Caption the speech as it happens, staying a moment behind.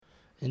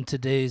In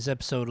today's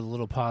episode of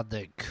Little Pod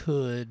That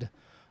Could,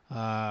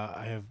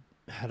 I have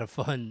had a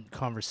fun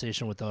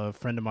conversation with a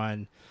friend of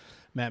mine,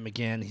 Matt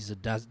Maghan. He's a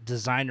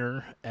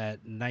designer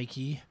at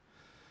Nike,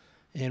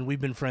 and we've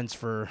been friends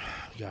for,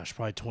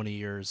 probably 20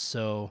 years.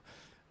 So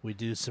we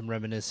do some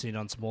reminiscing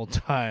on some old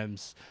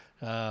times.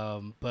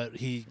 But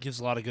he gives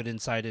a lot of good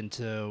insight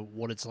into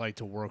what it's like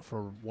to work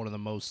for one of the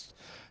most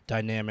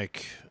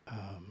dynamic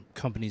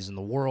companies in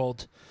the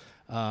world.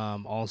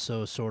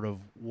 Also sort of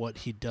what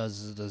he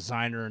does as a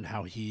designer and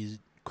how he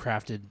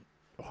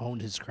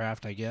honed his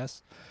craft, I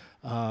guess.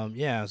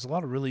 There's a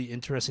lot of really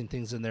interesting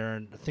things in there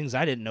and things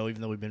I didn't know,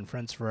 even though we've been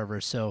friends forever.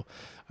 So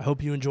I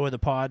hope you enjoy the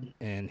pod,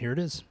 and here it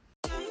is.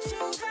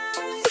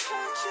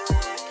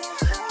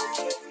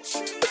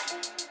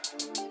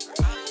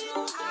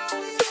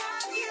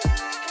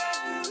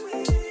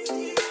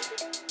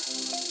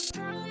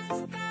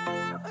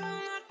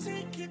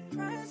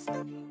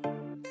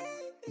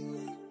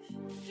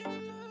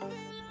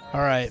 All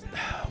right,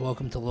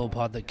 welcome to Little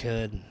Pod That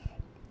Could.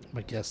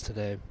 My guest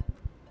today,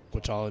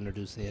 which I'll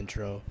introduce in the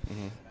intro,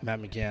 Matt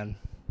Maghan.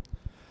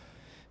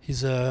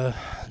 He's a.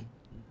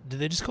 Did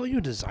they just call you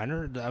a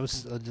designer?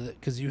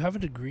 Because you have a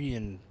degree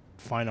in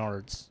fine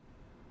arts.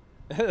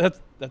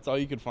 That's all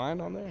you could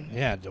find on there?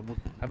 Yeah.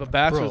 I have a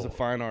bachelor's of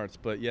fine arts,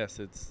 but yes,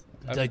 it's.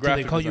 Do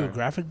they call you a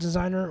graphic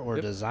designer or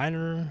a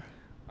designer?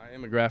 I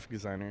am a graphic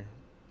designer.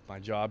 My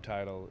job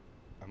title,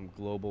 I'm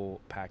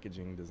global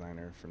packaging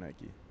designer for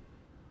Nike.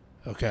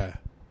 Okay.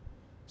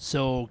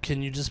 So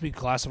can you just be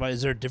classified?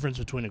 Is there a difference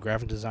between a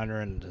graphic designer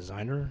and a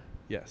designer?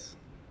 Yes.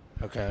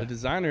 Okay. A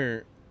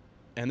designer,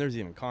 and there's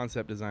even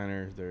concept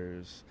designers,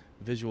 there's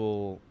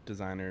visual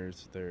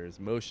designers, there's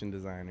motion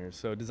designers.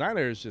 So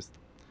designer is just,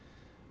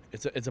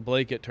 it's a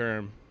blanket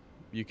term.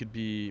 You could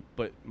be,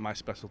 but my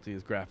specialty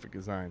is graphic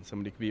design.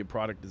 Somebody could be a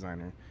product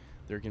designer.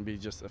 There can be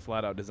just a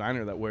flat out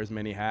designer that wears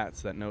many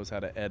hats, that knows how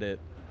to edit,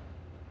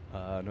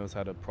 knows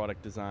how to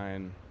product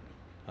design,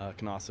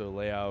 can also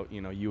lay out,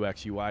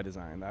 UX, UI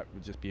design. That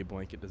would just be a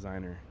blanket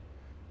designer.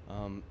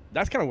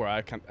 That's kind of where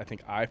I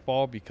think I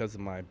fall because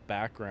of my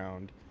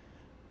background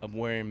of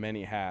wearing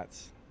many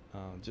hats.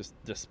 Just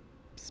this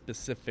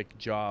specific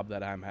job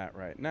that I'm at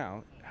right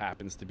now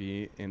happens to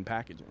be in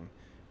packaging.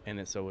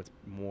 And so it's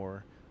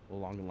more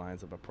along the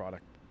lines of a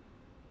product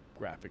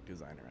graphic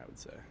designer, I would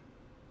say.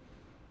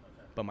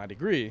 Okay. But my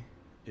degree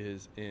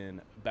is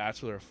in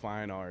Bachelor of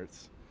Fine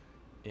Arts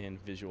in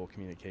Visual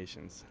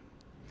Communications.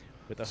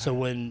 So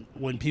when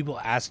people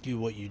ask you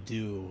what you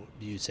do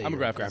you say I'm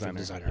you're a graphic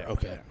designer? Yeah,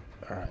 okay.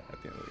 Yeah. All right.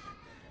 At the end of the week.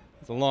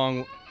 It's a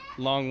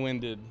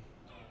long-winded.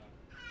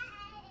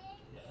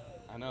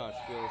 I know, it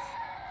feels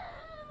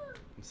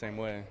the same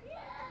way.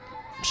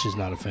 She's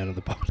not a fan of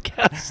the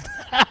podcast.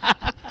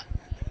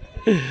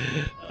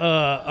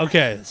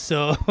 Okay,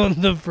 so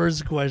the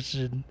first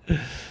question.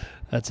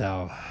 That's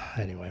how.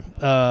 Anyway.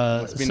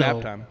 Must be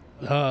nap time.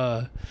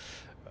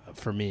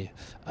 For me.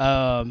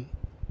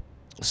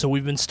 So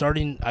we've been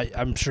starting.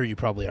 I'm sure you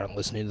probably aren't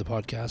listening to the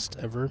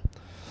podcast ever.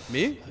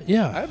 Me?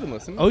 Yeah. I have been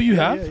listening. Oh, you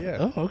have?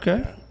 Yeah. Oh, okay.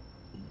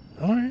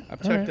 Yeah. All right.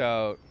 I've checked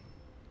out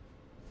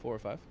 4 or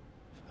 5.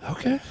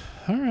 Okay.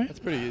 All right. That's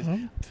pretty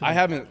easy.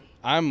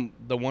 I'm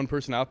the one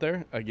person out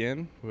there,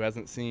 again, who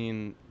hasn't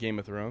seen Game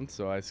of Thrones,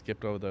 so I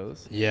skipped over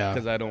those. Yeah.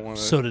 Because I don't want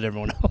to. So did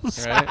everyone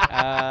else. Right?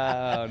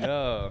 Oh,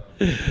 no.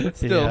 But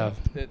still,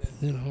 it's,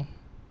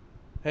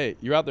 hey,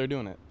 you're out there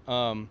doing it.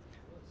 So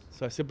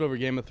I skipped over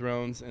Game of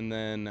Thrones, and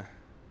then,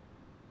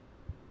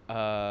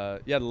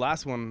 the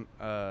last one,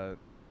 I'm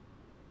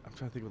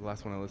trying to think of the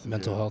last one I listened to.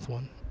 Mental health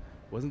one?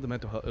 Wasn't the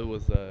mental health, it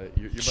was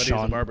your buddy was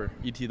a barber,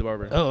 E.T. the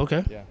barber. Oh,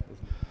 okay. Yeah.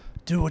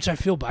 Dude, which I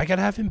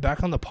gotta have him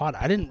back on the pod.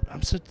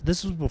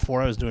 This was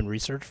before I was doing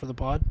research for the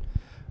pod.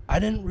 I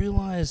didn't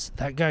realize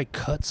that guy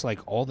cuts like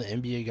all the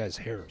NBA guys'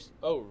 hairs.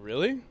 Oh,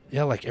 really?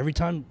 Yeah, like every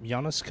time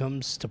Giannis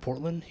comes to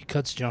Portland, he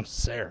cuts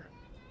Giannis' hair.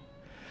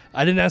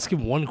 I didn't ask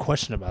him one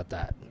question about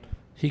that.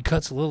 He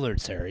cuts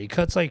Lillard's hair. He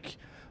cuts like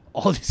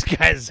all these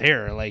guys'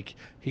 hair. Like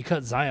he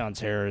cut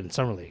Zion's hair in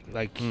Summer League.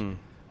 Like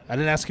I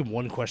didn't ask him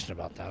one question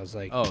about that. I was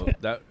like, oh,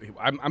 that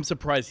I'm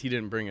surprised he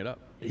didn't bring it up.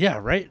 Yeah,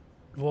 right.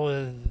 Well,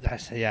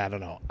 I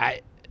don't know.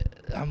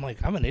 I'm like,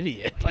 I'm an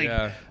idiot. Like,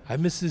 I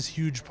missed this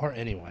huge part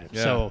anyway.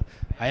 Yeah. So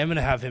I am going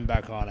to have him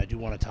back on. I do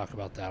want to talk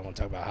about that. I want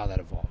to talk about how that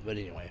evolved. But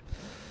anyway.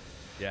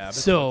 Yeah.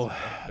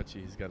 I bet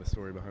he's got a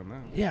story behind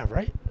that. Yeah,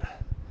 right.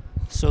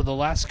 So the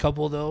last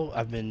couple, though,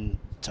 I've been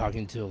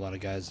talking to a lot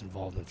of guys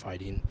involved in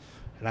fighting.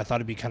 And I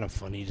thought it'd be kind of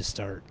funny to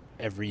start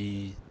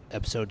every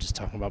episode just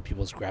talking about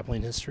people's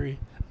grappling history.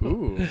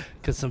 Ooh.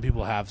 Because some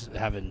people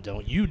haven't,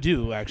 don't. You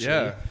do, actually.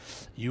 Yeah.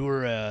 You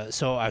were,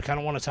 so I kind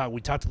of want to talk. We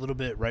talked a little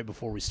bit right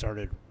before we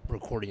started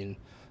recording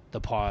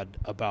the pod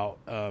about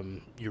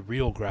your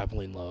real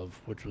grappling love,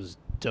 which was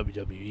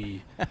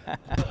WWE,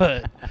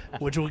 but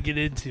which we'll get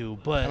into.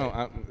 But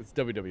it's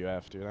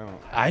WWF, dude.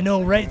 I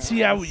know, right? See,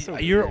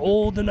 you're weird.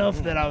 Old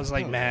enough that I was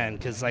like, man,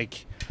 because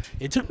like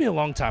it took me a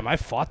long time. I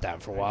fought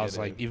that for a while. I was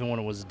like, even when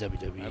it was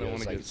WWE, I don't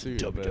want to get sued,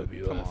 WWF.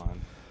 but come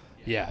on.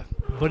 Yeah,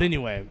 but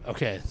anyway,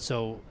 okay.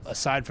 So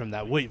aside from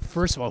that, wait.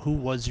 First of all, who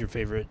was your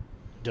favorite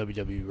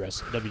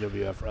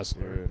WWF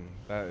wrestler. Dude,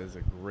 that is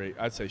a great.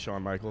 I'd say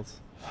Shawn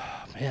Michaels.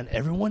 Man,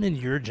 everyone in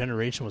your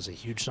generation was a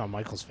huge Shawn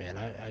Michaels fan.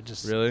 I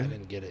just Really? I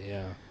didn't get it.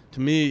 Yeah. To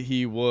me,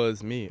 he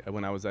was me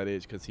when I was that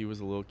age because he was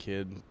a little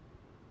kid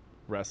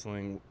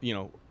wrestling,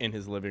 in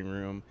his living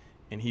room,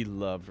 and he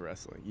loved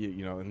wrestling,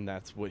 and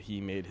that's what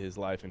he made his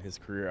life and his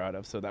career out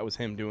of. So that was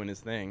him doing his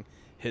thing,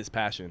 his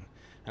passion.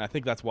 And I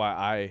think that's why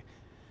I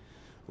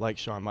like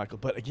Shawn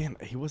Michaels. But again,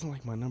 he wasn't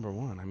like my number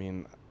one. I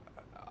mean,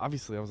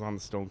 obviously I was on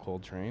the Stone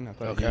Cold train. I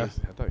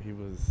thought he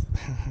was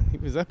he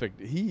was epic.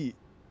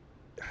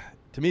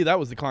 To me, that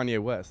was the Kanye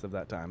West of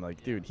that time.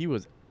 Like, dude, he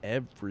was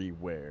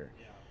everywhere.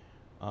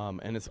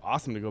 And it's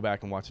awesome to go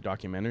back and watch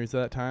documentaries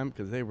of that time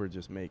because they were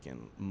just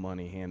making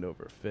money hand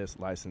over fist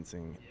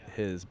licensing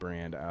his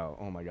brand out.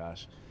 Oh, my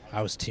gosh.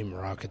 I was Team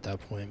Rock at that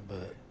point,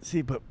 but...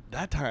 See, but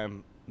that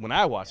time, when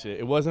I watched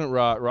it, it wasn't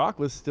Rock. Rock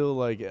was still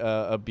like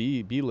a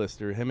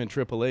B-lister. Him and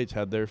Triple H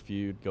had their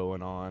feud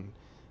going on.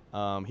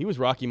 He was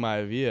Rocky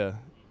Maivia,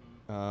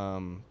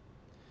 doing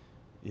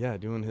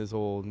his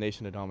whole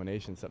Nation of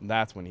Domination stuff. And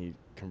that's when he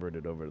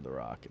converted over to The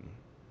Rock. And,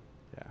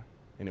 yeah.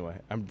 Anyway,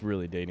 I'm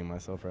really dating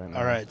myself right now.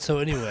 All right. So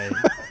anyway,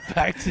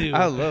 back to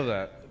I love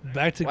that.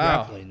 Back to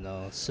grappling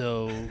though.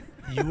 So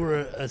you were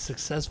a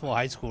successful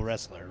high school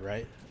wrestler,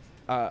 right?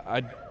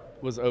 I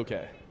was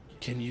okay.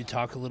 Can you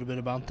talk a little bit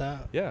about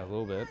that? Yeah, a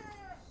little bit.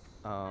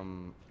 I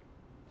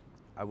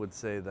would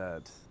say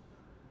that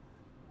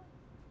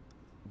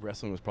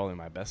wrestling was probably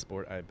my best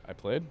sport I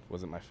played.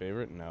 Was it my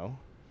favorite? No.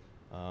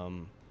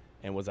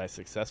 And was I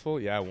successful?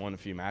 Yeah, I won a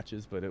few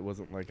matches, but it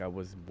wasn't like I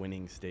was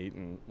winning state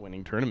and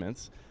winning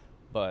tournaments.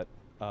 But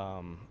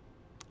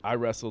I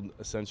wrestled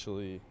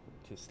essentially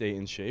to stay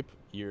in shape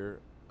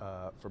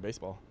for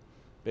baseball.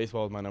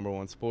 Baseball was my number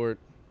one sport.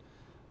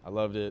 I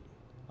loved it.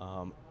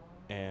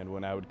 And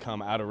when I would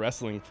come out of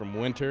wrestling from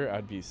winter,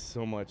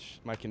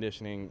 my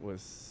conditioning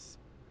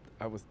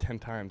I was 10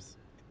 times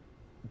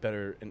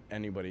better than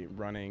anybody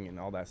running and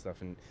all that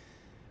stuff. And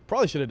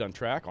probably should have done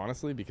track,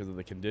 honestly, because of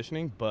the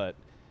conditioning. But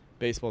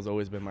baseball's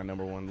always been my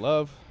number one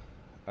love.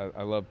 I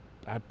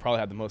probably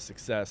had the most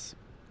success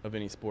of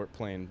any sport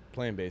playing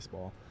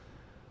baseball.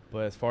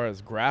 But as far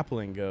as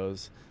grappling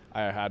goes,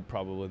 I had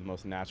probably the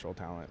most natural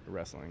talent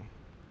wrestling.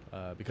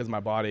 Because of my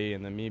body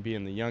and then me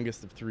being the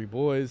youngest of three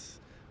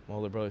boys, my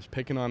older brother's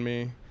picking on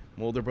me.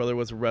 My older brother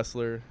was a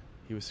wrestler.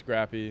 He was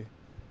scrappy.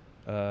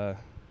 So,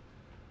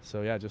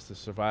 yeah, just to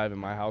survive in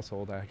my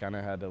household, I kind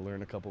of had to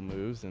learn a couple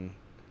moves and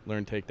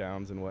learn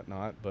takedowns and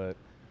whatnot.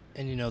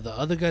 And, the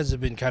other guys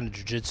have been kind of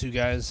jiu-jitsu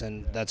guys,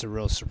 and that's a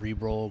real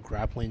cerebral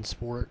grappling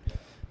sport.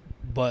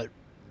 But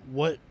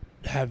what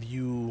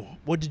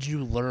did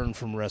you learn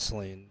from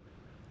wrestling?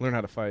 Learn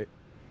how to fight.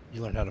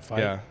 You learned how to fight?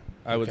 Yeah,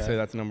 I would say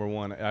that's number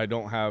one. I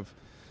don't have,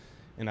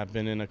 and I've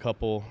been in a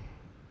couple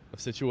of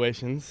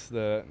situations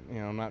that,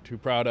 I'm not too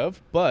proud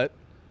of, but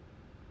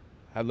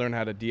I learned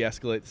how to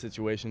de-escalate the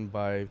situation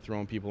by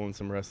throwing people in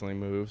some wrestling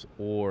moves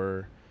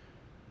or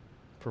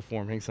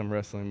performing some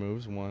wrestling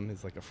moves. One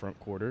is like a front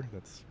quarter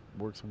that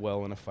works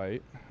well in a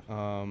fight.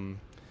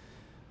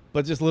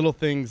 But just little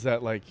things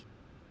that, like,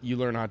 you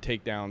learn how to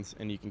takedowns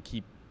and you can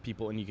keep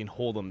people and you can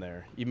hold them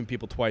there, even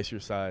people twice your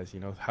size,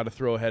 how to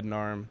throw a head and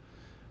arm,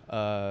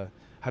 how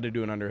to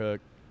do an underhook,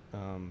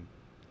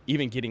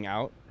 even getting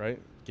out, right?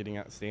 Getting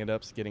out,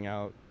 stand-ups, getting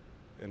out,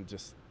 and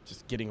just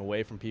getting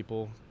away from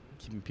people,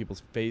 keeping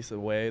people's face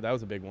away. That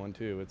was a big one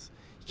too.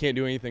 You can't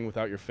do anything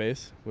without your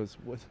face was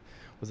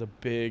a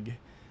big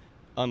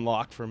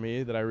unlock for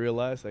me that I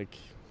realized. Like,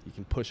 you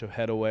can push a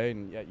head away,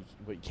 and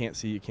what you can't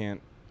see, you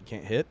can't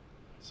hit.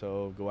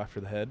 So go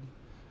after the head.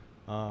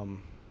 But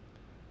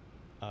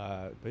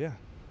yeah,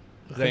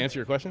 does that answer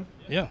your question?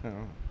 Yeah.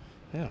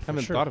 I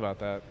haven't thought about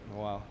that in a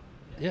while.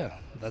 Yeah,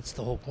 that's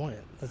the whole point.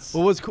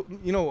 What was cool,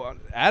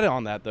 added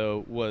on that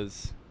though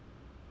was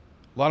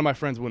a lot of my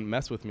friends wouldn't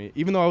mess with me,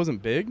 even though I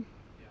wasn't big.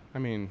 Yeah. I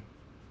mean,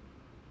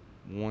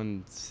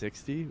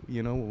 160,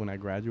 when I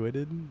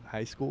graduated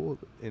high school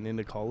and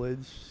into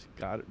college.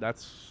 God,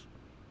 that's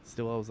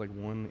still, I was like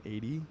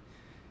 180.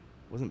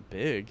 Wasn't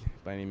big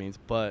by any means,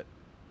 but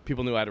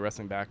people knew I had a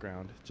wrestling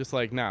background. Just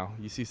like now,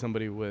 you see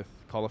somebody with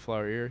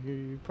cauliflower ear,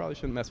 you probably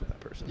shouldn't mess with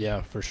that person.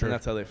 Yeah, for sure. And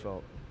that's how they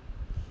felt.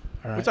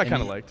 All right. Which I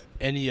kind of liked.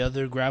 Any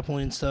other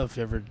grappling stuff?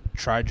 You ever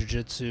tried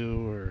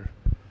jiu-jitsu or?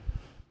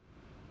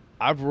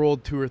 I've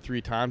rolled 2 or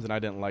 3 times, and I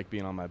didn't like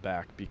being on my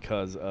back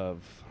because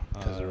of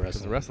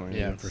wrestling.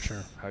 Yeah, for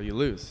sure. How you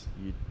lose.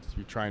 You're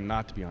trying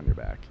not to be on your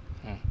back.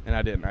 And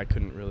I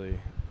couldn't really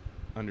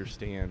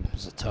understand. It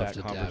was tough to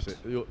adapt.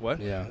 What?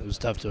 Yeah, it was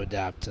tough to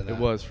adapt to that. It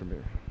was for me.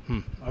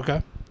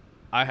 Okay.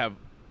 I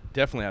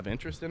definitely have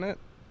interest in it.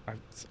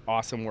 It's an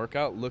awesome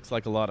workout. Looks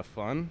like a lot of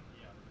fun.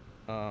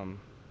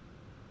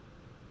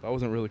 I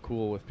wasn't really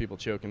cool with people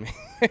choking me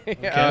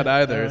out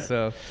either. Right.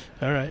 So,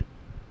 all right,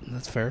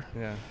 that's fair.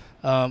 Yeah.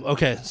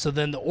 Okay, so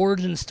then the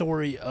origin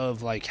story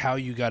of like how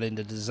you got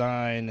into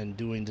design and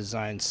doing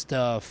design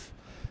stuff.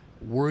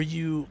 Were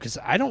you? Because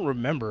I don't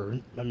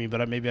remember. I mean,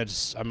 but maybe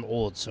I'm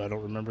old, so I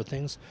don't remember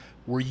things.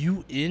 Were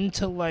you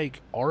into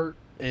like art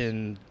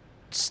and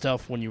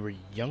stuff when you were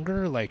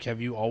younger? Like,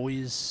 have you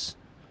always,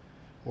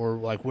 or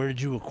like, where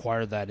did you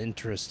acquire that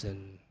interest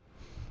in?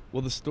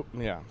 Well, the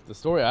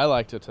story I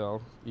like to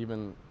tell,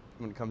 even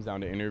when it comes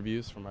down to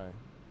interviews for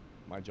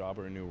my job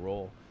or a new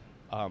role,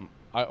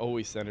 I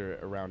always center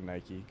it around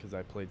Nike because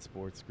I played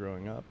sports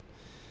growing up,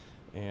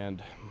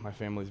 and my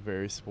family's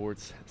very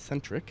sports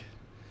centric.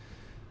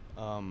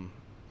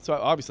 So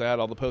obviously I had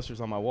all the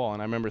posters on my wall,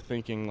 and I remember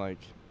thinking, like,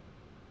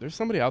 there's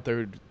somebody out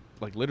there who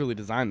like literally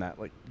designed that,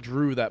 like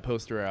drew that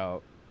poster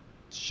out,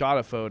 shot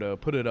a photo,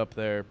 put it up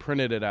there,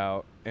 printed it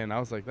out, and I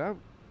was like, I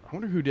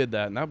wonder who did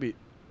that, and that'd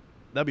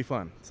be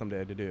fun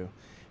someday to do.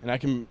 And I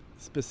can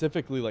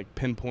specifically like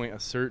pinpoint a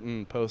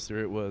certain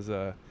poster. It was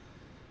a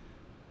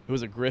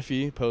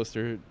Griffey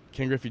poster,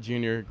 Ken Griffey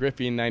Jr.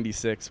 Griffey in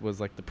 '96 was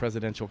like the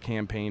presidential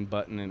campaign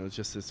button, and it was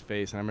just his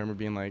face. And I remember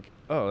being like,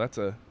 oh,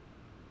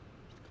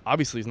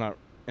 obviously he's not.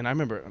 And I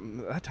remember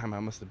at that time I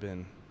must have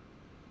been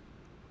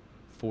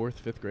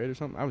 4th, 5th grade or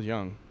something. I was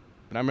young.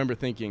 But I remember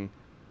thinking,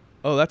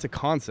 oh, that's a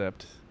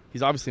concept.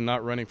 He's obviously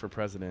not running for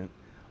president.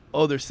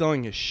 Oh, they're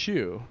selling his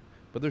shoe,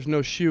 but there's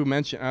no shoe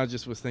mentioned. I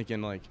just was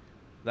thinking, like,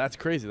 that's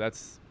crazy.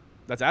 That's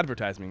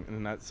advertising.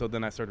 And so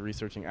then I started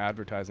researching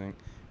advertising,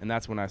 and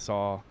that's when I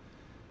saw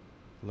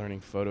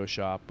learning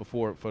Photoshop.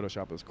 Before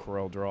Photoshop was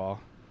Corel Draw,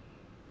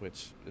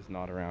 which is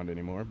not around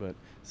anymore. But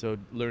so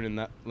learning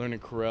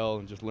Corel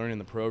and just learning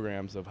the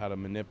programs of how to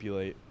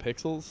manipulate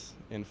pixels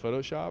in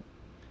Photoshop,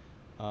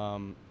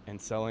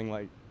 and selling,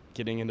 like,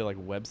 getting into like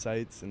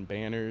websites and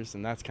banners,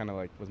 and that's kind of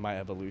like was my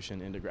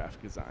evolution into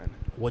graphic design.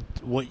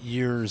 What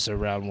years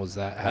around was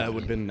that? That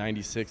would have been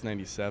 96,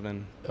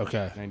 97.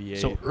 Okay. 98.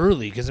 So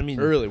early, because I mean,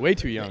 early, way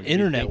too young. The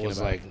internet was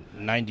like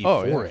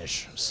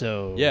 94-ish.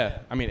 So yeah,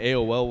 I mean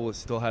AOL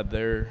still had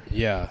their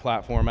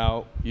platform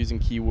out using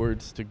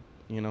keywords to,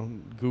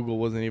 Google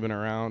wasn't even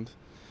around.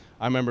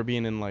 I remember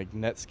being in like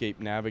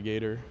Netscape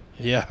Navigator.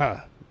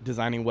 Yeah.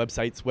 Designing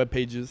websites, web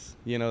pages.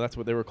 That's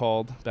what they were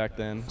called back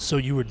then. So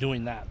you were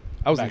doing that.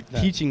 I was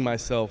teaching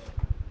myself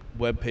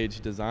web page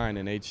design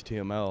in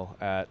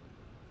HTML at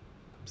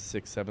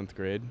 6th, 7th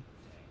grade.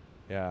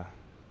 Yeah,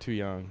 too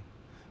young.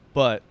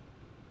 But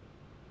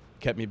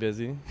kept me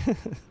busy.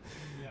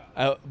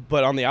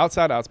 But on the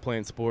outside, I was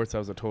playing sports. I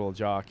was a total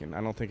jock, and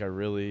I don't think I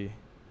really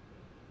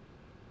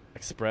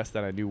expressed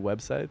that I knew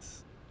websites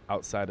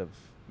outside of,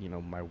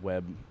 my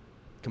web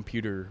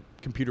computer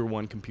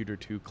 1, computer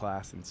 2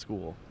 class in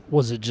school.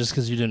 Was it just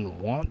because you didn't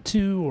want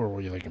to, or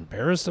were you like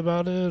embarrassed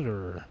about it,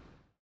 or?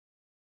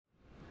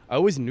 I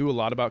always knew a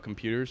lot about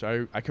computers.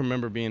 I can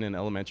remember being in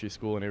elementary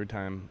school, and every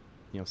time,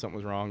 something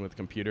was wrong with the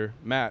computer,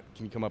 Matt,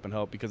 can you come up and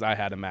help? Because I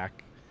had a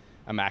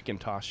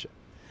Macintosh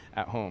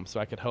at home, so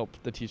I could help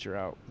the teacher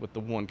out with the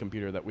one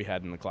computer that we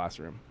had in the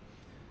classroom.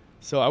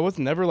 So I was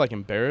never like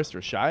embarrassed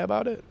or shy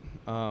about it.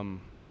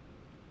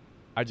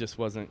 I just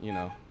wasn't,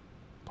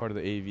 part of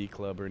the AV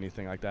club or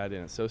anything like that. I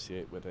didn't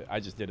associate with it. I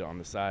just did it on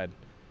the side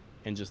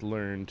and just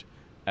learned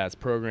as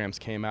programs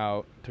came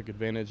out, took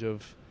advantage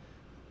of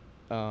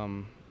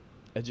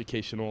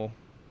educational,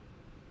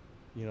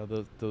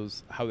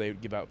 those how they would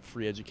give out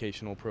free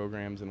educational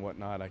programs and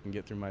whatnot. I can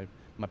get through my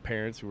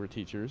parents who were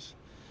teachers,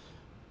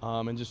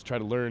 and just try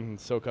to learn and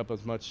soak up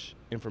as much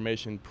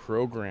information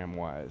program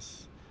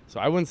wise. So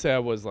I wouldn't say I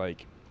was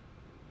like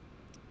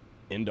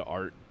into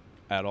art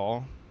at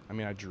all. I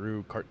mean, I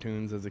drew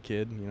cartoons as a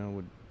kid,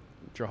 would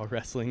draw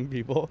wrestling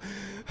people,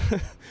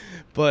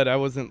 but I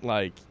wasn't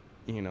like,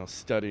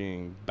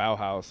 studying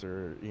Bauhaus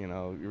or,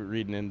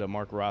 reading into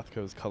Mark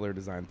Rothko's color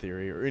design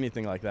theory or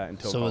anything like that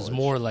until college. So it was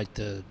more like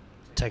the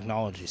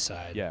technology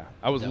side. Yeah.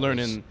 I was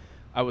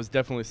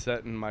definitely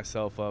setting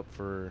myself up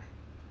for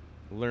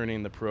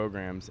learning the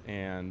programs,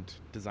 and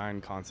design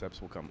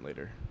concepts will come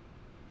later.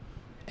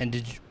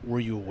 And were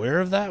you aware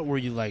of that? Were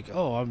you like,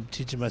 oh, I'm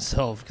teaching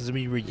myself? Because, I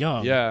mean, you were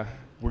young. Yeah.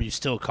 Were you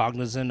still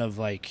cognizant of,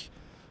 like,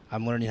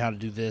 I'm learning how to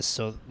do this?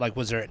 So, like,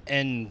 was there an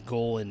end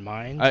goal in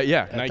mind?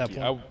 Yeah, at Nike.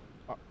 That point?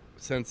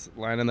 Since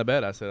lying in the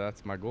bed, I said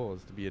that's my goal,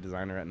 is to be a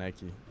designer at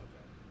Nike.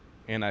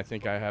 And I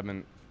think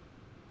that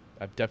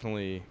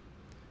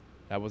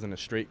wasn't a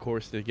straight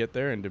course to get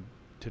there and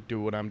to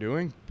do what I'm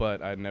doing,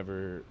 but I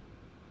never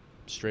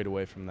strayed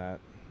away from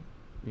that,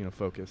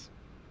 focus.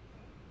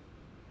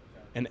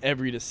 And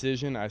every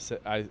decision, I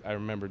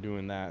remember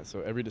doing that.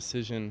 So every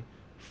decision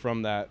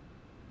from that,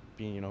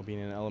 being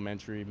in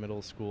elementary,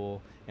 middle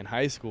school, and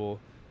high school,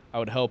 I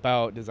would help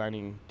out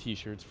designing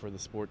T-shirts for the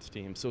sports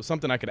team. So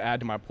something I could add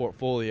to my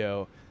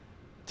portfolio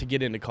to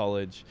get into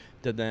college.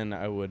 That then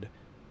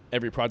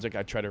every project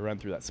I try to run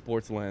through that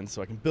sports lens,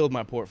 so I can build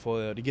my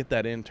portfolio to get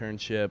that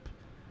internship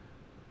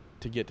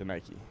to get to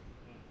Nike.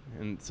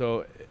 And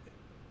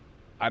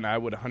I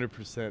would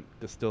 100%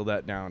 distill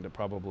that down to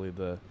probably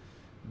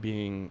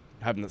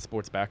having the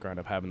sports background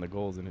of having the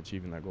goals and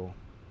achieving that goal,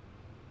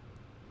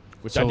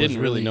 which I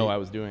didn't really know I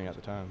was doing at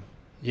the time.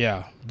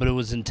 Yeah, but it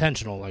was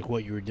intentional, like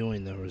what you were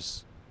doing. There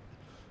was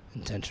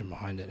intention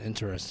behind it.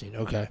 Interesting.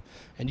 Okay.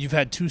 And you've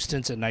had 2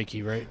 stints at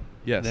Nike, right?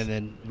 Yes. And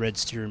then Red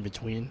Steer in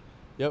between?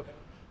 Yep.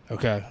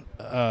 Okay.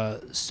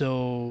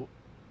 So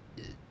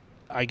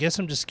I guess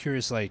I'm just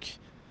curious, like,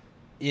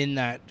 in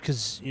that,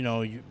 because,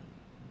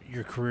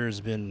 your career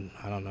has been,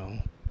 I don't know,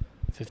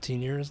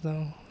 15 years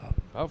now?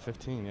 About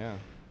 15, yeah.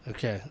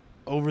 Okay.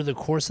 Over the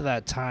course of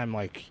that time,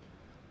 like,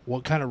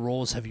 what kind of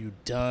roles have you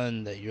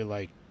done that you're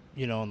like,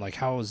 and like,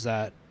 how has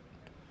it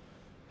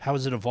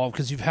evolved?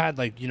 Because you've had,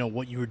 like,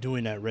 what you were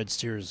doing at Red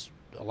Steer is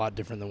a lot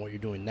different than what you're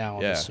doing now,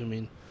 I'm Yeah.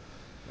 assuming.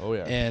 Oh,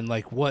 yeah. And,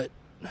 like,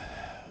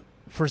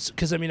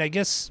 because, I mean, I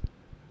guess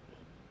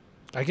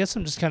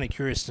I'm just kind of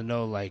curious to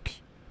know,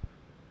 like,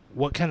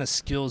 what kind of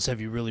skills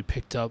have you really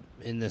picked up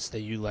in this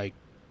that you, like,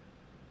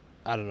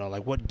 I don't know,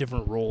 like, what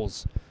different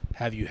roles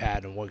have you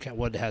had, and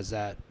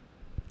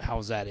how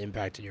has that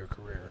impacted your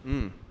career?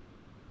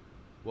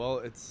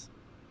 Well,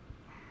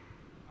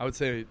 I would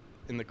say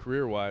in the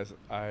career-wise,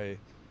 I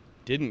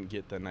didn't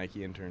get the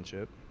Nike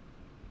internship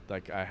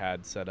like I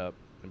had set up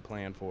and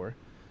planned for.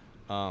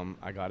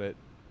 I got it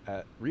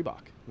at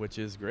Reebok, which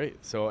is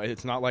great. So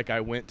it's not like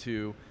I went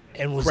to,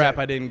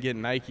 I didn't get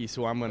Nike,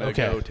 so I'm going to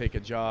go take a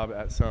job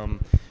at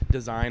some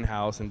design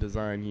house and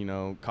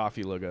design,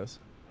 coffee logos.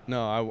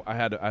 No, I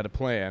had a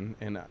plan,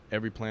 and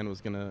every plan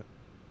was going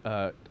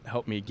to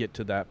help me get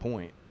to that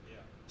point. Yeah.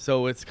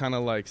 So it's kind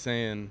of like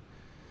saying,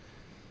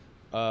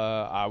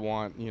 I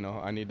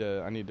need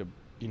to,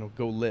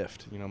 go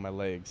lift, my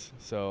legs.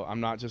 So I'm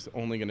not just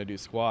only going to do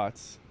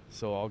squats.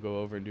 So I'll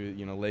go over and do,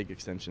 leg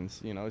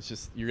extensions. It's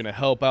just, you're going to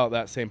help out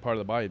that same part of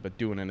the body, but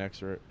doing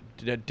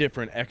a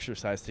different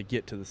exercise to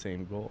get to the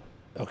same goal.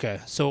 Okay.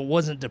 So it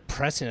wasn't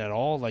depressing at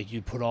all? Like,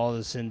 you put all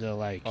this into,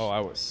 like... Oh,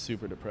 I was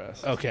super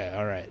depressed. Okay.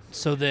 All right.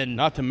 So then...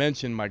 Not to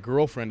mention my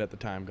girlfriend at the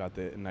time got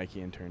the Nike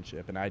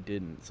internship, and I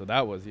didn't. So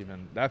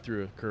that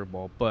threw a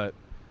curveball. But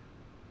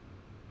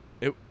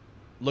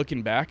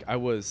looking back, I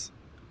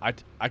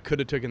could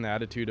have taken the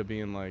attitude of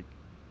being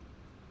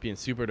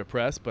super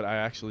depressed, but I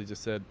actually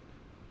just said,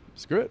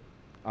 screw it.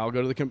 I'll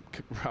go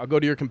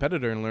to your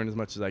competitor and learn as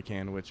much as I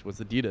can, which was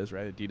Adidas,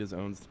 right? Adidas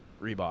owns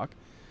Reebok.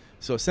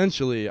 So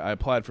essentially, I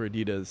applied for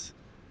Adidas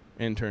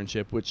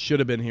internship, which should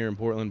have been here in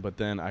Portland, but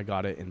then I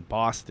got it in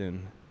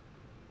Boston.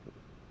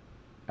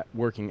 I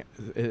worked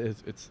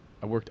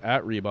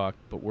at Reebok,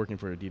 but working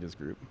for Adidas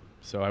Group.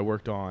 So I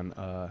worked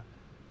on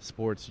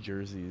sports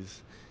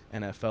jerseys,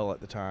 NFL at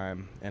the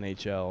time,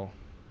 NHL,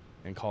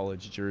 and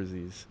college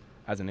jerseys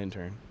as an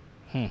intern.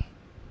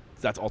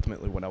 That's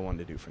ultimately what I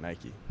wanted to do for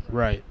Nike.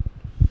 Right.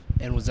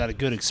 And was that a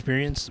good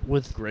experience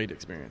Great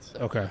experience.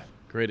 Okay.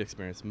 Great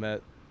experience.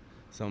 Met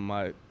some of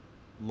my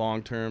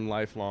long-term,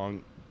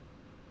 lifelong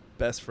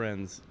best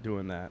friends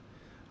doing that.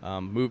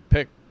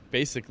 Picked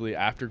basically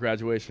after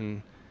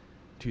graduation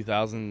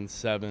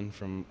 2007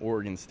 from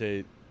Oregon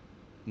State.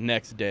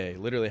 Next day,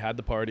 literally had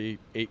the party,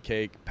 ate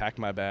cake, packed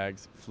my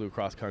bags, flew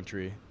cross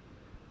country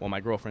while my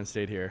girlfriend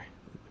stayed here,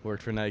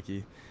 worked for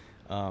Nike.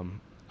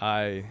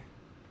 I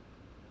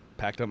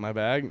packed up my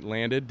bag,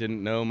 landed,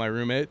 didn't know my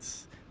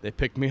roommates. They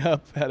picked me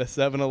up at a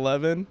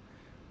 7-Eleven.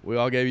 We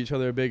all gave each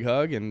other a big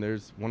hug, and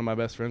there's one of my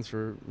best friends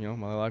for,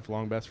 my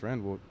lifelong best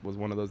friend was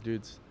one of those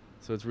dudes.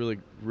 So it's really,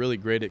 really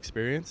great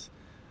experience.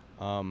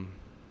 And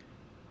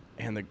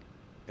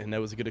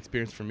that was a good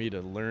experience for me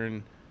to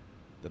learn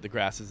that the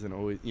grass isn't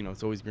always,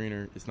 it's always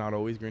greener. It's not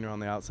always greener on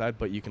the outside,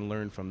 but you can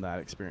learn from that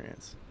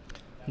experience.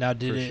 Now,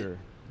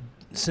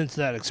 since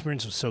that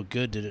experience was so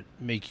good, did it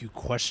make you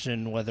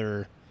question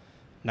whether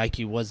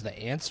Nike was the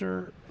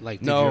answer? Like,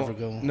 did you ever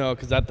go? No,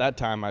 because at that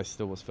time I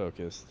still was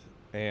focused.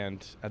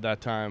 And at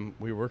that time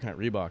we were working at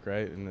Reebok,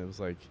 right? And it was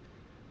like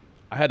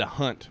I had to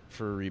hunt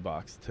for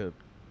Reeboks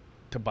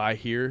to buy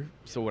here.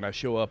 So when I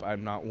show up,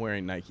 I'm not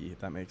wearing Nike, if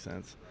that makes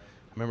sense.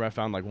 I remember I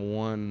found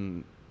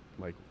one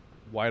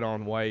white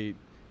on white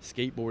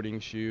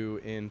skateboarding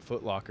shoe in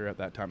Foot Locker at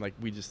that time.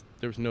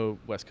 There was no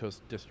West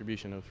Coast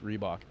distribution of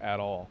Reebok at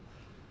all.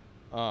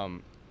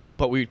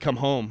 But we'd come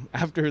home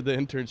after the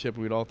internship,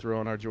 we'd all throw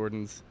on our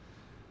Jordans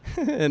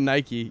and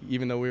Nike,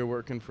 even though we were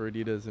working for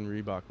Adidas and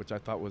Reebok, which I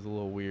thought was a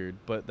little weird,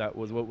 but that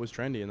was what was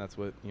trendy, and that's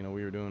what, we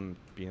were doing,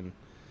 being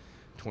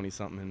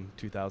 20-something in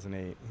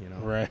 2008,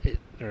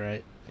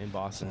 Right. In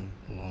Boston.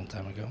 A long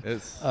time ago.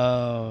 It's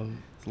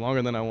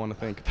longer than I want to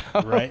think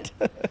about. Right.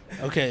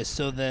 Okay,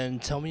 so then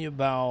tell me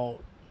about,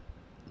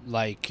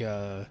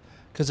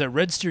 because at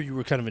Red Steer you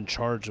were kind of in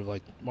charge of,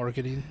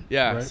 marketing.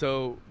 Yeah, right?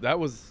 So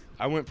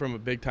I went from a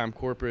big-time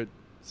corporate,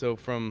 so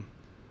from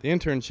the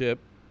internship,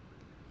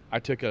 I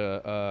took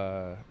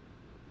what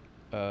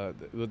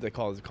they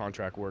call as a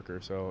contract worker.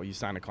 So you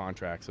sign a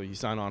contract. So you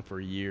sign on for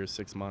a year,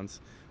 6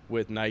 months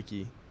with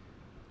Nike,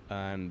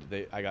 and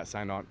I got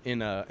signed on in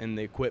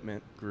the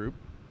equipment group,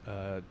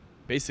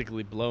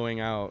 basically blowing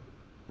out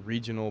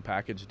regional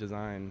package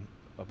design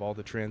of all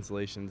the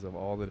translations of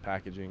all the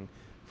packaging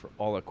for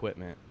all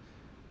equipment,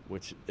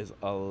 which is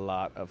a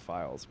lot of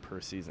files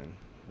per season.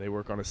 They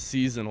work on a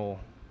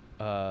seasonal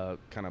kind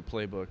of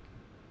playbook,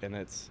 and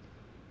it's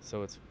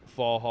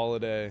fall,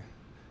 holiday,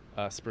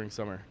 spring,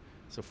 summer.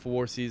 So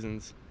 4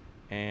 seasons,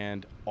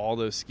 and all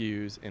those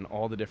SKUs in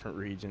all the different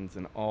regions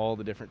and all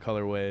the different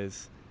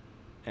colorways.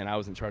 And I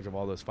was in charge of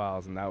all those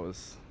files, and that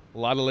was a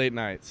lot of late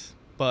nights.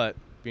 But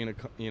I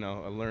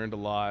learned a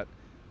lot.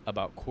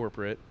 about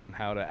corporate and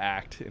how to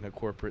act in a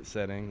corporate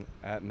setting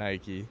at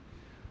Nike.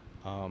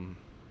 And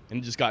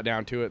it just got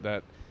down to it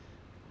that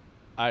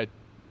I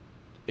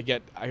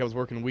was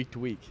working week to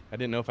week. I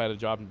didn't know if I had a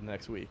job the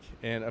next week.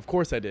 And of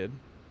course I did.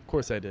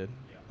 Yeah.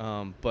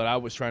 But I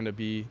was trying to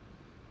be,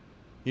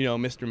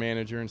 Mr.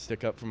 Manager and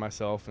stick up for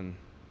myself. And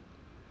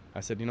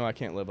I said, I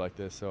can't live like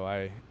this. So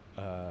I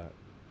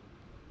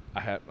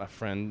had a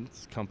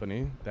friend's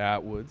company, the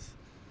Atwoods.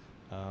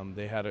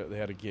 They had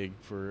a gig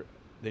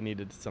they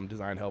needed some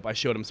design help. I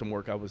showed them some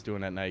work I was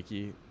doing at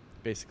Nike,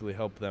 basically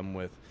helped them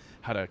with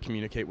how to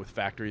communicate with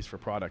factories for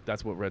product.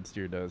 That's what Red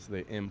Steer does.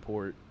 They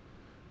import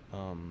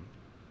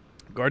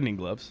gardening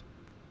gloves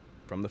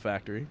from the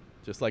factory,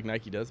 just like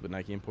Nike does, but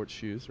Nike imports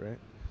shoes, right?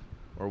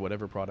 Or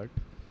whatever product.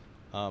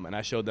 And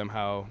I showed them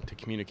how to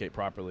communicate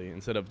properly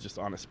instead of just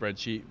on a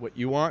spreadsheet what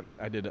you want.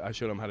 I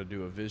showed them how to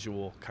do a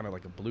visual, kind of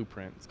like a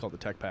blueprint. It's called the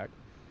Tech Pack.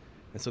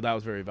 And so that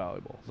was very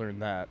valuable.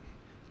 Learned that,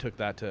 took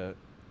that to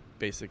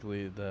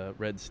basically the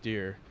Red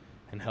Steer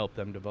and helped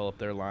them develop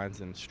their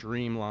lines and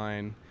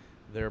streamline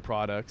their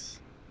products.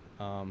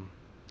 And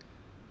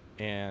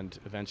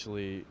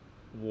eventually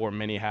wore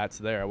many hats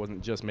there. I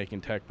wasn't just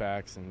making tech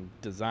packs and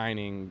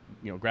designing,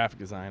 graphic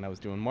design. I was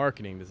doing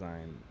marketing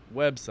design,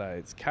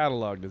 websites,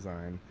 catalog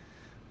design,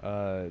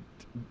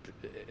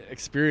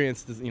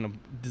 experience,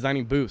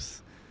 designing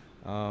booths,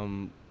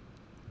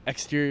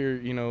 exterior,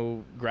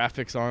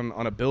 graphics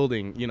on a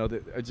building.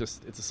 It's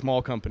a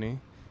small company,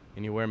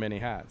 and you wear many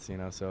hats.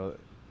 So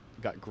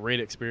got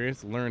great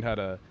experience. Learned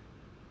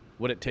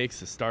what it takes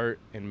to start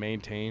and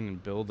maintain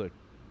and build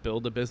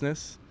a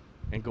business,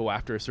 and go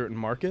after a certain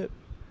market.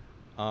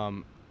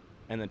 And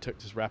then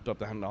wrapped up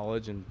that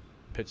knowledge and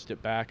pitched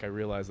it back. I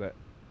realized that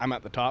I'm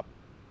at the top.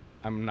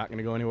 I'm not going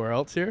to go anywhere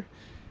else here.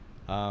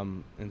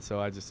 And so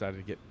I decided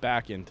to get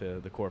back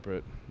into the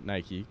corporate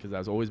Nike, because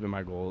that's always been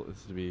my goal,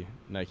 is to be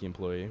Nike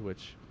employee,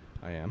 which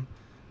I am.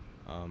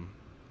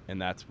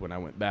 And that's when I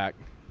went back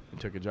and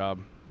took a job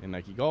in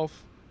Nike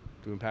Golf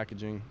doing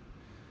packaging.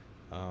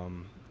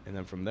 And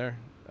then from there,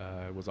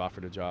 I was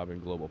offered a job in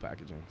global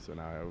packaging. So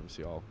now I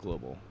oversee all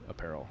global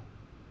apparel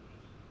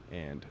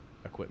and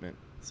equipment,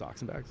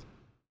 socks and bags.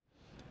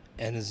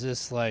 And is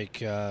this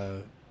like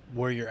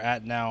where you're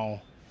at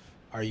now?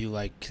 Are you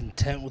like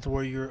content with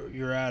where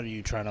you're at? Are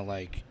you trying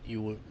to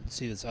you would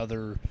see this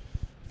other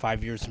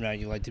 5 years from now?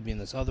 You like to be in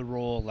this other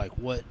role? Like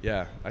what?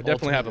 Yeah, I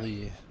definitely have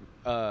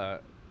I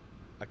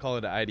call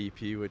it an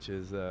IDP, which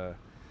is an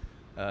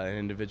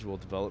individual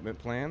development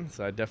plan.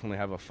 So I definitely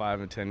have a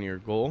 5 and 10 year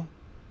goal,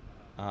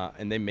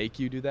 and they make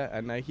you do that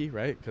at Nike,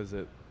 right? Because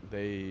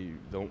they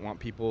don't want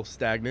people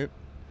stagnant.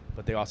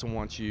 But they also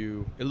want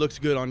you, it looks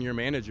good on your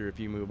manager if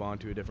you move on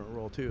to a different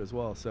role too as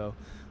well. So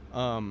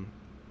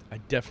I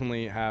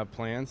definitely have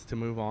plans to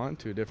move on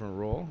to a different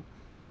role.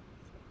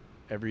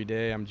 Every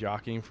day I'm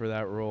jockeying for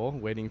that role,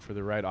 waiting for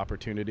the right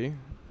opportunity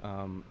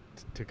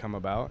to come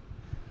about.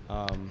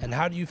 And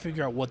how do you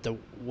figure out what the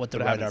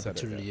right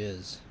opportunity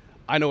is?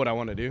 I know what I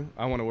want to do.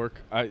 I want to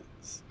work. It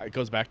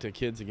goes back to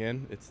kids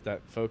again. It's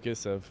that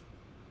focus of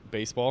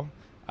baseball.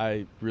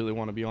 I really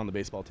want to be on the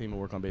baseball team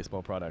and work on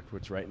baseball product,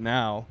 which right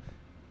now,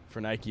 for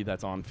Nike,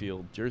 that's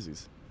on-field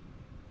jerseys.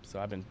 So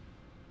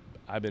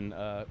I've been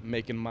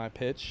making my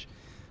pitch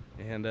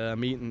and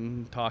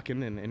meeting,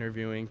 talking, and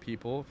interviewing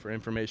people for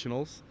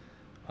informationals,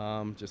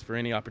 just for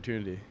any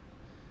opportunity.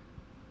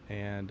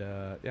 And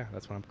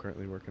that's what I'm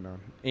currently working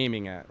on,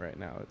 aiming at right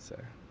now, I'd say.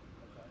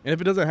 And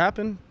if it doesn't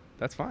happen,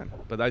 that's fine.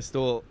 But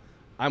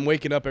I'm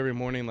waking up every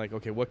morning like,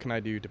 okay, what can I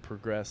do to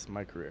progress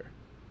my career?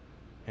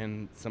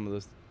 And some of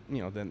those,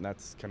 then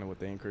that's kind of what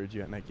they encourage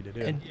you at Nike to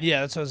do. And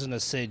that's what I was going to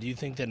say. Do you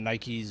think that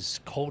Nike's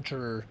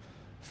culture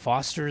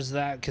fosters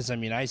that? Because,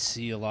 I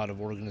see a lot of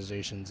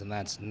organizations, and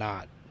that's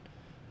not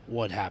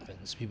what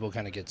happens. People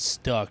kind of get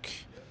stuck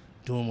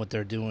doing what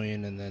they're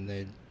doing, and then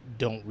they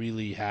don't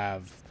really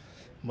have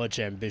much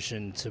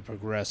ambition to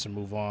progress and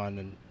move on.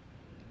 And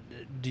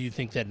do you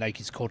think that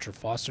Nike's culture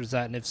fosters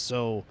that? And if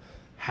so,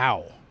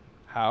 how?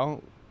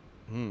 How?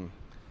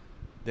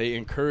 They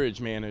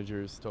encourage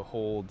managers to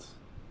hold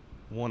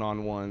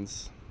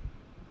one-on-ones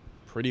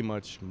pretty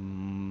much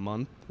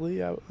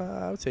monthly.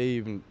 I would say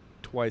even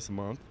twice a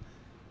month.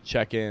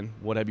 Check in.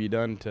 What have you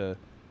done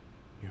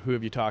who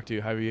have you talked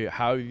to? How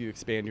have you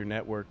expand your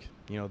network,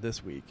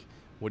 this week?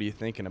 What are you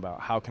thinking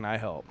about? How can I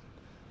help?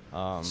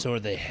 So are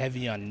they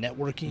heavy on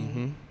networking?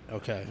 Mm-hmm.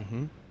 Okay.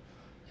 Mm-hmm.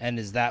 And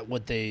is that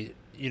what they,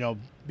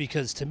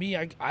 because to me,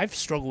 I've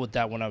struggled with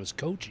that when I was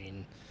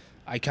coaching.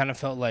 I kind of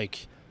felt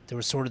like there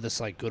was sort of this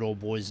like good old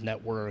boys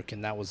network,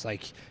 and that was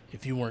like,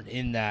 if you weren't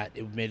in that,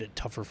 it made it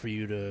tougher for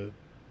you to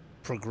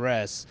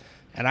progress.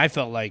 And I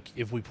felt like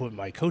if we put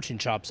my coaching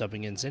chops up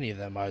against any of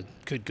them, I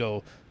could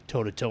go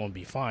toe to toe and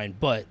be fine.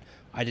 But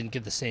I didn't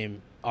get the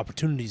same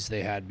opportunities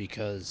they had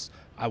because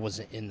I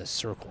wasn't in the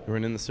circle. You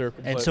weren't in the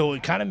circle. And so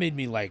it kind of made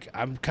me like,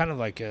 I'm kind of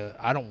like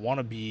I don't want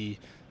to be,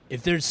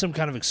 if there's some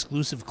kind of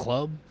exclusive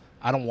club,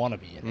 I don't want to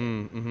be in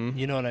it. Mm-hmm.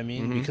 You know what I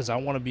mean? Mm-hmm. Because I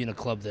want to be in a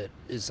club that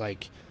is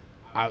like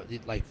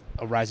a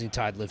rising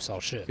tide lifts all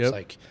ships. Yep.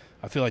 Like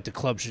I feel like the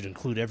club should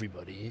include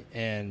everybody.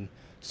 And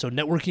so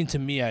networking to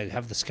me, I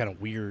have this kind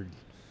of weird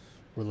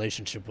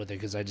relationship with it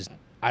because I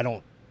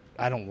don't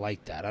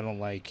like that. I don't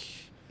like.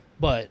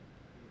 But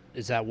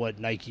is that what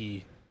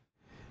Nike?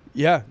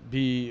 Yeah,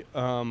 be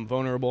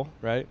vulnerable,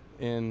 right?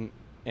 And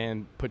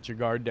put your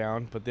guard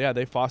down. But yeah,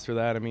 they foster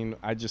that. I mean,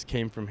 I just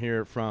came from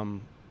here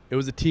from, it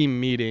was a team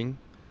meeting,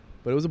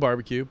 but it was a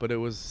barbecue, but it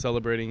was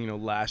celebrating,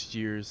 last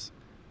year's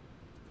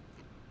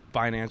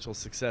financial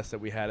success that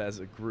we had as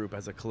a group,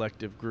 as a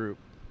collective group.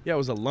 Yeah, it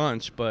was a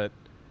lunch, but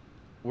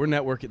we're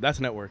networking. That's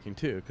networking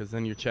too, because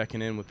then you're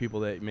checking in with people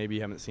that maybe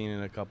you haven't seen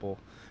in a couple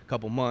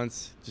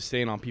months, just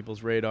staying on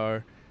people's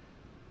radar,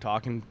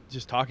 talking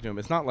to them.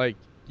 It's not like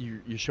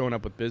you're showing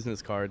up with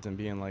business cards and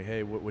being like,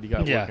 hey, what do you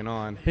got working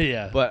on?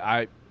 Yeah. But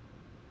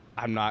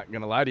I'm not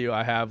going to lie to you.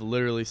 I have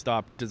literally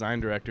stopped design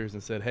directors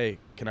and said, hey,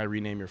 can I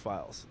rename your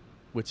files?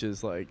 Which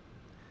is like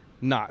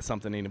not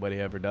something anybody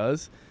ever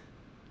does.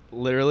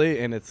 Literally,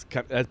 and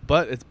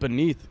but it's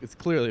beneath. It's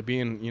clearly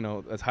being,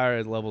 as higher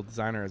a level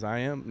designer as I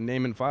am,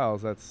 naming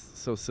files. That's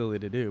so silly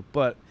to do.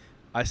 But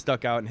I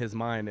stuck out in his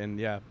mind, and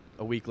yeah,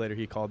 a week later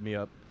he called me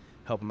up,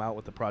 help him out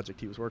with the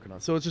project he was working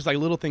on. So it's just like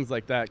little things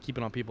like that,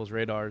 keeping on people's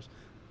radars,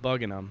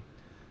 bugging them,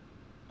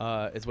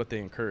 is what they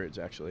encourage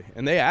actually.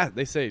 And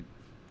they say,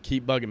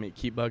 keep bugging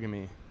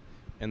me,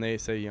 and they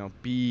say,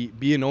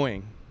 be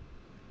annoying,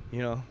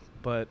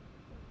 but.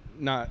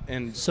 Not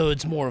and So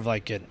it's more of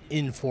like an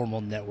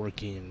informal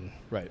networking.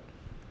 Right.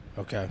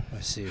 Okay,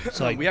 I see.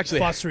 So like we actually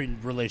fostering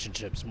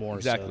relationships more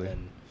exactly. so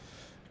than,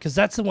 because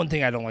that's the one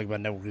thing I don't like about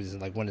networking is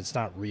like when it's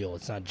not real,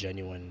 it's not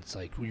genuine. It's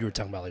like you were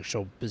talking about, like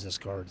show business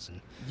cards and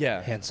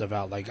hand stuff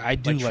out. Like I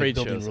do like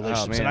building shows.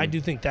 relationships, and I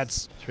do think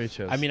that's trade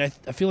shows. I mean, I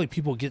feel like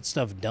people get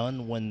stuff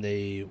done when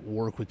they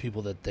work with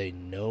people that they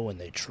know and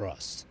they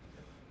trust.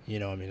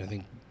 I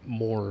think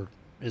more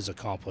is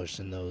accomplished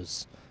in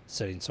those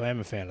settings. So I am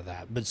a fan of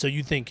that. But so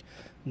you think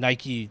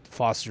Nike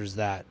fosters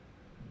that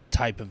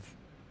type of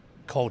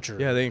culture?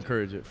 Yeah, they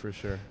encourage it for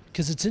sure.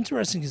 Because it's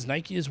interesting because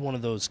Nike is one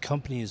of those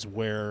companies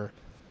where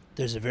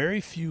there's a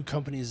very few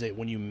companies that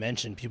when you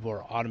mention, people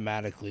are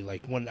automatically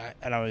like, and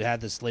I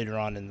had this later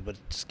on, but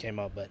it just came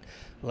up, but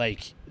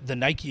like the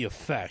Nike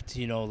effect,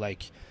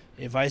 like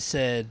if I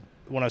said,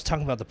 when I was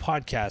talking about the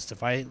podcast,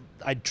 if I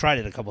tried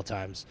it a couple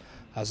times,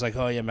 I was like,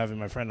 oh yeah, I'm having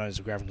my friend on as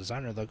a graphic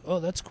designer. They're like, oh,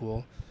 that's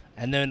cool.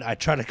 And then I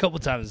tried a couple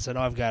times and said,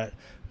 oh, I've got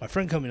my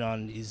friend coming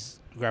on. He's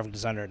a graphic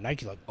designer at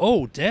Nike. Like,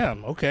 oh,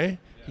 damn, okay.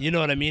 You know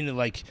what I mean?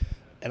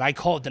 And I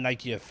call it the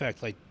Nike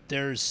effect. Like,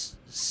 there's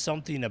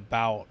something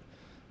about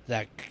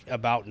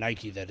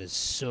Nike that is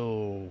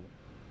so,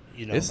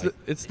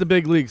 It's the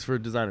big leagues for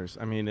designers.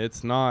 I mean,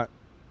 it's not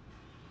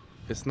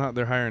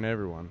they're hiring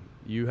everyone.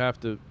 You have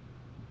to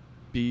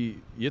be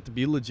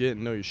legit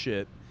and know your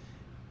shit.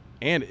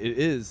 And it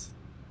is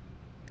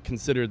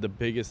considered the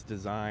biggest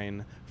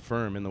design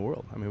firm in the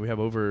world. I mean, we have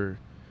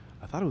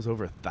I thought it was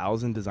over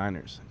 1,000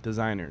 designers,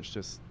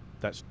 just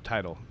that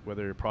title,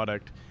 whether you're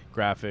product,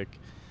 graphic,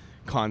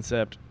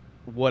 concept,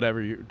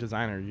 whatever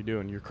designer you're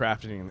doing, you're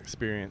crafting an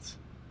experience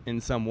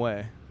in some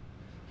way.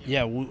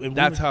 Yeah,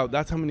 that's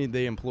how many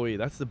they employ.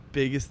 That's the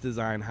biggest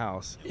design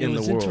house in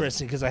the world. It was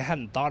interesting because I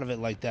hadn't thought of it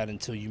like that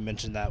until you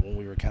mentioned that when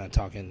we were kind of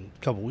talking a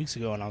couple weeks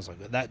ago, and I was like,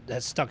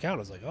 that stuck out. I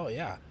was like, oh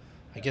yeah,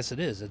 I guess it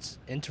is. It's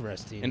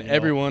interesting. And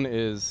everyone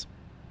is,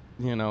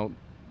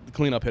 the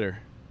cleanup hitter.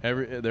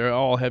 They're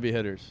all heavy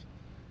hitters,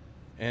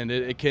 and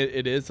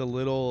it is a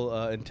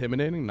little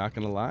intimidating. Not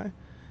gonna lie.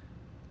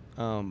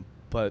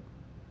 But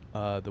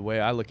the way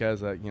I look at it is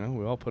that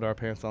we all put our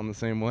pants on the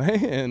same way,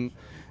 and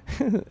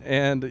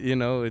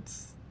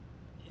it's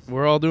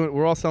we're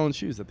all selling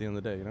shoes at the end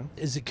of the day.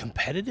 Is it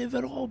competitive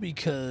at all?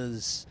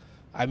 Because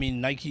I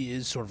mean, Nike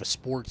is sort of a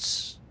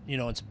sports.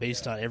 It's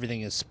based on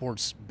everything is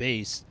sports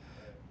based.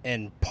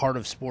 And part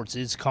of sports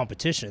is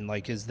competition.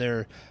 Like,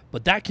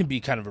 but that can be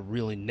kind of a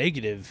really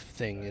negative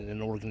thing in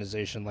an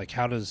organization. Like,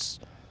 how does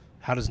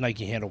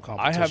Nike handle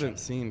competition? I haven't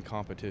seen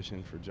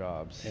competition for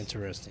jobs.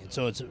 Interesting.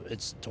 So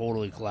it's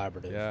totally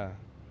collaborative. Yeah,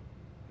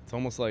 it's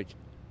almost like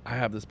I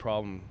have this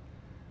problem.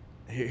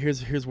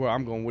 Here's where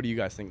I'm going. What do you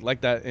guys think?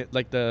 Like that,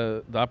 like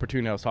the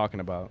opportunity I was talking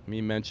about. Me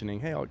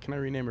mentioning, hey, can I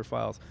rename your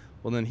files?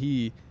 Well, then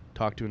he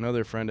talked to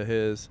another friend of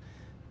his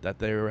that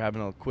they were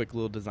having a quick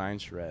little design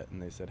charrette, and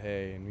they said,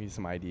 hey, we need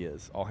some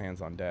ideas. All hands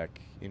on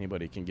deck.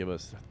 Anybody can give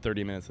us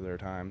 30 minutes of their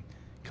time,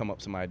 come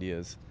up some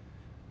ideas.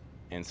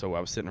 And so I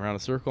was sitting around a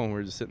circle, and we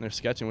were just sitting there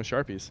sketching with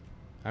Sharpies.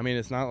 I mean,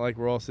 it's not like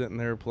we're all sitting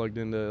there plugged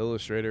into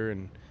Illustrator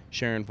and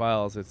sharing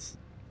files. It's,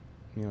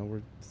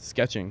 we're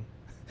sketching.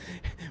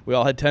 We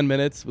all had 10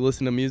 minutes. We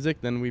listened to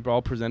music. Then we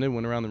all presented,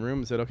 went around the room,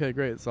 and said, okay,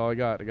 great. That's all I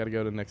got. I got to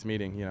go to the next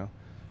meeting,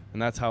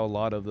 And that's how a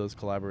lot of those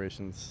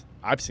collaborations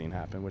I've seen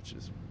happen, which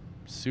is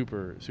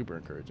super, super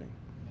encouraging.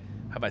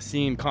 Have I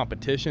seen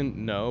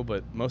competition? No,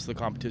 but most of the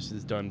competition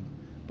is done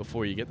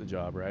before you get the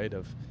job, right?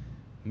 Of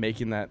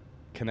making that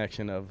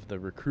connection of the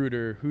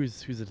recruiter,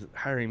 who's a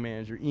hiring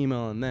manager,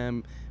 emailing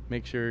them,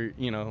 make sure,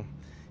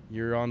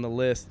 you're on the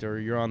list or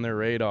you're on their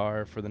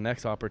radar for the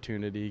next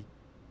opportunity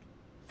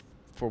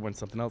for when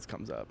something else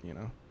comes up,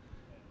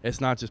 It's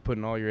not just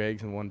putting all your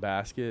eggs in one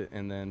basket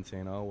and then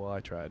saying, oh, well, I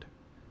tried.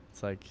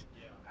 It's like,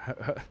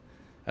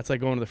 that's like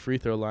going to the free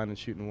throw line and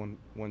shooting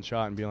one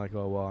shot and being like,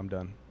 oh, well, I'm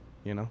done.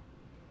 You know?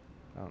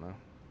 I don't know.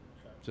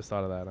 Just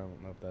thought of that. I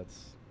don't know if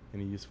that's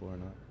any useful or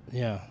not.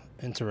 Yeah,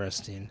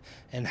 interesting.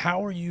 And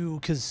how are you,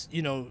 because,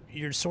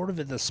 you're sort of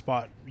at the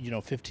spot,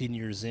 15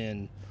 years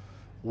in,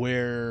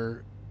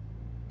 where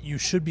you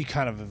should be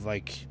kind of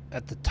like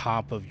at the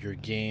top of your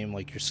game,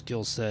 like your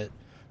skill set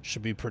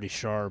should be pretty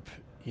sharp.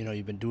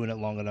 You've been doing it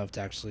long enough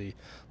to actually,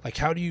 like,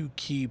 how do you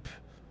keep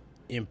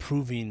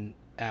improving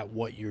at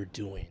what you're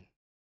doing?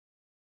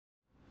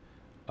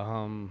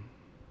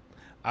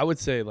 I would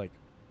say like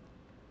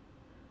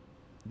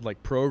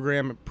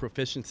program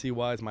proficiency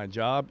wise, my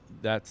job,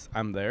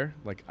 I'm there.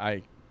 Like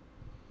I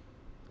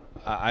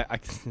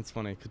it's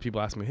funny because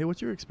people ask me, hey,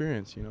 what's your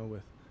experience,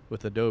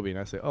 with Adobe? And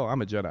I say, oh,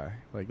 I'm a Jedi.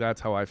 Like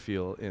that's how I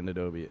feel in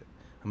Adobe.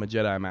 I'm a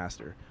Jedi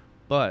master,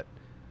 but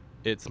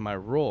it's my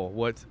role.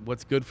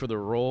 What's good for the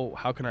role?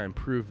 How can I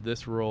improve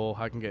this role?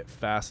 How can I get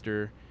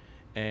faster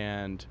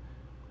and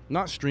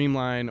not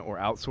streamline or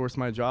outsource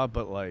my job,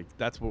 but like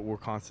that's what we're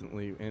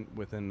constantly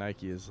within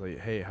Nike is like,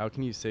 hey, how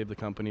can you save the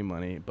company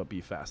money but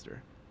be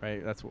faster,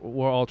 right? That's what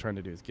we're all trying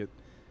to do is get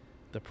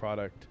the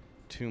product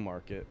to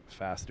market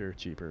faster,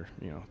 cheaper,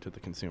 to the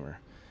consumer.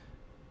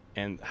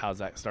 And how's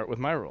that start with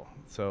my role?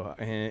 So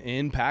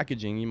in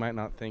packaging, you might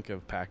not think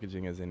of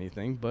packaging as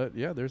anything, but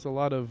yeah, there's a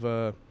lot of,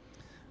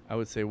 I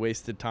would say,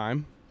 wasted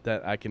time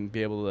that I can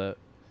be able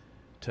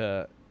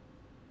to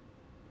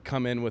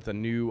come in with a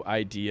new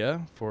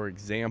idea. For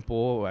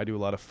example, I do a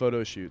lot of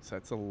photo shoots.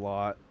 That's a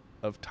lot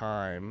of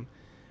time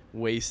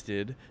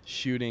wasted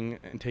shooting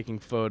and taking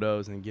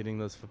photos and getting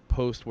those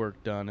post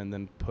work done and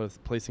then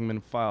placing them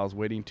in files,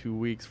 waiting 2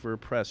 weeks for a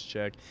press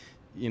check,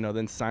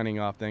 then signing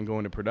off, then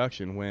going to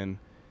production. When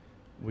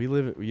we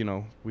live,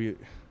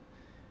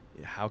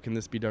 how can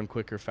this be done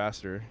quicker,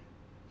 faster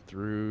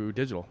through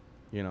digital?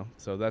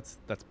 So that's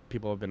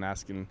people have been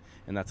asking,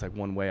 and that's like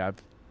one way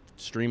I've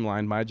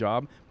streamlined my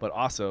job, but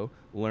also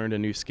learned a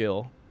new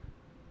skill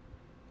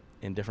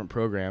in different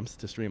programs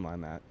to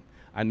streamline that.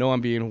 I know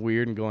I'm being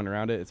weird and going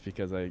around it. It's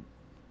because I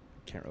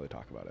can't really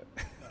talk about it.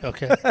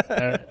 Okay.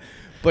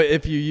 But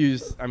if you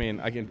use,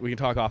 we can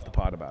talk off the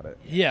pod about it.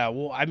 Yeah.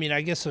 Well,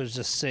 I guess I was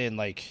just saying,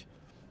 like,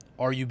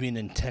 are you being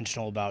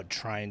intentional about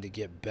trying to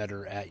get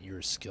better at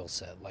your skill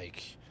set?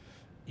 Like,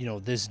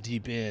 this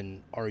deep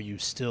in, are you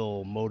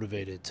still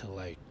motivated to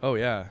like? Oh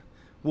yeah.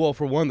 Well,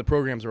 for one, the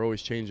programs are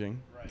always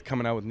changing, right,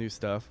 coming out with new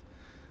stuff.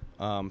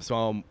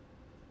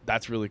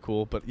 That's really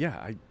cool. But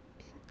yeah,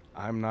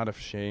 I'm not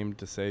ashamed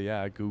to say,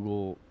 yeah, I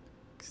Google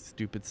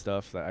stupid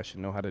stuff that I should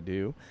know how to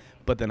do.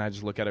 But then I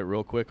just look at it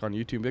real quick on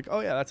YouTube and be like,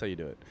 oh yeah, that's how you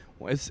do it.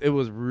 Well, it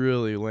was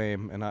really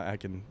lame, and I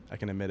can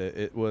admit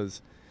it.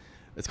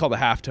 It's called a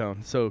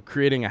halftone. So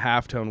creating a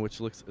halftone,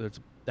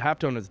 the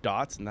halftone is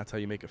dots, and that's how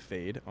you make a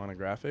fade on a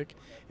graphic.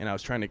 And I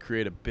was trying to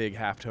create a big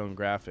halftone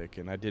graphic,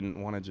 and I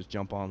didn't want to just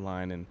jump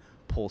online and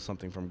pull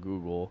something from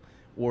Google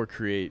or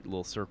create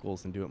little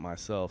circles and do it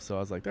myself. So I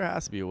was like, there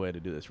has to be a way to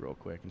do this real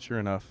quick. And sure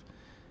enough,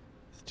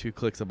 it's 2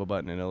 clicks of a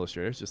button in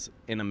Illustrator. It's just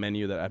in a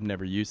menu that I've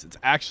never used. It's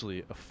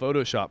actually a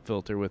Photoshop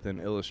filter within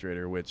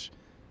Illustrator, which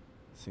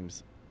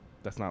seems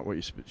that's not what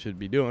you should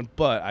be doing,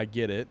 but I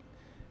get it.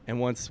 And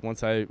once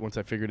I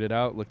figured it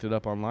out, looked it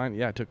up online,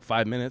 yeah, it took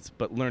 5 minutes,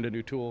 but learned a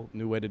new tool,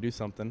 new way to do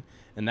something,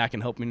 and that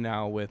can help me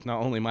now with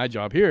not only my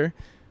job here,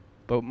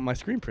 but my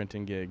screen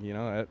printing gig.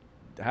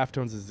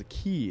 Halftones is the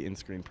key in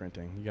screen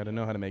printing. You got to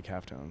know how to make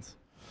halftones.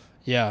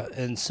 Yeah,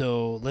 and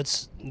so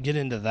let's get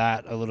into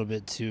that a little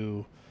bit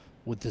too,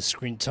 with the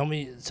screen. Tell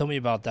me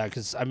about that,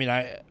 because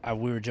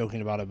we were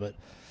joking about it, but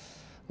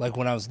like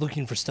when I was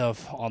looking for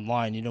stuff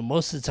online,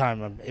 most of the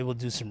time I'm able to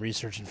do some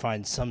research and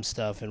find some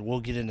stuff, and we'll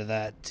get into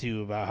that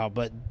too about how,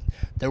 but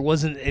there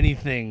wasn't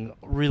anything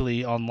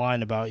really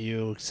online about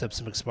you except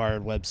some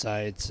expired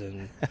websites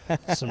and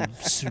some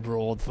super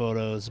old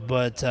photos.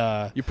 But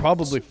you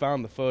probably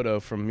found the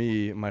photo from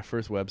me, my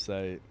first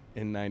website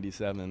in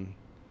 '97.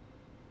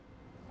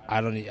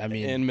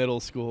 In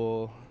middle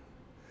school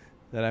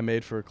that I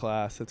made for a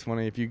class. It's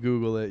funny, if you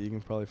Google it, you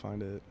can probably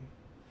find it.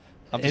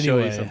 I'll have to show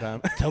you sometime.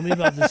 Tell me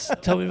about this.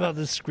 Tell me about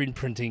this screen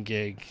printing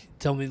gig.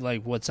 Tell me,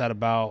 like, what's that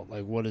about?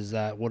 Like, what is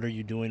that? What are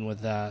you doing with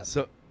that?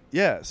 So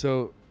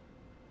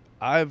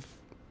I've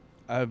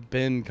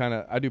been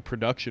I do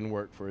production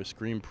work for a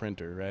screen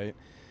printer, right?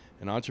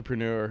 An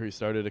entrepreneur who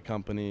started a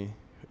company,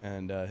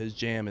 and his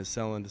jam is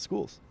selling to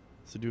schools.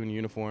 So doing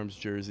uniforms,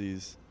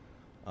 jerseys,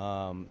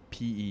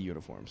 PE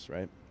uniforms,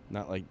 right?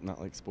 Not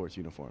like sports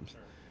uniforms, sure.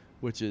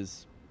 Which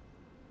is.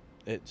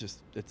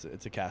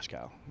 It's a cash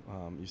cow.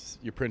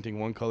 You're printing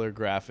one color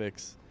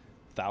graphics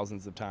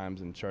thousands of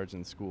times and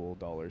charging school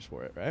dollars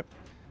for it, right?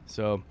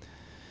 So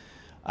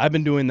I've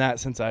been doing that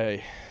since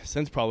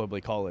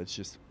probably college,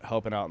 just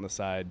helping out on the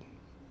side.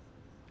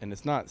 And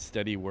it's not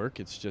steady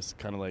work. It's just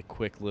kind of like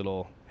quick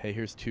little, hey,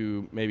 here's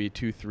 3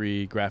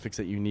 graphics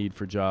that you need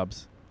for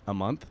jobs a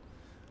month.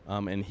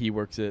 And he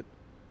works it,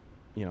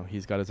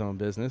 he's got his own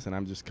business, and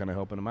I'm just kind of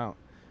helping him out.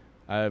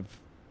 I've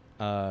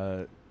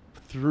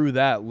through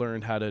that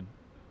learned how to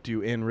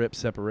do in-rip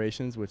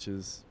separations, which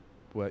is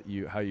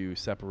how you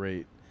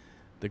separate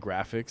the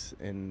graphics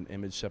and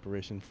image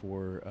separation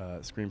for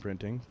screen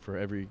printing for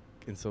every.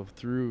 And so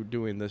through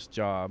doing this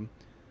job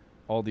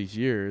all these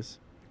years,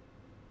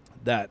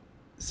 that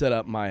set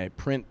up my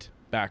print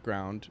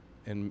background,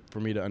 and for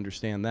me to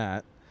understand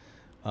that,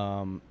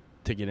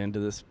 to get into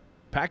this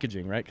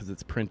packaging, right? Because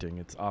it's printing,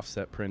 it's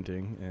offset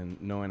printing,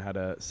 and knowing how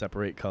to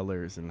separate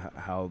colors and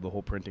how the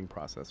whole printing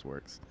process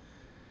works.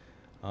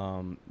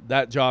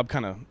 That job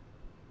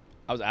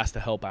I was asked to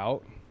help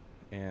out,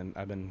 and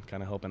I've been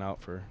kind of helping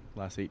out for the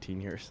last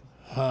 18 years.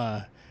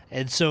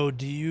 And so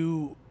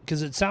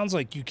because it sounds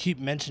like you keep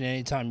mentioning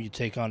anytime you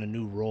take on a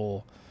new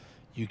role,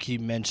 you keep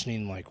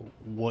mentioning like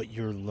what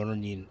you're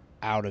learning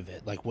out of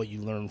it, like what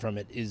you learn from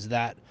it. Is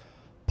that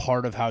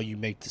part of how you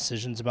make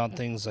decisions about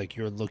things? Like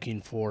you're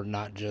looking for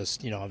not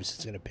just, obviously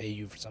it's going to pay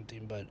you for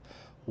something, but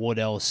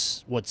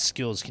what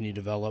skills can you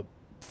develop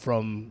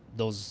from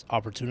those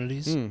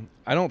opportunities?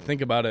 I don't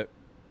think about it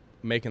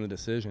making the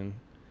decision,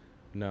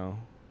 no.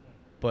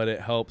 But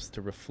it helps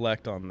to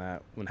reflect on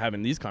that when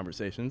having these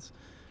conversations.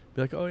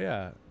 Be like, oh,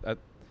 yeah,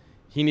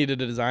 he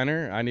needed a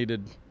designer. I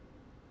needed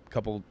a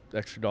couple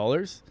extra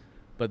dollars.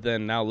 But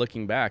then now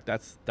looking back,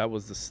 that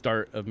was the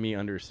start of me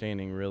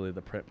understanding really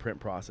the print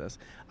process.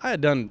 I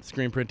had done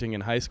screen printing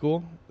in high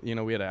school.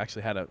 We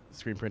actually had a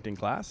screen printing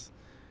class.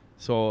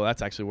 So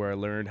that's actually where I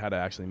learned how to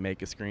actually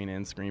make a screen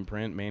and screen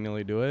print,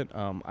 manually do it.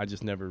 I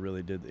just never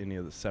really did any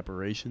of the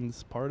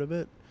separations part of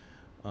it.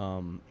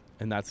 And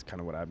that's kind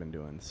of what I've been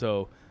doing.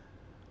 So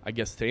I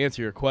guess to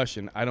answer your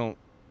question, I don't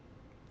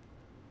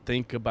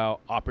think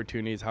about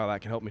opportunities, how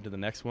that can help me to the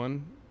next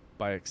one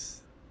by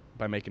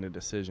making a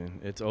decision.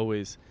 It's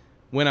always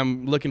when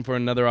I'm looking for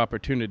another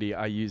opportunity,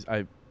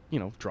 I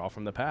draw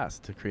from the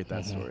past to create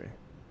that story,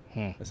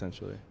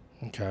 essentially.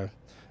 Okay.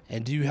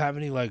 And do you have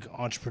any like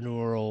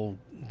entrepreneurial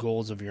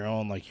goals of your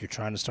own? Like you're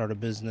trying to start a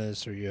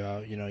business, or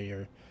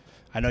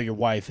I know your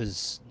wife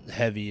is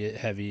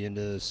heavy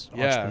into this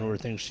entrepreneur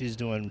thing she's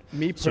doing.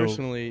 Me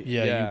personally,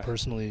 you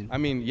personally. I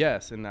mean,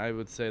 yes, and I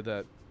would say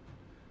that,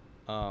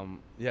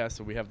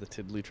 so we have the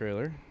Tiddly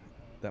trailer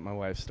that my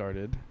wife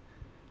started.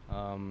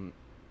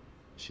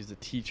 She's a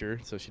teacher,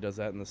 so she does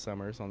that in the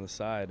summers on the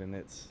side, and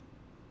it's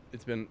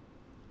been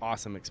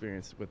awesome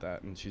experience with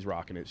that, and she's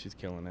rocking it. She's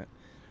killing it.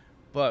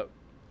 But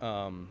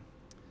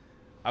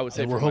I would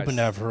say we're hoping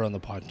to have her on the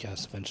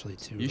podcast eventually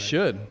too. You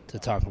should, to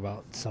talk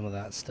about some of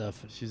that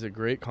stuff. She's a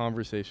great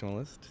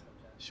conversationalist.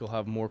 She'll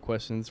have more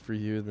questions for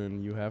you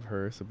than you have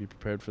her, so be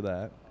prepared for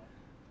that.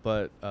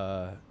 But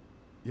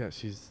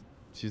she's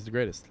the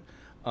greatest.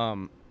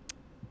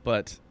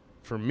 But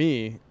for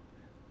me,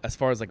 as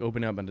far as like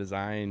opening up a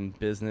design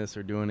business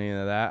or doing any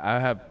of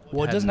that,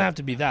 Well, it doesn't have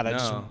to be that.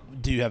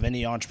 Do you have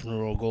any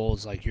entrepreneurial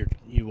goals? Like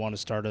you want to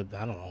start I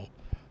don't know,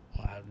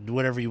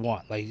 whatever you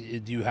want.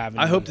 Like, do you have?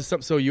 I hope to.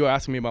 So you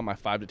asking me about my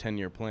 5 to 10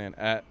 year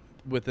plan.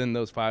 Within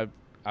those 5,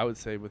 I would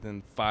say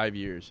within 5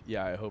 years,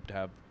 I hope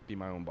to be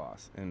my own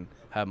boss and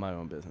have my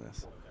own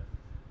business.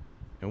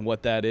 And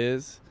what that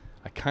is,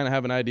 I kind of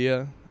have an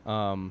idea.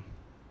 I'm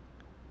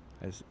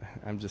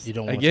just, you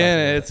don't want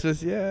again, it's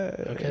just,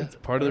 okay. It's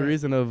part of the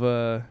reason of,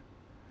 and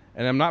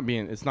I'm not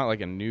it's not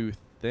like a new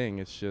thing.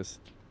 It's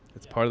just,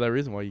 it's part of that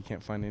reason why you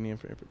can't find any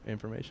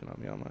information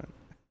on me online.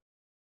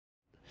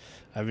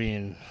 I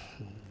mean,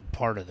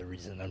 part of the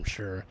reason, I'm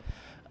sure.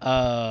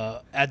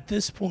 At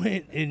this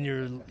point in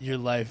your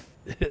life,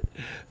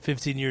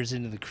 15 years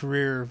into the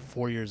career,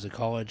 4 years of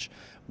college,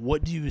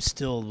 what do you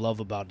still love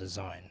about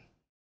design?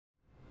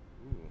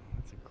 Ooh,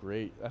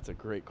 that's a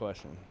great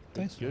question.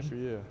 Thanks. Good for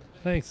you.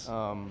 Thanks.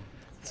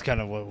 It's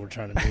kind of what we're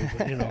trying to do,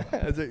 but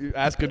you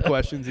ask good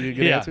questions and you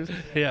get answers.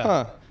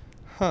 Yeah.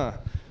 Huh.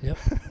 Yep.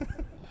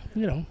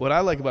 What I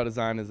like about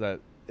design is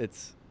that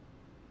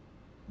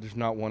there's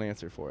not one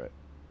answer for it,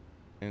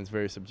 and it's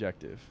very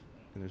subjective,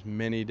 and there's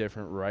many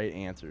different right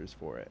answers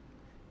for it,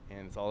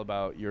 and it's all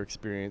about your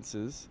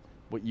experiences,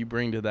 what you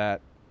bring to that,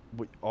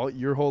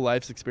 your whole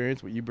life's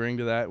experience, what you bring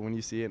to that when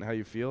you see it and how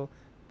you feel.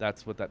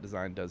 That's what that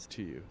design does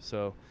to you.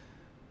 So,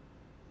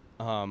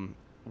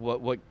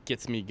 what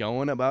gets me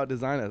going about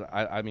design is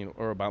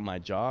or about my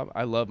job.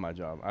 I love my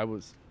job.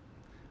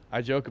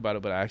 I joke about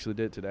it, but I actually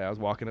did today. I was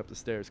walking up the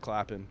stairs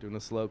clapping, doing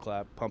a slow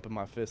clap, pumping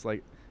my fist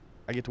like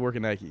I get to work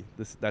at Nike.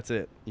 That's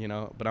it,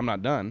 but I'm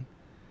not done.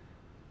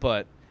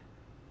 But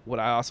what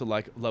I also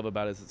love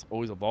about it is it's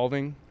always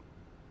evolving,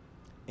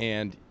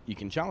 and you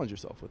can challenge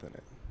yourself within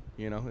it.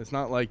 It's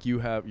not like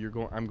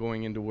I'm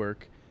going into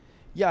work.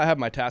 Yeah, I have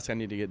my tasks I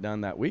need to get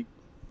done that week,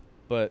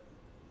 but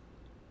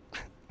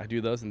I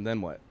do those, and then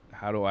what?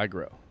 How do I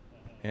grow?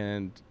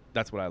 And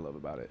that's what I love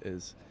about it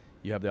is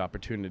you have the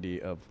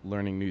opportunity of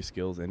learning new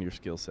skills in your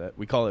skill set.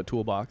 We call it a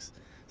toolbox.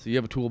 So you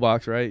have a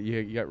toolbox, right?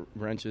 You got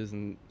wrenches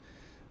and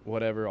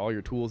whatever, all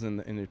your tools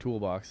in your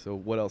toolbox. So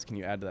what else can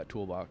you add to that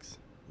toolbox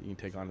you can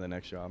take on to the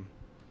next job?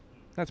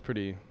 That's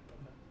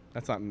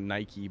not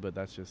Nike, but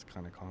that's just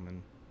kind of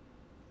common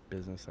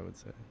business, I would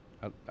say.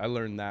 I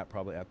learned that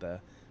probably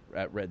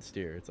at Red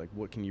Steer. It's like,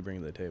 what can you bring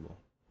to the table?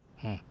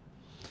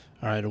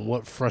 All right, and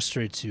what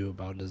frustrates you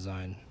about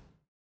design?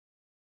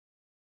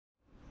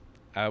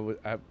 I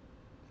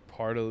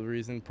part of the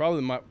reason,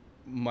 probably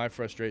my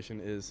frustration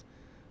is,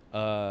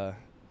 uh,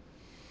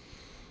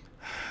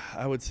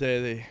 I would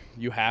say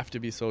you have to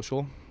be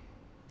social.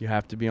 You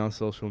have to be on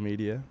social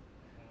media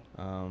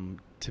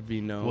to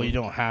be known. Well, you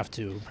don't have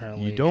to,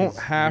 apparently. You don't 'cause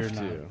have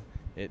you're to.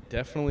 It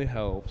definitely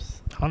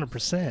helps.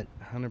 100%.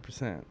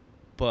 100%.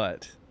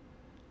 But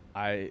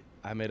I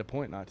made a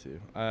point not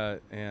to.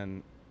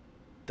 And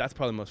that's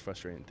probably the most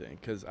frustrating thing,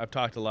 because I've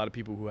talked to a lot of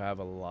people who have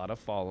a lot of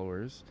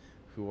followers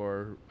who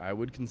are, I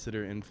would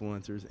consider,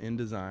 influencers in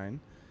design.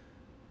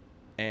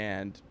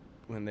 And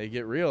when they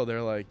get real,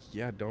 they're like,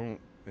 yeah, don't.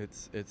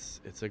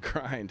 It's a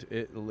grind.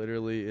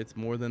 It's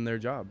more than their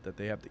job that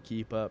they have to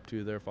keep up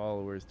to their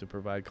followers to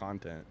provide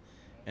content.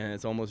 And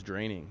it's almost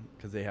draining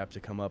because they have to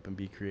come up and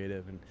be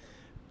creative and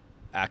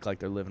act like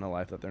they're living a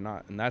life that they're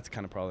not. And that's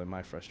kind of probably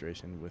my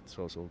frustration with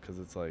social, because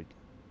it's like,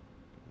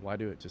 why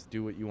do it? Just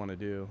do what you want to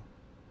do.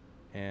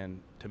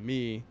 And to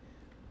me,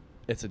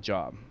 it's a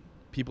job.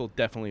 People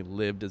definitely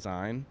live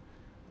design,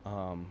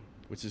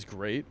 which is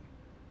great.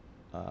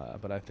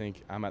 But I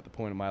think I'm at the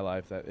point in my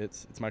life that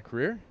it's my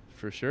career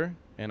for sure,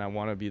 and I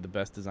want to be the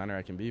best designer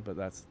I can be. But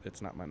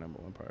it's not my number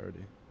one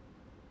priority.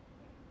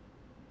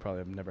 Probably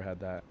have never had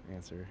that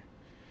answer.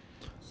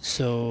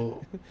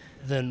 So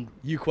then,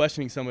 You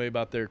questioning somebody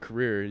about their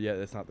career, yeah,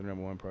 that's not the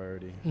number one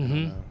priority.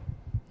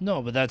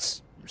 no, but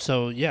that's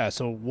so. Yeah.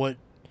 So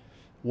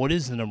what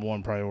is the number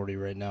one priority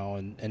right now,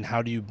 and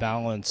how do you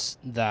balance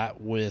that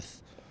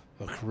with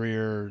a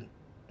career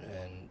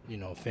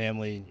and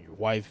family, your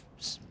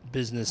wife's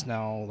business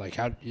now? Like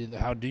how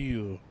do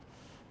you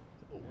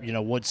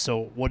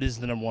what is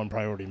the number one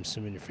priority? I'm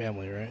assuming your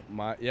family, right?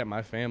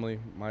 My family,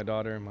 my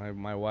daughter,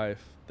 my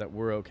wife, that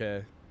we're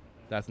okay.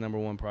 That's number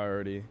one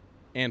priority.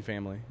 And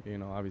family,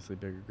 obviously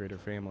bigger, greater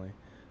family.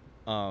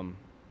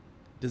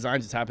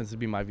 Design just happens to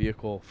be my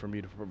vehicle for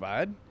me to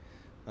provide.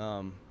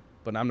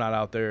 But I'm not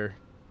out there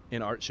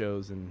in art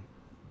shows and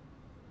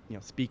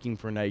speaking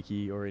for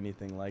Nike or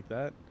anything like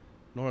that,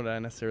 nor do I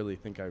necessarily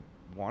think I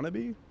want to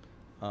be.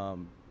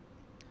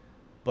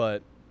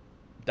 But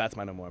that's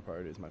my number one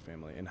priority, is my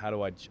family. And how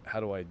do I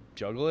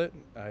juggle it?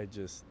 I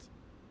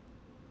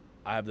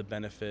have the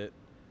benefit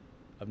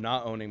of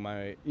not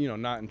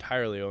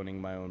entirely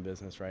owning my own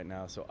business right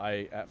now. So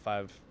I, at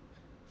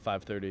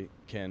 5:30,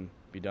 can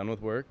be done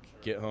with work,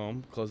 get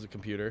home, close the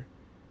computer,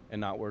 and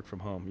not work from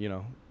home,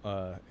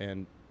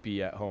 and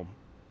be at home,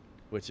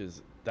 which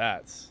is,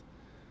 that's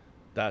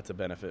a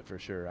benefit for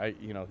sure.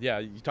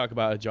 You talk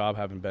about a job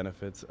having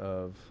benefits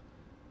of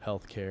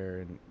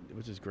healthcare, and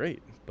which is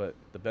great, but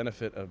the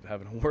benefit of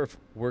having a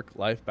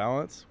work-life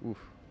balance,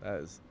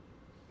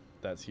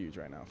 that's huge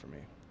right now for me,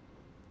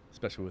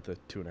 especially with a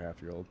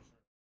 2.5-year-old.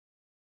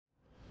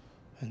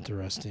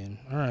 Interesting.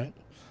 All right.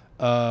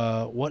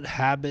 What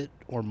habit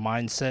or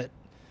mindset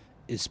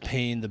is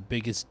paying the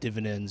biggest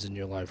dividends in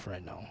your life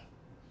right now?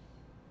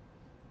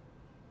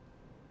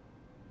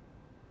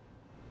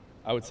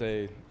 I would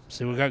say.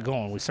 See, we got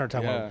going. We started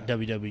talking Yeah. about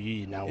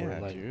WWE. Now Yeah, we're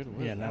like, dude,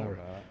 what yeah, is that about?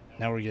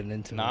 now we're getting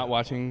into Not it.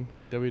 watching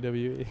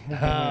WWE.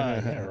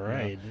 Yeah,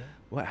 right.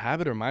 What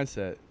habit or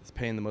mindset is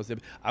paying the most?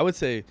 I would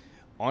say,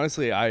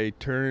 honestly, so I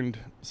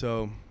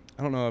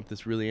don't know if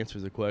this really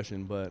answers the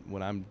question, but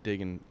when I'm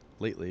digging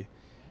lately,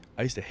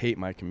 I used to hate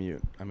my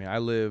commute. I mean, I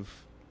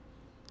live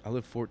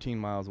 14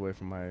 miles away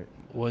from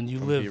When you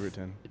from live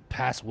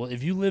Beaverton.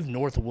 if you live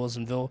north of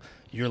Wilsonville,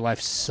 your life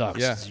sucks.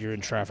 Yeah. 'Cause you're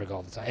in traffic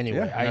all the time.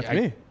 Anyway, Yeah, that's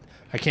me.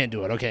 I can't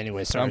do it. Okay,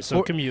 anyway, sorry.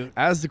 So commute.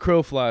 As the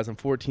crow flies, I'm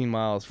 14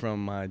 miles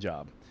from my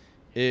job.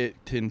 It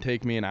can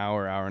take me an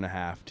hour and a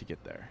half to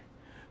get there.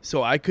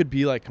 So I could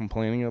be like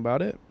complaining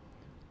about it,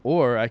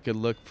 or I could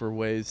look for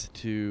ways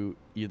to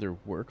either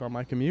work on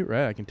my commute,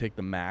 right? I can take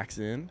the max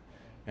in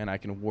and I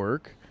can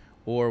work.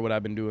 Or what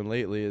I've been doing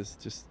lately is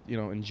just,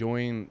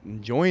 enjoying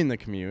the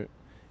commute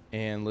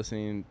and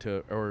listening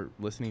to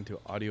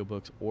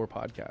audiobooks or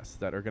podcasts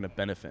that are going to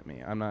benefit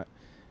me.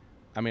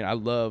 I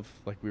love,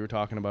 like we were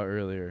talking about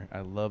earlier, I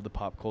love the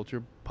pop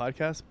culture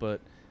podcast, but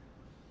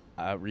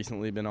I've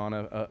recently been on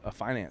a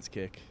finance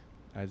kick.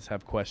 I just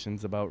have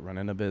questions about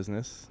running a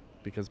business,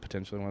 because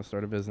potentially I want to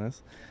start a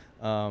business,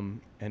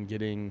 and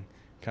getting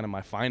kind of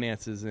my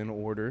finances in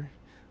order.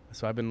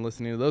 So I've been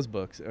listening to those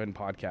books and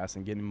podcasts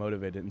and getting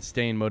motivated and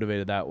staying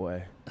motivated that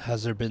way.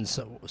 Has there been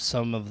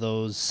some of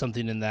those,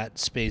 something in that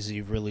space that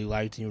you've really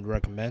liked and you would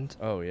recommend?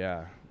 Oh,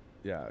 yeah.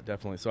 Yeah,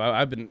 definitely. So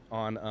I've been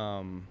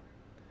on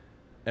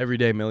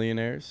Everyday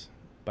Millionaires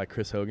by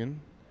Chris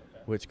Hogan,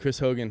 which Chris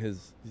Hogan,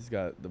 he's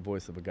got the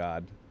voice of a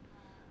god.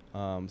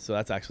 So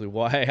that's actually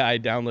why I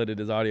downloaded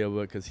his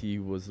audiobook, because he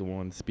was the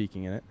one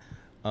speaking in it.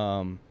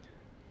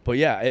 But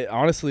yeah,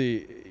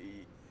 honestly,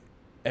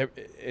 and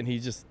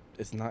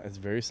it's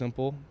very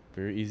simple,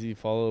 very easy to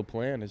follow a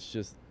plan. It's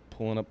just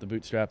pulling up the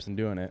bootstraps and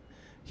doing it.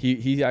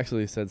 He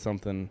actually said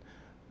something.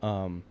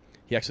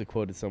 He actually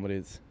quoted somebody.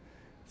 It's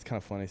kind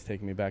of funny. It's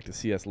taking me back to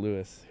C.S.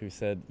 Lewis, who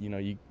said,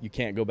 you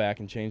can't go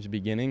back and change the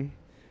beginning,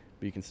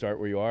 but you can start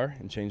where you are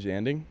and change the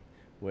ending,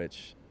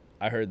 which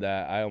I heard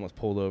that, I almost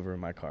pulled over in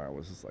my car. I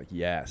was just like,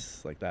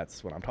 yes, like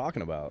that's what I'm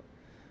talking about.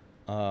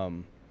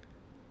 And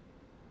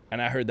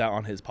I heard that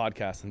on his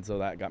podcast, and so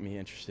that got me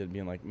interested,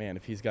 being like, man,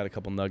 if he's got a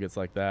couple nuggets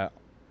like that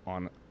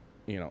on,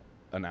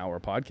 an hour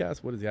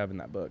podcast, what does he have in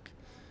that book?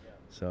 Yeah.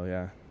 So,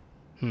 yeah.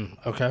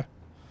 Okay.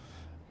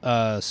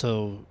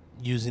 So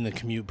using the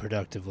commute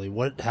productively,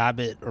 what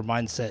habit or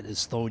mindset is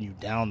slowing you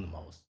down the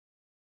most?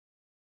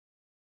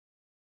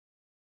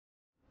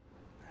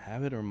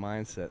 Habit or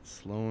mindset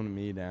slowing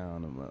me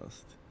down the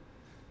most?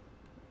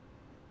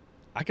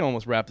 I can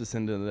almost wrap this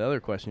into the other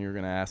question you're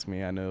going to ask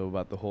me. I know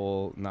about the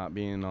whole not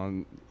being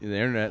on the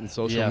internet and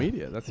social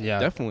media. That's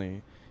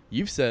definitely,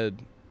 you've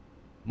said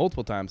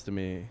multiple times to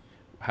me,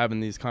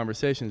 having these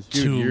conversations,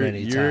 dude, Too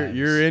many times.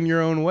 You're in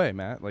your own way,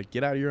 Matt. Like,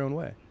 get out of your own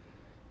way.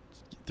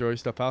 Throw your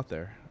stuff out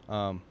there.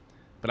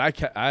 But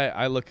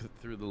I look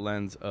through the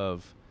lens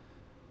of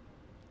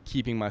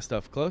keeping my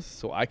stuff close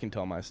so I can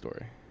tell my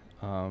story.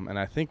 And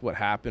I think what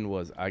happened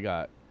was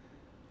I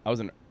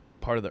was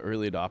part of the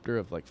early adopter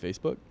of like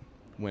Facebook,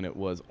 when it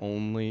was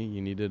only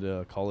you needed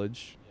a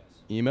college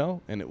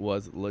email, and it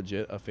was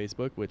legit a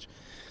Facebook, which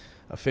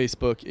a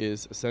Facebook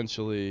is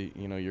essentially,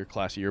 your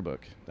class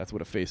yearbook. That's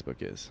what a Facebook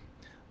is.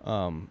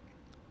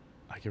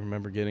 I can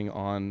remember getting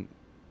on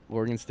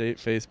Oregon State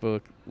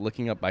Facebook,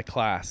 looking up my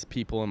class,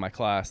 people in my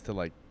class to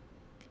like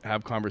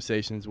have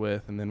conversations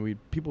with, and then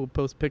people would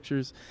post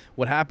pictures.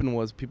 What happened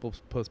was people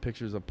post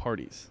pictures of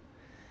parties,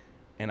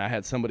 and I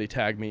had somebody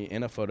tag me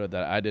in a photo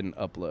that I didn't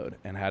upload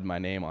and had my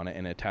name on it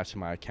and attached to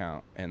my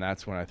account, and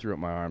that's when I threw up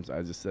my arms.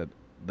 I just said,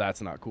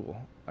 that's not cool.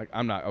 Like,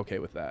 I'm not okay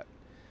with that.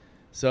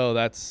 So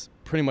that's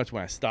pretty much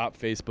when I stopped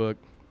Facebook.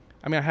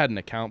 I mean, I had an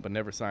account but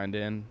never signed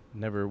in,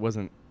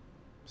 wasn't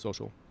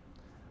social.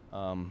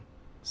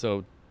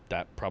 So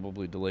that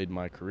probably delayed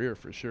my career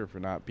for sure, for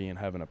not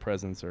having a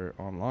presence or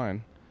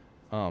online.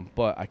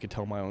 But I could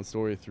tell my own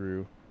story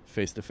through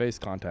face-to-face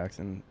contacts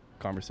and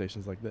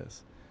conversations like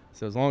this.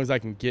 So as long as I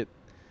can get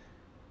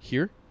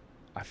here,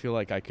 I feel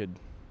like I could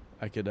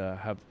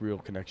have real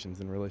connections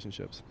and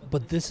relationships.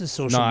 But this is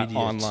social media,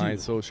 not online,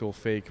 too. social,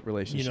 fake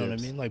relationships. You know what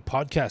I mean? Like,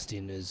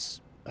 podcasting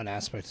is an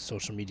aspect of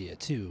social media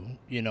too.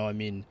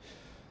 To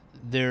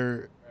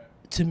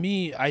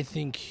me, I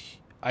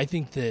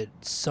think that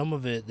some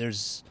of it,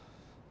 there's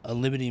a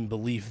limiting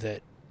belief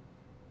that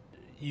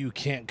you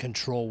can't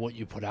control what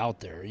you put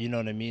out there. You know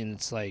what I mean?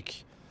 It's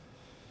like,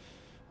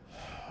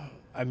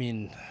 I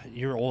mean,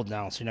 you're old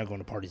now, so you're not going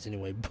to parties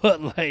anyway.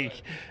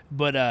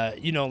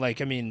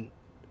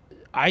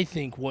 I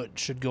think what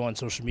should go on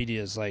social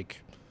media is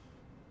like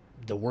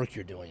the work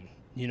you're doing.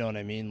 You know what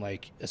I mean?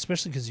 Like,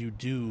 especially because you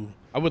do.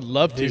 I would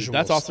love to.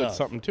 That's also stuff.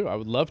 something too. I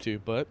would love to,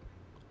 but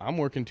I'm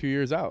working 2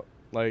 years out.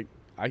 Like,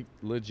 I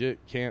legit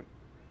can't.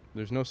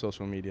 There's no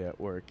social media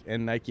at work,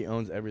 and Nike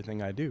owns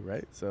everything I do,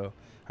 right? So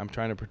I'm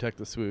trying to protect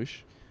the swoosh,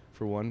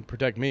 for one,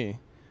 protect me.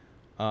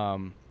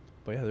 But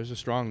yeah, there's a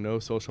strong no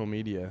social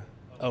media.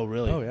 Oh,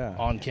 really? Oh, yeah.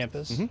 On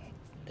campus? Mm-hmm.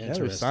 Yeah,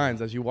 there's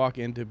signs as you walk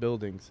into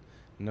buildings.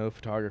 No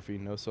photography,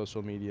 no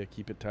social media.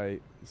 Keep it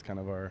tight. It's kind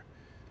of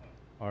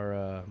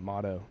our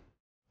motto.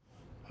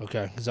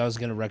 Okay, because I was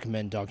going to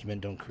recommend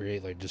document, don't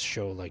create. Like, just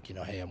show, like,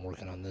 hey, I'm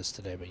working on this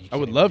today. But I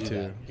would love to.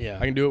 That. Yeah,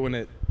 I can do it when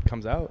it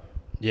comes out.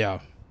 Yeah.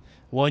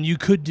 Well, and you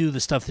could do the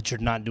stuff that you're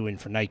not doing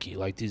for Nike,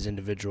 like these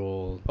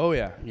individual. Oh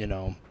yeah.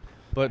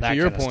 But to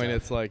your point,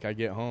 it's like I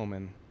get home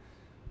and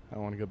I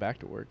want to go back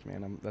to work,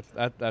 man.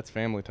 That's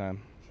family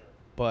time. Sure.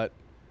 But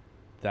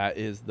that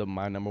is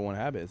my number one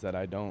habit, is that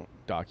I don't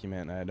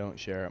document and I don't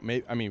share.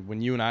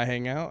 When you and I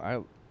hang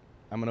out,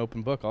 I'm an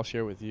open book. I'll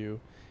share with you,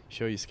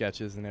 show you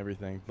sketches and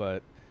everything.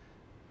 But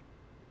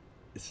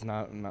it's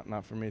not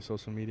for me.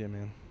 Social media,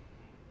 man.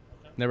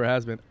 Okay. Never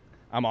has been.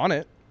 I'm on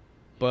it,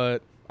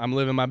 but I'm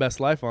living my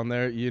best life on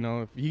there.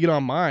 If you get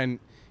on mine,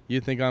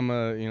 you think I'm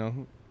a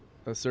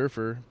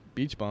surfer,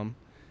 beach bum,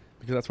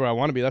 because that's where I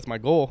want to be. That's my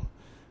goal.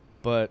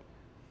 But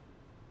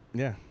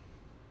yeah,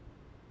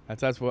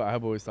 that's what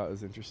I've always thought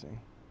was interesting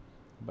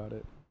about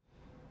it.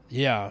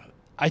 Yeah,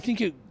 I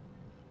think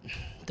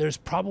there's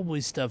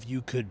probably stuff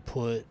you could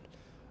put,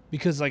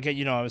 because like,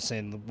 I was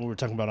saying, we were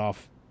talking about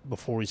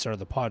before we started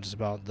the pod, just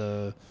about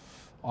the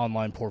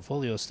online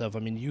portfolio stuff. I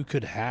mean, you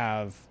could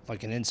have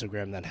like an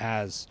Instagram that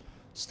has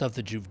stuff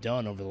that you've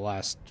done over the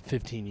last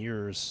 15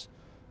 years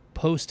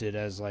posted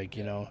as like,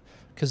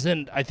 because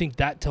then I think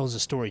that tells a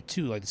story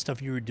too. Like the stuff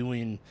you were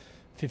doing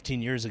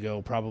 15 years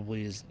ago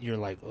probably is, you're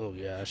like, oh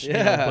gosh.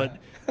 But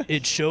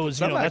it shows,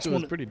 that's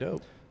pretty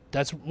dope.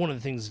 That's one of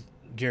the things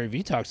Gary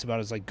Vee talks about,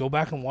 is like, go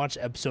back and watch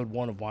episode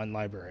 1 of Wine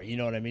Library. You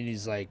know what I mean?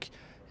 He's like,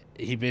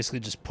 he basically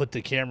just put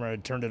the camera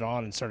and turned it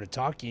on and started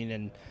talking,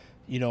 and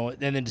and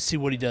then to see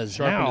what he does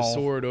now. Sharpened his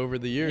sword over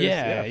the years.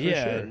 Yeah.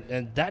 Sure.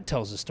 And that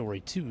tells a story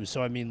too.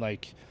 So I mean,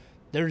 like,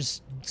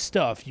 there's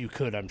stuff you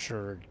could, I'm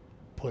sure,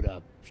 put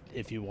up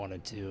if you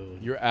wanted to.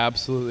 You're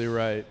absolutely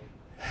right.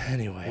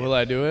 Anyway. Will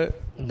I do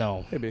it?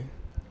 No. Maybe.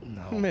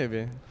 No.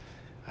 Maybe.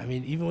 I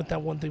mean, even with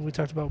that one thing we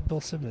talked about,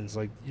 Bill Simmons,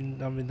 like,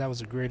 that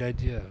was a great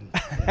idea.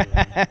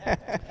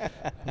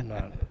 I'm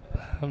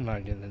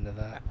not getting into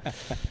that.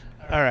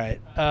 All right.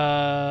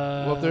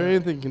 Well, if there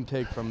anything you can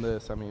take from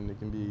this, I mean, it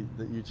can be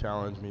that you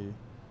challenge me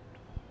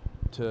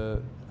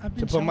to I've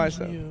been put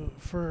myself. challenging you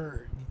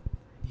for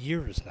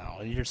years now,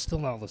 and you're still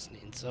not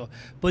listening. So,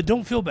 but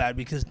don't feel bad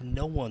because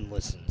no one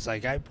listens.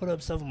 Like I put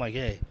up stuff, I'm like,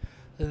 hey,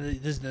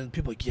 then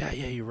people are like, yeah,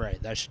 you're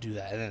right. I should do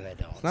that, and then they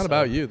don't. It's not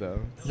about you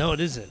though. No,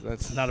 it isn't.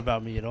 That's It's not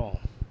about me at all.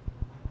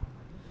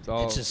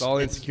 It's all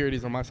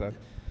insecurities on my side.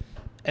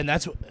 And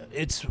that's what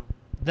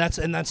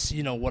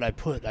I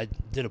put. I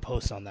did a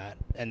post on that,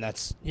 and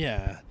that's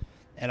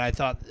And I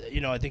thought,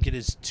 I think it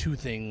is two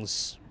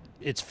things.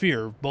 It's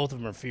fear. Both of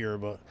them are fear,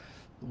 but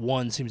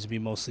one seems to be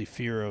mostly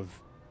fear of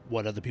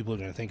what other people are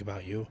going to think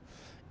about you,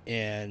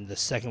 and the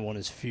second one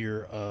is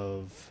fear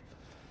of,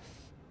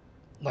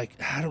 like,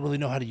 I don't really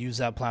know how to use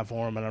that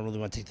platform, and I don't really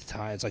want to take the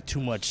time. It's like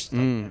too much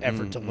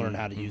effort to learn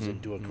how to use it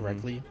and do it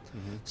correctly.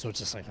 So it's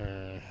just like,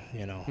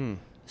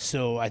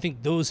 So I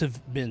think those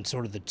have been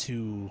sort of the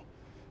two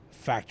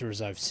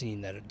factors I've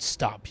seen that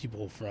stop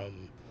people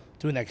from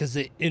doing that, because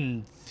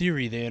in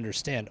theory they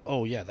understand,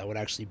 oh yeah, that would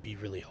actually be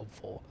really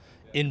helpful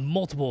in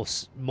multiple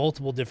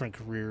different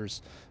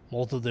careers,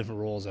 multiple different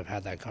roles. I've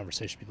had that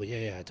conversation. People,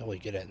 I totally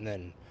get it, and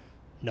then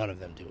none of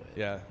them do it.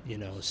 Yeah.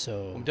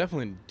 So I'm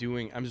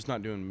definitely I'm just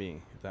not doing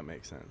me, if that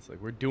makes sense. Like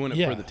we're doing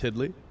it for the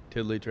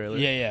Tiddly trailer.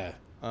 Yeah.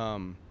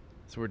 So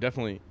we're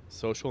definitely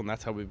social, and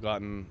that's how we've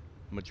gotten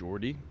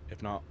majority,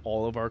 if not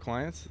all of our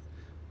clients.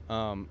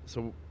 So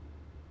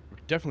we're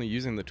definitely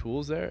using the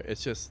tools there.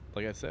 It's just,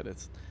 like I said,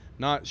 it's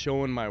not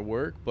showing my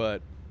work,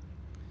 but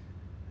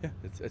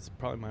it's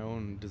probably my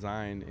own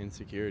design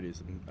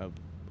insecurities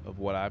of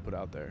what I put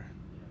out there.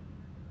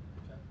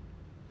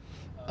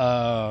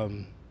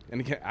 And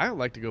again, I would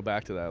like to go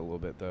back to that a little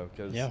bit, though,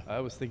 because I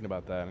was thinking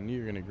about that. I knew you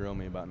were going to grill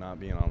me about not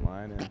being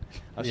online. And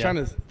I was trying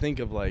to think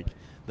of, like,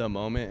 the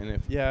moment. And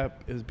it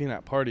was being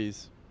at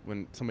parties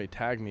when somebody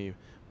tagged me.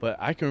 But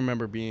I can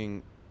remember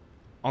being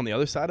on the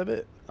other side of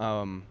it.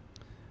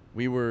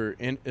 It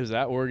was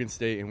at Oregon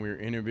State, and we were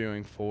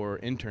interviewing for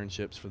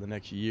internships for the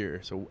next year.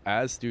 So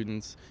as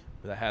students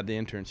that had the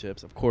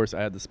internships, of course,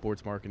 I had the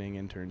sports marketing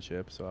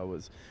internship. So I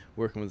was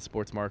working with the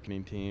sports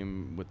marketing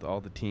team with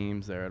all the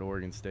teams there at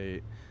Oregon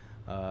State.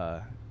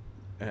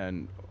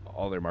 And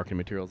all their marketing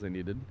materials they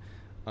needed.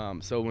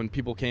 So when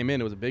people came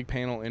in, it was a big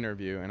panel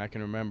interview, and I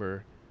can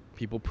remember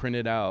people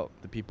printed out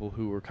the people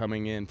who were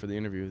coming in for the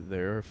interview,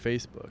 their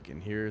Facebook,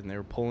 and they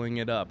were pulling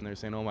it up, and they were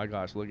saying, oh my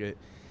gosh, look at,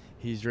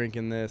 he's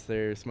drinking this,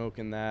 they're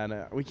smoking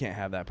that, we can't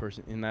have that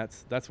person. And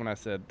that's when I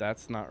said,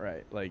 that's not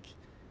right. Like,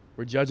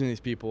 we're judging these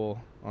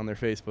people on their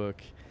Facebook,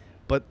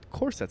 but of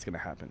course that's going to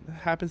happen. It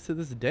happens to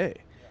this day.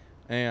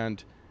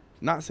 And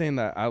not saying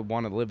that I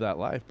want to live that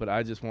life, but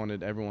I just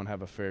wanted everyone to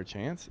have a fair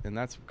chance, and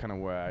that's kind of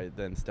where I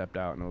then stepped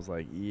out and was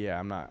like,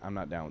 I'm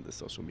not down with this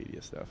social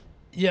media stuff.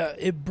 Yeah,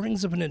 it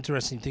brings up an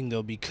interesting thing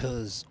though,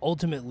 because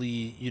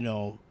ultimately,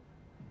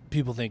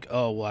 people think,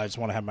 oh, well, I just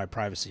want to have my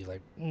privacy.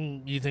 Like,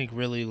 you think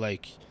really,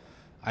 like,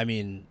 I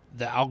mean,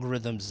 the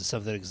algorithms and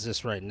stuff that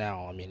exist right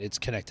now, I mean, it's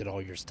connected to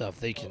all your stuff.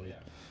 They can,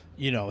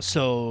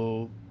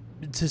 so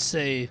to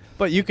say,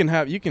 but you can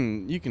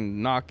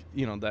knock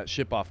that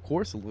ship off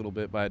course a little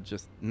bit by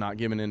just not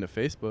giving into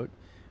Facebook,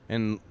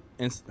 and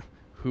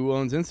who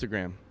owns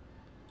Instagram?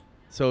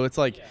 So it's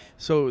like,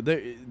 so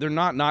they're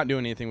not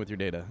doing anything with your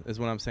data, is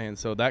what I'm saying.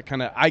 So that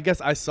kind of, I guess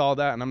I saw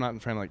that, and I'm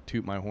not trying to like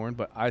toot my horn,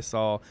 but I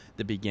saw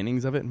the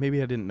beginnings of it.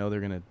 Maybe I didn't know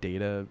they're gonna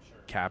data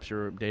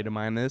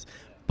mine this,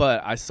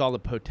 but I saw the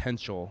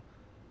potential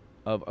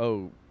of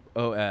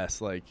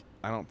OS. Like,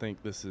 I don't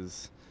think this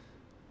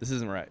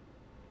isn't right.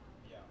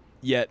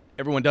 Yet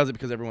everyone does it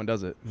because everyone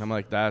does it, and I'm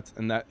like, that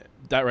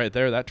right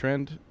there, that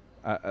trend,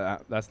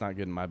 that's not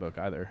good in my book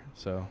either.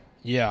 So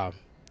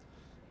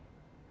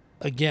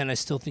again, I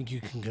still think you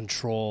can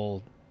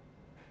control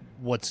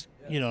what's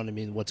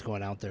what's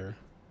going out there.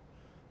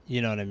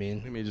 You know what I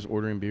mean? Maybe just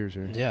ordering beers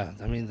here. Yeah,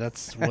 I mean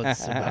that's what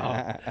it's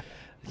about.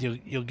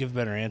 You'll give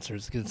better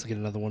answers. Let's get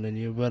another one in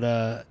you,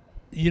 but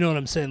you know what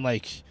I'm saying?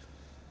 Like,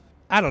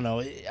 I don't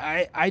know.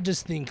 I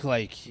just think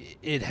like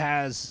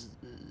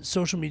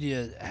social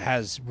media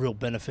has real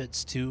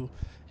benefits too,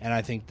 and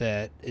I think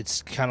that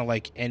it's kind of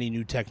like any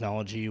new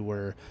technology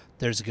where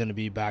there's going to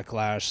be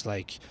backlash.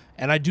 Like,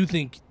 and I do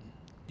think,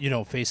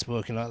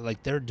 Facebook and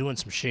like they're doing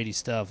some shady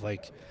stuff.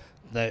 Like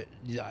that.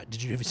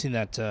 Did you ever seen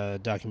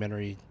that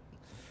documentary,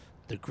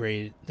 the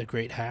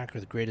great hack, or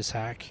the greatest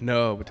hack?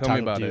 No, but tell me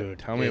about it.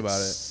 Tell me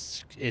about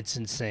it. It's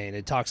insane.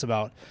 It talks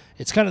about,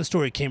 it's kind of the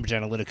story of Cambridge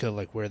Analytica,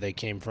 like where they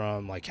came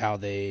from, like how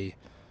they,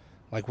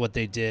 like what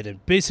they did.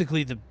 And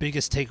basically the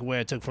biggest takeaway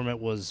I took from it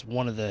was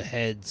one of the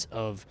heads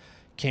of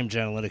Cambridge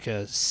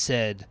Analytica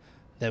said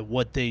that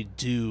what they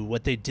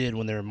did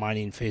when they were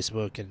mining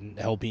Facebook and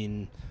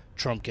helping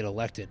Trump get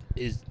elected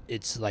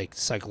it's like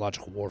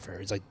psychological warfare.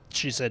 It's like,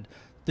 she said,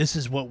 this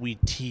is what we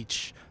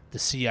teach the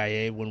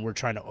CIA when we're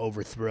trying to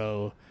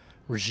overthrow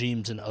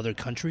regimes in other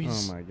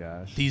countries. Oh my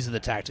gosh. These are the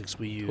tactics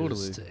we use.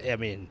 Totally. I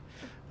mean,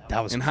 that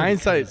was in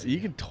hindsight, crazy. you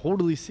could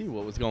totally see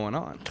what was going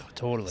on.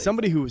 Totally.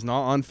 Somebody who was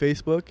not on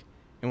Facebook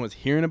and was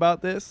hearing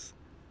about this,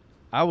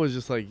 I was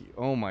just like,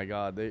 oh my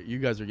God, you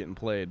guys are getting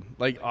played.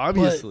 Like,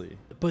 obviously.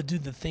 But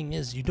dude, the thing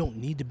is, you don't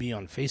need to be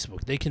on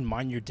Facebook. They can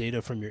mine your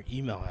data from your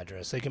email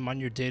address. They can mine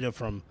your data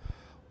from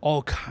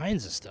all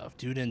kinds of stuff,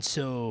 dude. And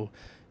so,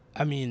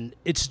 I mean,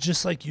 it's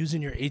just like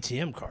using your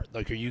ATM card.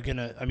 Like, are you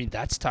gonna? I mean,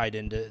 that's tied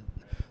into.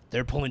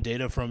 They're pulling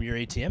data from your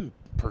ATM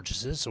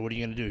purchases. So what are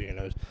you gonna do? You're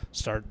gonna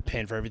start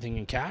paying for everything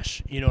in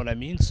cash. You know what I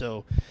mean?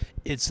 So,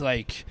 it's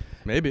like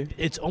Maybe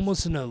it's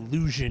almost an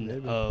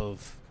illusion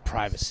of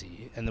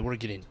privacy, and then we're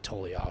getting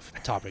totally off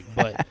topic,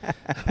 but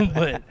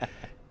but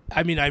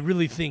I mean, I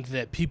really think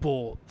that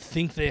people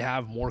think they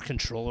have more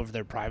control over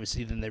their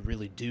privacy than they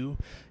really do.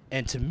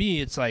 And to me,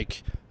 it's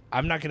like,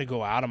 I'm not going to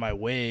go out of my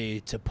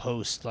way to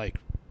post like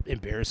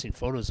embarrassing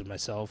photos of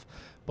myself,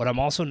 but I'm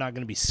also not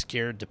going to be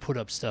scared to put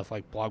up stuff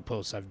like blog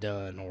posts I've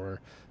done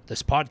or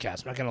this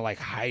podcast. I'm not going to like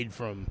hide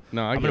from.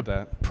 No, I get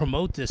that.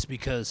 Promote this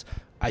because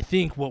I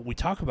think what we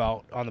talk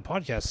about on the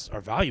podcast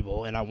are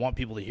valuable, and I want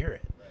people to hear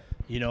it.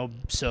 You know,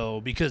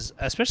 so because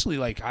especially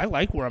like I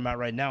like where I'm at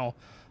right now,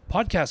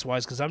 podcast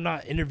wise, because I'm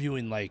not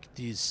interviewing like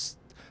these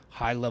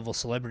high level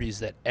celebrities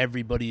that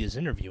everybody is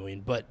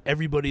interviewing, but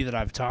everybody that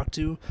I've talked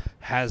to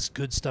has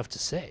good stuff to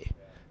say.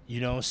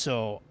 You know,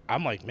 so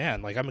I'm like,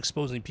 man, like I'm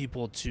exposing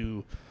people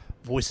to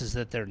voices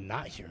that they're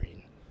not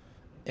hearing,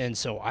 and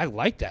so I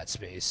like that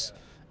space.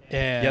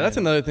 And yeah, that's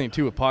another thing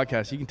too with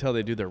podcasts. You can tell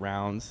they do their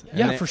rounds.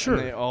 Yeah, for sure.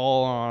 And they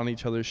all are on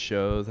each other's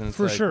shows, and it's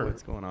for like, sure,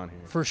 what's going on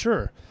here? For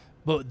sure.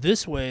 But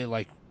this way,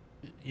 like,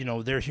 you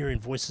know, they're hearing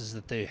voices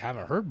that they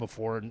haven't heard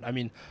before. And I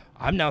mean,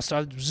 I'm now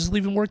just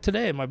leaving work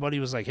today, and my buddy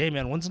was like, "Hey,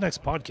 man, when's the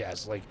next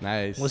podcast? Like,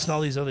 nice. Listen to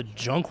all these other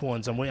junk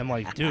ones." I'm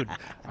like, dude,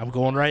 I'm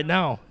going right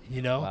now.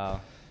 You know.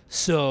 Wow.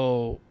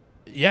 So,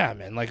 yeah,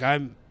 man. Like, I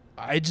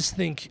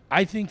think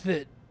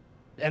that,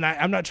 and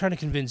I'm not trying to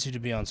convince you to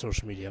be on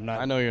social media. I'm not.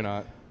 I know you're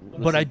not.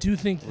 But I do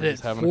think that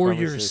for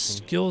your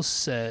conversation. skill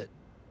set,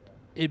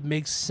 it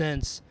makes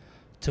sense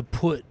to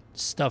put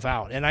stuff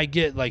out. And I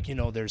get, like, you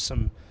know, there's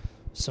some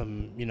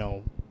you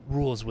know,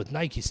 rules with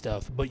Nike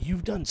stuff, but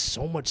you've done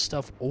so much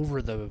stuff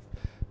over the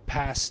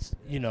past,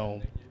 you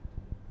know,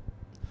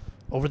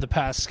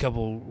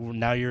 couple.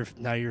 Now your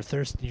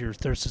thirst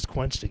is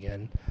quenched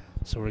again,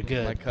 so we're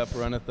good. My cup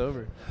runneth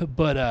over.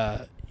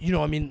 But you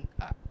know, I mean,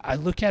 I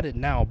look at it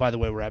now. By the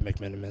way, we're at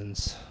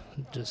McMenamins.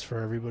 Just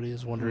for everybody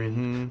who's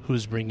wondering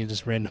who's bringing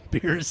just random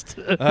beers.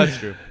 That's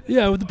true.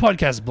 Yeah, with the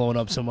podcast blowing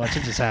up so much, I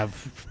just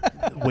have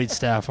wait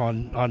staff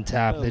on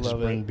tap. They just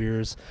bring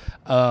beers.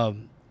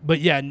 But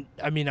yeah,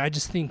 I mean, I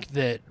just think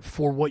that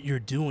for what you're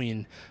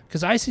doing,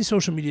 because I see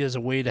social media as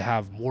a way to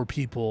have more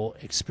people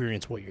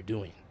experience what you're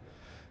doing.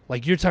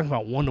 Like, you're talking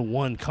about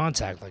one-to-one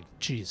contact. Like,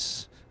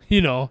 geez,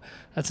 you know,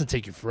 that's going to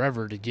take you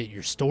forever to get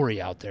your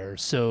story out there.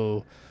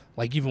 So,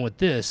 like, even with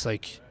this,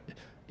 like,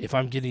 if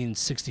I'm getting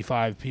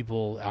 65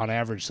 people on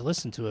average to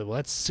listen to it, well,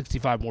 that's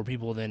 65 more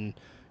people than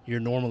you're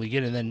normally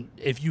getting. Then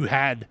if you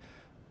had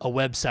a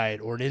website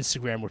or an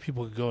Instagram where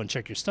people could go and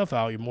check your stuff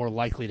out, you're more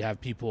likely to have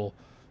people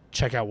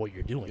check out what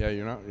you're doing.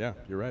 Yeah,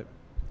 you're right.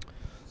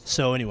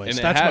 So anyways,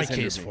 that's my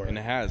case for it. And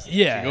it has.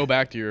 Yeah. To go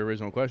back to your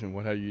original question,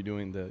 what are you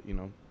doing to, you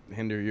know,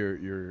 hinder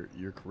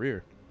your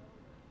career?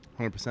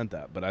 100%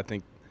 that. But I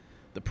think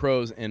the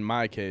pros in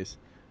my case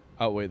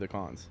outweigh the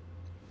cons.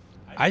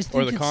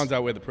 Or the cons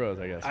outweigh the pros,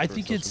 I guess. I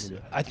think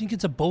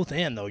it's a both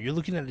and, though. You're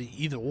looking at it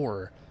either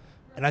or,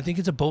 and I think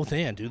it's a both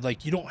and, dude.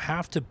 Like, you don't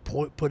have to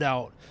put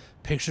out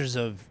pictures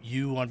of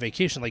you on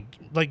vacation.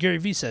 Like Gary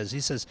Vee says,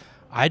 he says,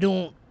 I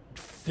don't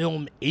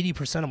film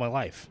 80% of my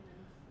life,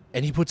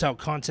 and he puts out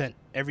content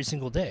every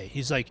single day.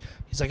 He's like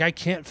I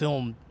can't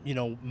film, you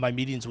know, my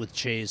meetings with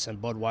Chase and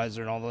Budweiser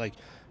and all the, like,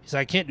 he's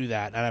like, I can't do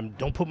that, and I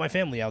don't put my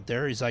family out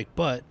there. He's like,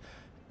 but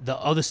the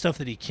other stuff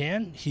that he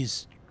can,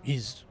 he's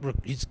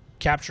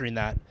capturing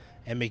that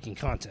and making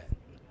content,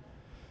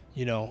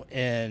 you know.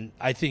 And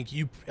I think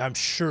I'm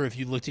sure if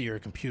you looked at your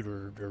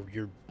computer or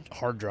your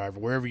hard drive or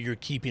wherever you're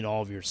keeping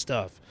all of your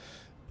stuff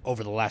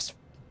over the last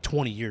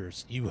 20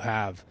 years, you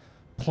have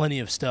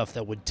plenty of stuff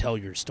that would tell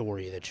your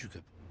story that you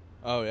could.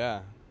 Oh yeah,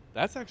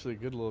 that's actually a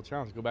good little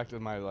challenge. Go back to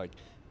my like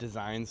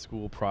design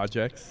school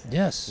projects.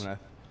 Yes. When I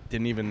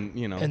didn't even,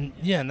 you know. And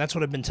yeah, and that's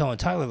what I've been telling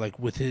Tyler, like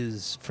with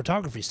his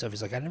photography stuff.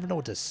 He's like, I never know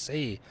what to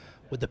say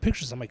with the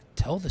pictures. I'm like,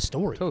 tell the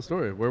story. Tell the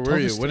story. Where were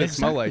you? What did it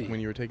smell like when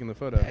you were taking the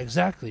photo?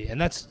 Exactly. And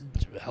that's,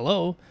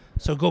 hello.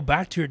 So go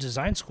back to your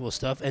design school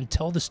stuff and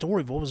tell the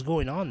story of what was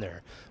going on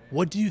there.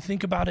 What do you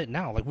think about it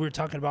now? Like, we were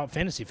talking about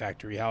Fantasy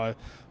Factory, how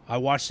I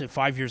watched it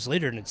 5 years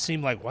later, and it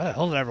seemed like, why the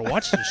hell did I ever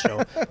watch this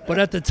show? But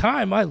at the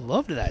time, I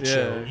loved that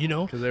show, you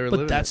know?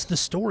 But that's the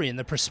story and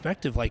the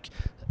perspective. Like,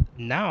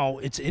 now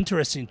it's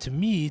interesting to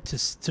me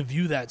to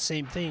view that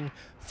same thing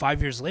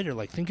 5 years later.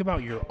 Like, think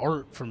about your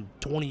art from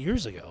 20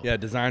 years ago. Yeah,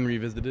 design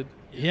revisited.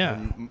 Yeah.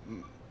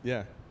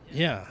 Yeah.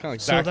 Yeah. Kind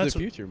of like Back to the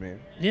Future, man.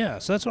 Yeah,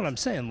 so that's what I'm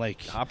saying.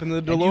 Like, hop in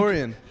the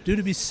DeLorean. Dude,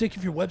 it'd be sick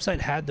if your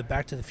website had the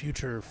Back to the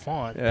Future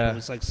font. Yeah. And it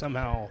was like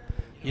somehow,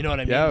 you know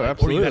what I mean? Yeah, like,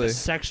 absolutely. Or you had a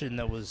section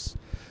that was,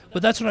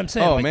 but that's what I'm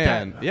saying. Oh, like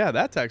man. Yeah,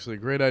 that's actually a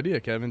great idea,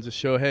 Kevin. Just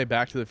show, hey,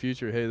 Back to the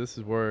Future. Hey, this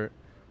is where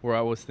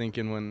I was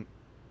thinking when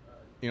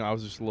I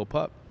was just a little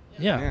pup.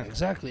 Yeah,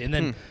 exactly. And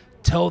then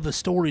tell the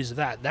stories of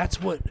that.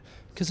 That's what,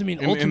 because I mean,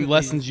 ultimately, and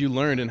lessons you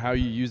learned and how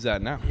you use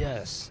that now.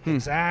 Yes,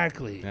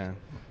 exactly. Yeah.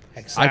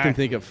 Exactly. I can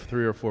think of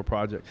 3 or 4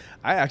 projects.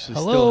 I actually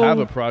still have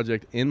a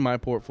project in my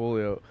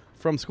portfolio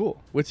from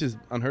school, which is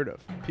unheard of.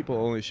 People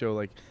only show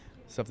like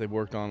stuff they've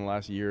worked on the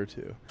last year or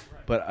two.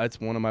 But it's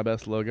one of my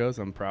best logos.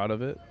 I'm proud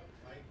of it.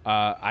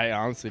 I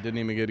honestly didn't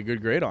even get a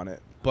good grade on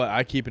it. But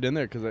I keep it in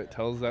there because it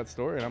tells that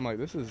story. And I'm like,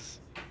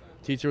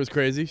 teacher was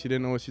crazy. She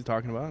didn't know what she's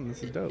talking about, and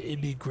this is dope.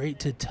 It'd be great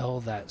to tell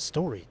that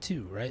story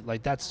too, right?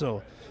 Like that's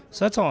so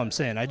that's all I'm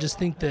saying. I just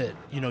think that,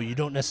 you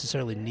don't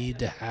necessarily need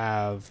to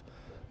have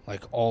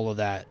like all of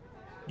that.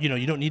 You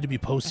don't need to be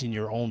posting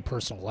your own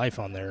personal life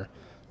on there,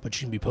 but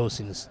you can be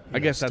posting this. I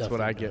guess that's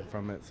what I get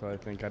from it, so I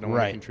think I don't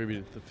want to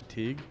contribute to the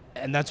fatigue.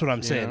 And that's what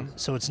I'm saying.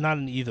 So it's not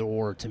an either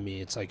or to me.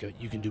 It's like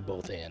you can do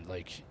both and.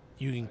 Like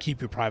you can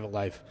keep your private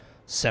life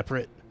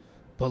separate,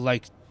 but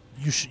like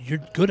you're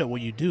good at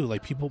what you do.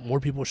 Like more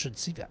people should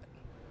see that.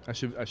 I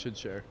should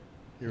share.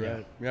 You're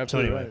right. You're So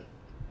absolutely right.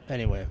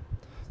 Anyway,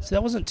 so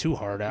that wasn't too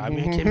hard. I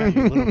mean, it came at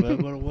you a little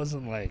bit, but it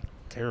wasn't like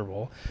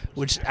terrible.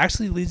 Which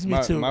actually leads me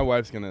to my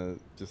wife's gonna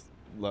just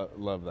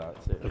love that.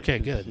 Okay,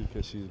 good.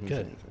 Because she's been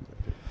saying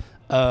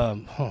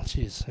something. Oh,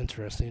 geez,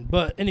 interesting.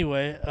 But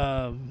anyway,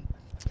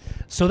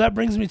 so that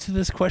brings me to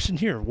this question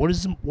here: What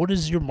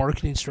is your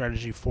marketing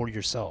strategy for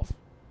yourself?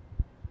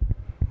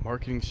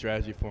 Marketing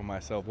strategy for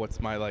myself. What's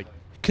my like?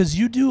 Because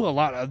you do a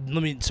lot.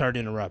 Sorry to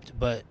interrupt,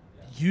 but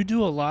you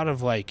do a lot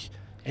of like.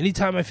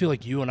 Anytime I feel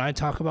like you and I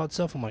talk about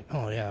stuff, I'm like,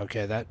 oh yeah,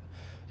 okay, that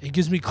it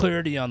gives me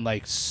clarity on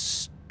like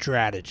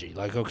strategy.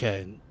 Like,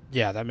 okay,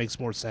 yeah, that makes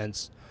more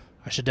sense.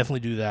 I should definitely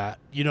do that.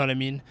 You know what I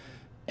mean?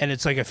 And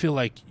it's like I feel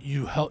like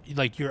you help,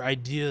 like your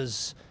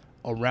ideas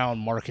around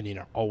marketing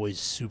are always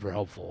super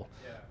helpful.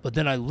 Yeah. But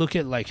then I look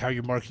at like how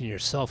you're marketing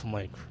yourself. I'm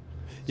like,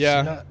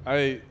 yeah,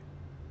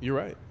 you're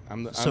right.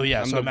 I'm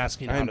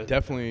asking. I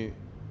definitely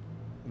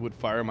would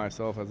fire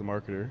myself as a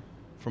marketer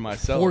for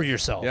myself. For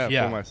yourself,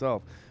 yeah, for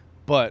myself.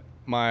 But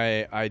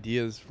my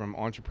ideas from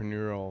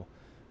entrepreneurial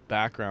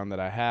background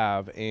that I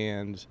have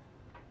and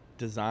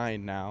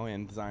design now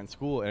and design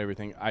school and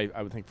everything, I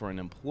would think for an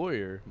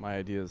employer, my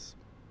ideas,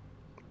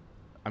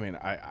 I mean,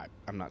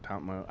 I'm not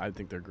touting I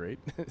think they're great.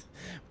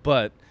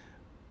 But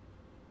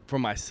for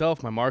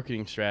myself, my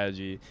marketing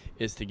strategy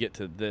is to get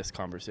to this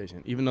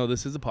conversation. Even though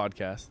this is a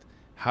podcast,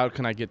 how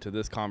can I get to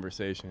this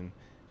conversation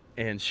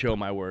and show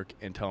my work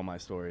and tell my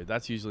story?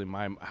 That's usually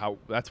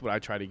that's what I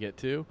try to get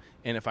to.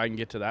 And if I can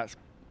get to that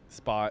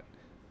spot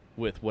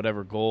with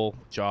whatever goal,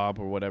 job,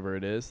 or whatever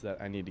it is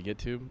that I need to get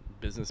to,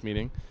 business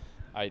meeting,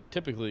 I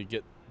typically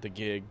get the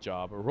gig,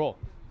 job, or role.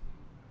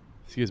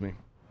 Excuse me.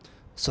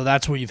 So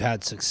that's where you've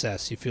had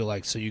success, you feel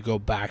like. So you go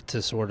back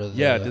to sort of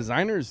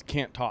designers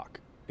can't talk.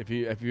 If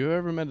you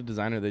ever met a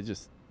designer,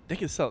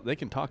 they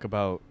can talk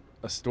about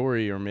a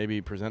story or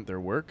maybe present their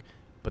work,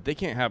 but they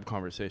can't have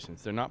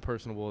conversations. They're not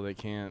personable. They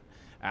can't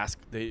ask.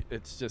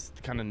 It's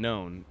just kind of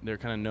known. They're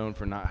kind of known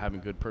for not having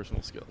good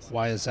personal skills.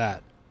 Why is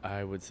that?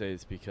 I would say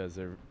it's because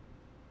they're,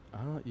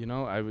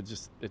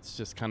 it's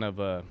just kind of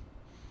a.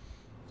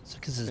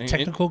 Because it's a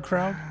technical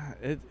crowd?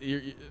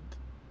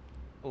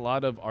 A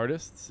lot of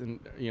artists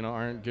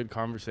aren't good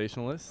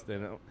conversationalists. They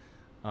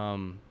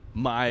don't.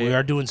 We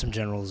are doing some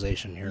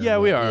generalization here. Yeah,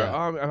 we are.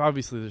 Yeah.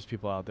 Obviously, there's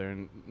people out there,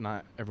 and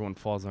not everyone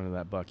falls under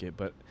that bucket.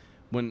 But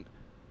when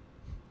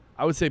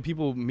I would say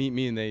people meet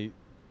me and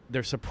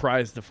they're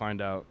surprised to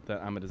find out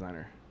that I'm a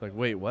designer. Like,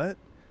 wait, what?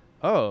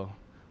 Oh,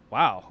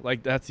 wow.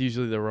 Like that's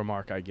usually the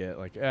remark I get.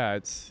 Like, yeah,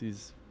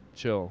 he's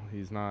chill.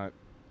 He's not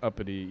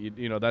uppity.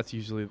 That's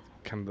usually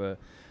kind of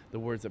the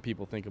words that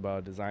people think about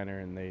a designer,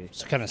 and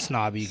it's kind of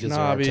snobby because they're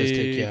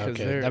artistic. Yeah,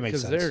 okay, that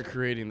makes sense. Because they're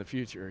creating the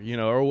future,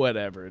 or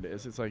whatever it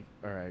is. It's like,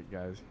 all right,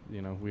 guys,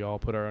 we all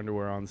put our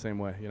underwear on the same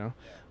way,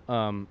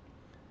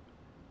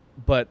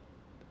 But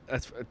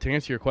to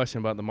answer your question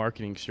about the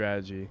marketing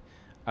strategy,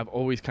 I've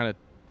always kind of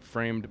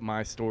framed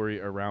my story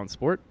around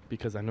sport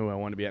because I knew I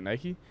wanted to be at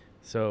Nike.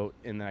 So,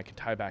 and then I could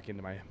tie back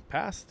into my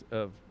past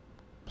of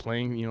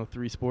playing,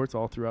 3 sports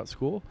all throughout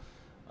school.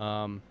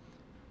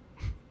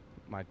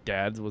 My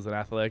dad was an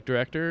athletic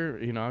director.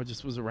 I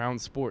just was around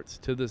sports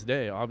to this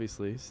day,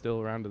 obviously, still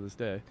around to this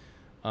day.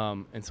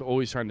 And so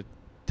always trying to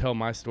tell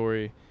my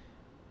story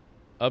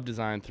of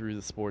design through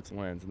the sports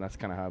lens. And that's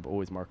kind of how I've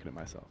always marketed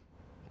myself.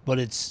 But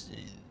it's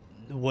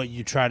what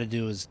you try to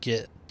do is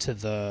get to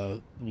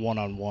the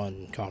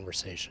one-on-one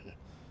conversation.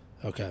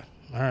 Okay.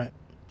 All right.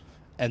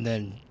 And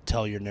then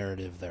tell your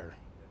narrative there.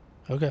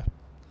 Okay.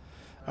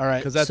 All right.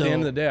 Because at the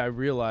end of the day, I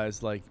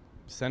realized like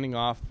sending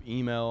off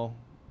email,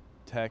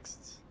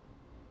 texts,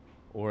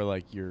 or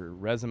like your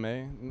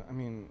resume. I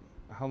mean,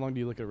 how long do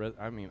you look at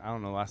I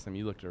don't know the last time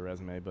you looked at a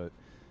resume, but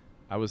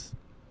I was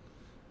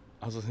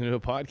listening to a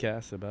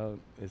podcast about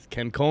it's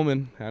Ken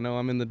Coleman. I know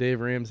I'm in the Dave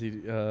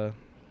Ramsey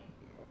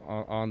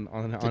on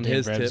Dave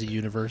his Ramsey tip.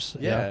 universe.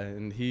 Yeah,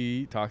 and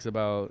he talks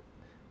about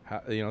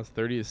how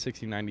 30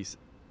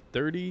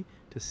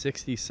 to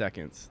 60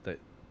 seconds that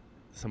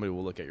somebody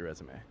will look at your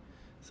resume.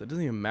 So it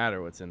doesn't even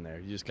matter what's in there.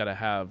 You just got to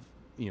have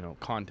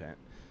content.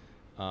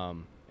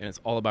 And it's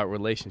all about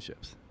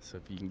relationships. So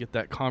if you can get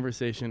that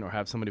conversation or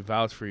have somebody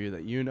vouch for you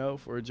that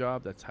for a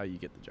job, that's how you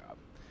get the job.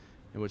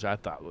 And which I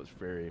thought was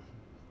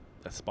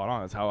that's spot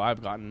on. That's how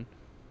I've gotten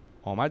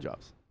all my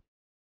jobs.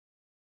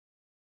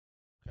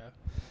 Okay.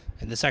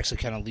 And this actually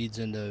kind of leads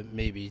into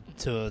maybe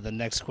to the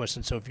next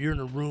question. So if you're in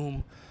a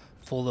room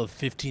full of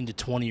 15 to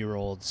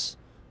 20-year-olds,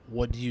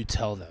 what do you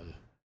tell them?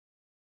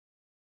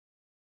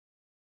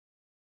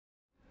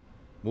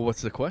 Well,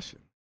 what's the question?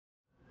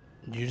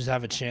 You just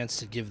have a chance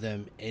to give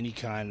them any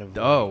kind of...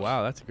 Oh,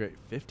 wow, that's great.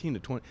 15 to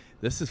 20.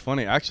 This is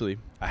funny. Actually,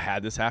 I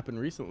had this happen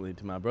recently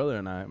to my brother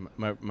and I.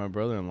 My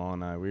brother-in-law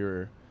and I, we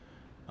were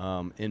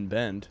in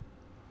Bend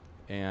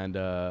and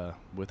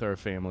with our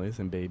families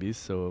and babies,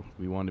 so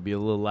we wanted to be a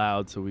little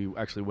loud, so we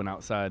actually went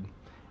outside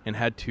and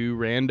had two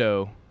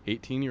rando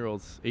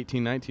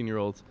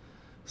 19-year-olds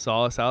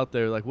saw us out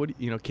there, like,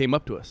 came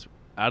up to us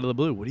out of the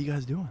blue. What are you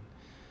guys doing?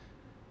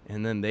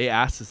 And then they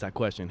asked us that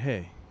question.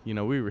 Hey,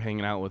 we were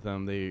hanging out with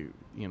them. They,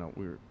 we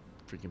were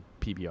drinking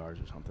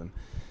PBRs or something,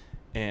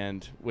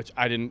 and which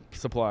I didn't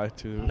supply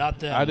to. Not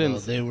them. I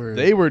didn't. No,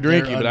 they were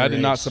drinking, but I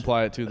did not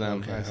supply it to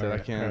them. Okay, I said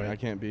right. I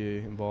can't be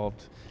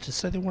involved. Just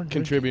say they weren't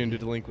contributing drinking.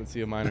 to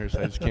delinquency of minors.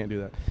 I just can't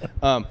do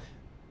that.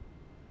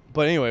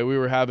 But anyway,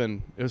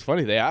 it was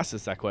funny. They asked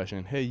us that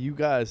question. Hey, you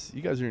guys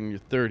are in your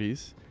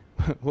 30s.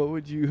 What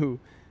would you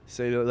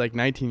say to like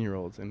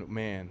 19-year-olds? And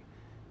man,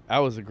 that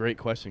was a great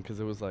question because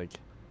it was like,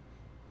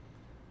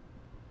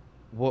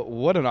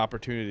 what an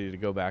opportunity to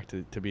go back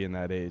to being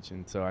that age.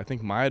 And so I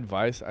think my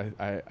advice,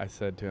 I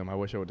said to him, I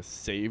wish I would have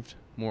saved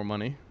more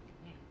money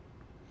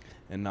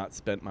and not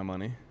spent my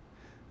money.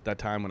 That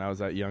time when I was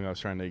that young, I was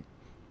trying to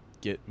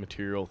get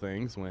material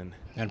things and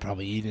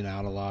probably eating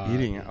out a lot.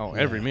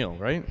 Every meal,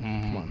 right?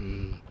 Mm-hmm. Come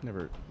on.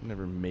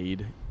 Never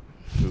made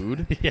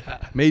food.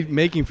 Yeah.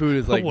 Making food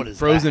is like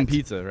frozen that?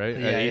 pizza, right?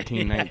 Yeah. At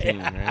 18, 19,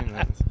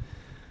 right?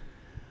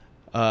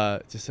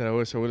 Just said I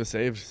wish I would have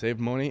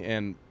saved money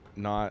and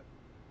not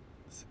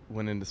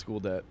went into school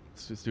debt,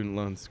 student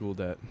loan school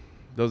debt.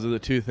 Those are the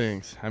two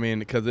things. I mean,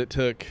 because it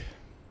took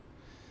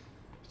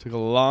a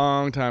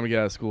long time to get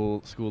out of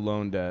school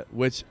loan debt,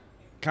 which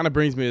kind of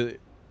brings me,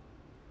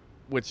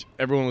 which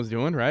everyone was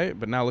doing, right?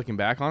 But now looking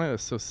back on it,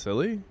 it's so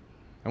silly.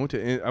 I went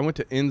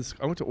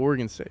to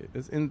Oregon State.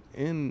 It's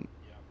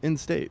in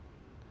state.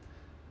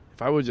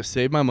 If I would just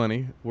save my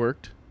money,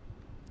 worked,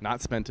 not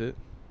spent it,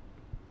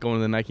 going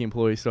to the Nike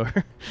employee store.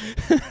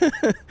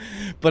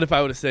 But if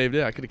I would have saved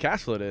it, I could have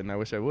cash flowed it, and I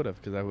wish I would have,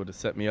 because I would have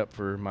set me up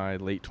for my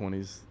late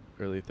 20s,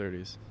 early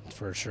 30s.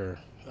 For sure.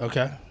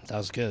 Okay, that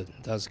was good.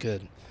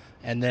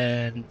 And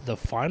then the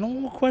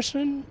final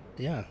question,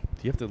 yeah.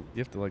 Do you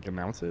have to like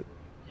announce it?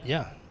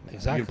 Yeah,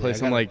 exactly. You can play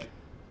some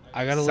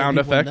I gotta sound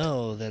let people effect.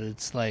 know that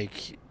it's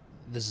like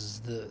this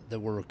is that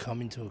we're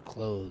coming to a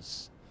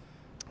close.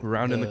 We're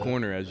rounding the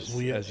corner, as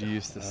you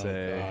used to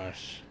say. Oh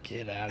gosh,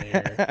 get out of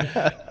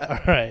here! All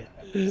right,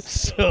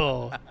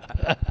 so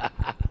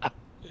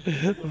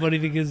the funny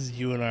thing is,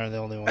 you and I are the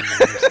only ones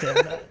that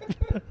understand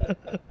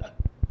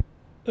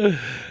that.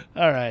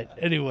 All right.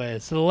 Anyway,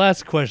 so the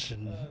last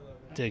question,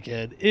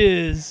 dickhead,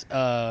 is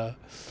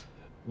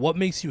what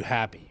makes you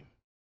happy?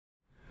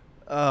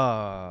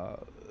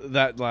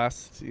 That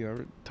last,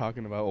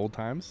 talking about old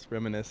times,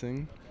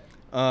 reminiscing.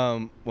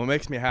 What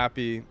makes me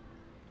happy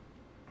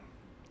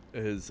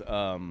is it's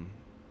a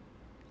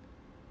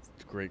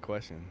great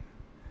question.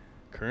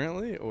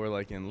 Currently or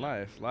like in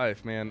life?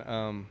 Life, man.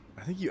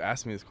 I think you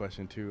asked me this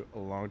question too a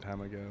long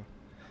time ago.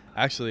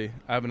 Actually,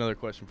 I have another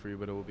question for you,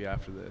 but it will be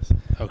after this.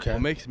 Okay.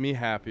 What makes me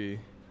happy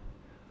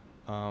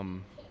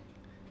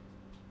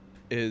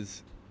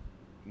is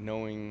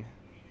knowing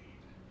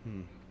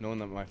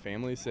that my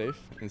family is safe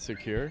and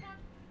secure,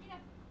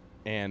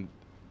 and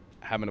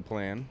having a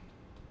plan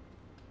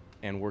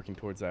and working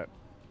towards that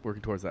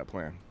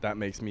plan.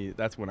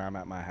 That's when I'm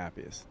at my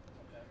happiest.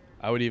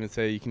 I would even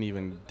say you can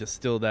even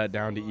distill that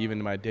down to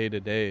even my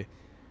day-to-day.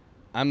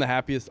 I'm the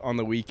happiest on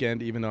the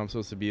weekend, even though I'm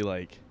supposed to be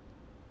like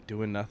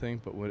doing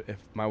nothing. But if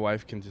my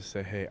wife can just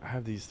say, hey, I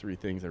have these 3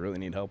 things I really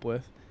need help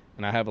with,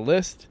 and I have a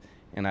list,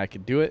 and I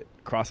could do it,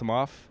 cross them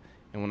off,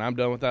 and when I'm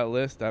done with that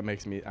list, I'm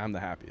the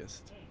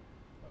happiest.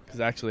 Because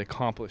actually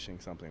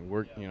accomplishing something,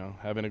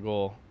 having a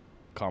goal,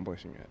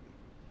 accomplishing it.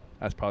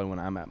 That's probably when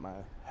I'm at my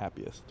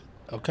happiest.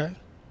 Okay.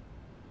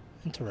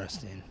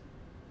 Interesting.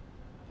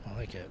 I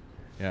like it.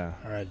 Yeah.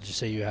 All right. Did you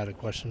say you had a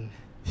question?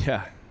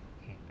 Yeah.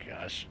 Oh,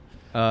 gosh.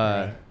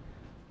 Right.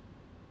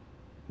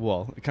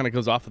 Well, it kind of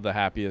goes off of the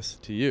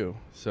happiest to you.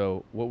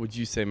 So what would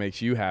you say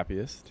makes you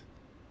happiest?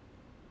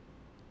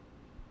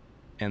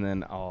 And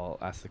then I'll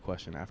ask the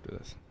question after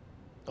this.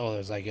 Oh,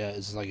 this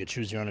is like a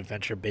choose your own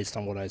adventure based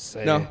on what I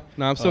say. No,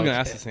 I'm still going to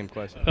ask the same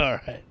question. All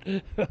right.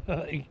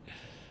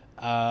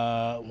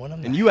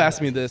 And you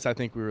asked me this, I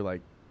think we were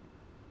like,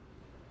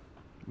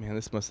 man,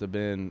 this must have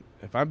been,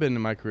 if I've been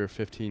in my career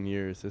 15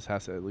 years, this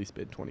has to at least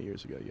been 20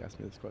 years ago. You asked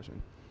me this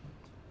question.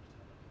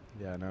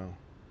 Yeah, I know.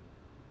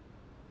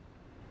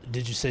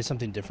 Did you say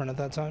something different at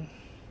that time?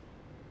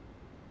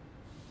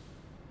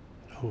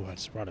 Ooh, I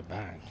just brought it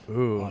back.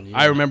 Ooh, On you.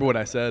 I remember what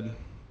I said.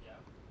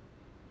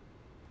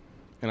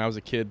 And I was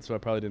a kid, so I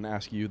probably didn't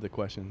ask you the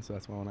question, so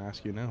that's why I want to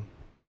ask you now.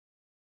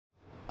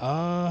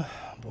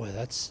 Boy,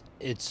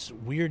 it's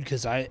weird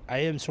because I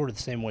am sort of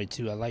the same way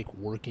too. I like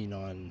working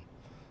on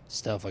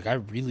stuff. Like I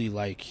really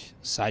like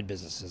side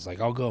businesses. Like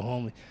I'll go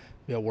home,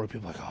 be at work,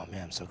 people are like, oh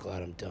man, I'm so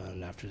glad I'm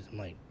done. After I'm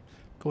like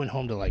going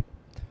home to like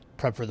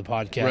prep for the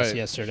podcast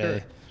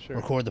yesterday, Sure.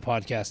 record the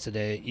podcast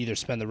today, either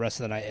spend the rest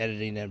of the night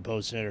editing and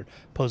posting it or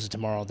post it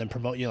tomorrow, then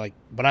promote you like.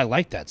 But I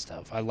like that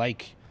stuff. I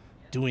like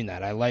doing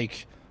that. I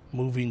like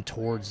moving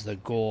towards the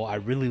goal. I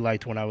really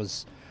liked when I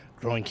was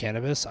growing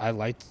cannabis. I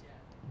liked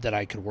that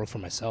I could work for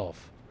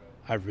myself.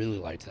 I really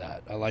liked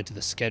that. I liked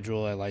the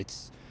schedule. I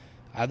liked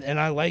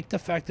the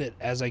fact that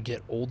as I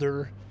get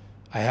older,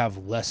 I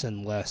have less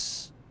and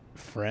less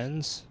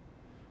friends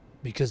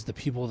because the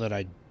people that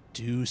I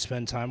do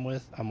spend time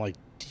with, I'm like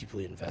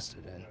deeply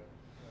invested in.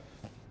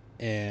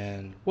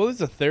 And well,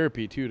 there's a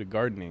therapy too to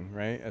gardening,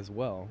 right? As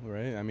well,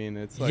 right? I mean,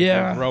 it's like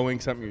Yeah. you're growing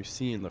something, you're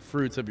seeing the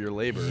fruits of your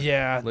labor.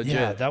 yeah, Legit.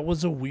 yeah, that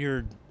was a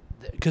weird,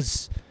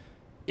 because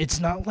it's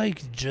not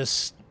like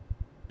just,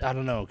 I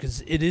don't know,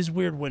 because it is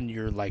weird when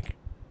you're like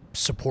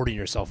supporting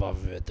yourself off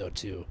of it though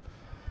too.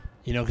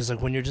 You know, because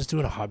like when you're just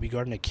doing a hobby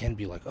garden, it can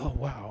be like, oh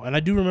wow. And I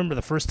do remember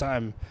the first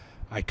time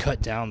I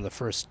cut down the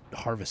first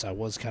harvest, I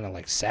was kind of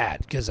like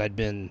sad because I'd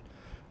been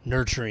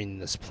nurturing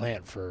this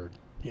plant for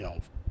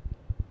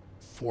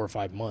 4 or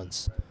 5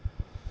 months.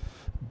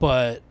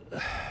 But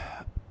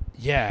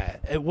yeah,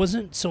 it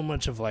wasn't so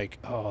much of like,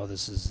 oh,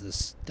 this is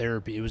this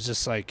therapy. It was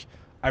just like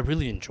I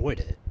really enjoyed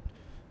it,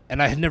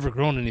 and I had never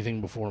grown anything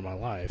before in my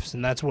life,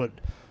 and that's what.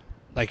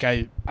 Like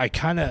I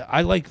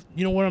like,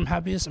 when I'm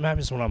happiest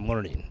when I'm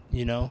learning,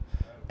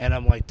 and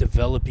I'm like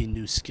developing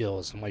new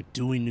skills. I'm like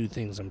doing new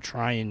things. I'm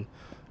trying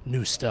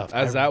new stuff.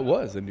 That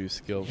was a new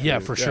skill. Yeah,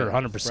 for sure.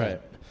 100%.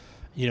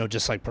 Right.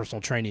 Just like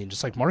personal training,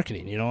 just like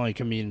marketing,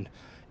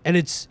 and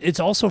it's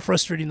also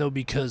frustrating though,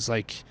 because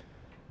like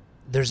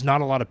there's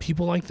not a lot of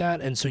people like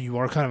that. And so you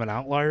are kind of an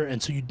outlier.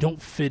 And so you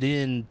don't fit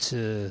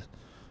into,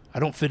 I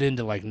don't fit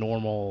into like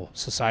normal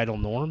societal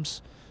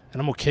norms, and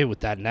I'm okay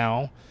with that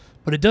now.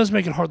 But it does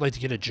make it hard, like, to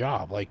get a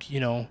job. Like,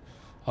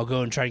 I'll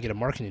go and try to get a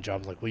marketing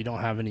job. Like, well, you don't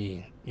have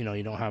any, you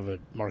don't have a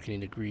marketing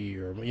degree,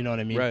 or, you know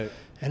what I mean? Right.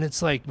 And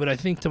it's like, but I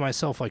think to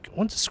myself, like, I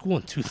went to school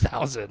in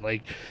 2000.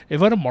 Like,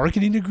 if I had a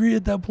marketing degree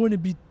at that point,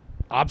 it'd be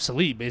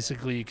obsolete,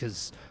 basically,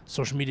 because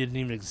social media didn't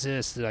even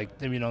exist. Like,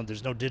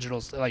 there's no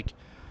digital, like,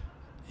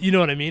 you know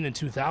what I mean, in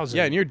 2000.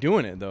 Yeah, and you're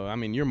doing it, though. I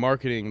mean, you're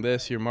marketing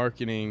this, you're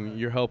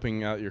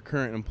helping out your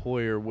current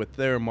employer with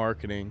their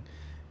marketing.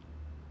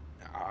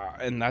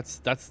 And that's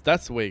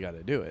the way you got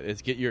to do it,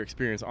 is get your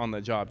experience on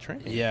the job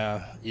training.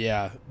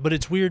 Yeah. But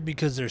it's weird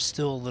because there's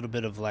still a little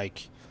bit of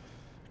like,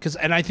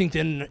 and I think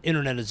the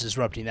internet is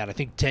disrupting that. I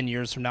think 10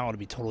 years from now it'll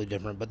be totally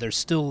different, but there's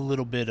still a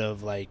little bit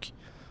of like,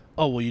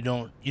 oh, well, you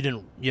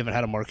haven't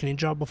had a marketing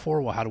job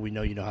before. Well, how do we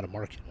know you know how to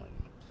market? Like,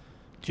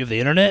 do you have the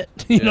internet?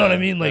 You know what I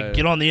mean? Like,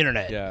 get on the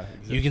internet. Yeah.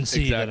 You can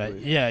see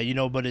exactly.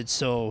 that. But it's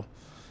so,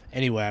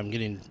 anyway, I'm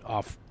getting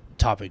off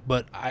topic,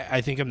 but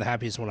I think I'm the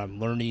happiest when I'm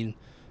learning,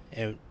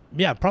 and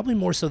yeah, probably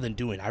more so than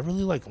doing. I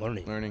really like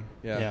learning.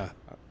 Yeah.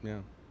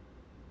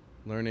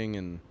 Learning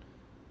and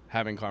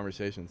having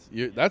conversations.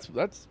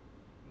 That's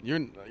your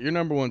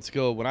number one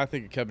skill. When I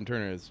think of Kevin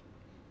Turner, is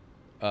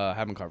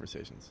having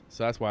conversations.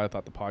 So that's why I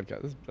thought the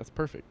podcast. That's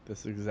perfect.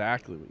 That's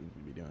exactly what you need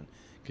to be doing,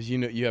 because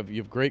you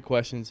have great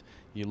questions.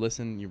 You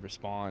listen, you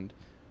respond,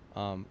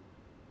 and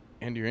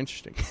you're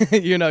interesting.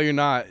 You're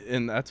not,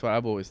 and that's what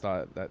I've always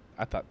thought.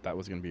 I thought that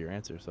was going to be your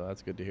answer. So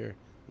that's good to hear.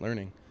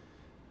 Learning.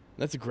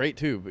 That's great,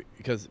 too,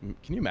 because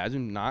can you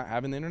imagine not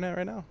having the internet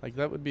right now? Like,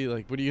 that would be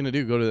like, what are you going to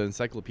do, go to the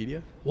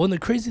encyclopedia? Well, and the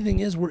crazy thing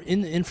is we're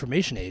in the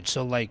information age.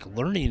 So, like,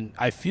 learning,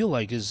 I feel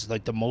like, is,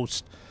 like, the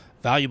most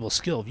valuable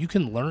skill. If you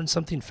can learn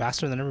something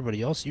faster than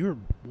everybody else, you're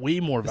way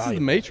more valuable. This is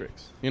the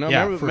Matrix.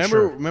 Yeah,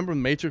 remember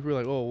Matrix? We were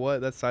like, oh,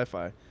 what? That's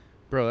sci-fi.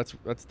 Bro, that's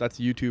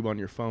YouTube on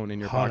your phone in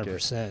your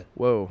 100%. pocket.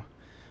 Whoa.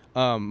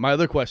 My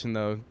other question,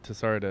 though,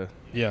 sorry to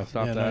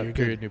stop that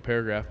period, new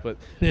paragraph, but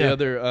the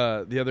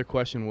other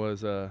question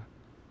was,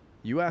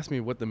 you asked me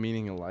what the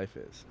meaning of life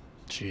is.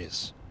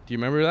 Jeez. Do you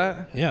remember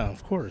that? Yeah,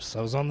 of course.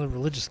 I was on the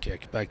religious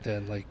kick back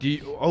then. Like,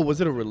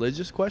 was it a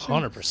religious question?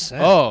 100%.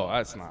 Oh,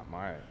 that's not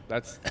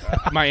that's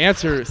my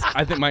answer.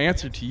 I think my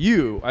answer to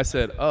you, I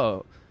said,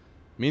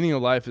 meaning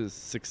of life is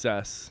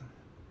success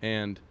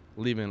and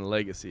leaving a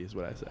legacy, is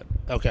what I said.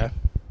 Okay.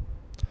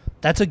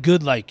 That's a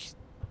good, like,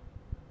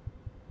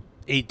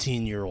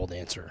 18-year-old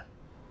answer.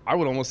 I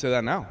would almost say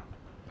that now.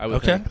 I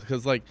would think,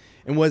 because, like,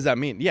 and what does that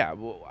mean? Yeah,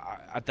 well,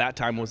 at that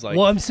time was like,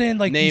 well, I'm saying,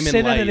 like, you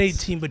say that at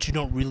lights. 18, but you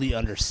don't really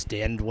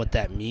understand what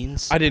that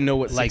means. I didn't know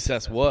what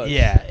success was.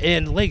 Yeah,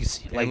 and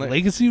legacy. Like,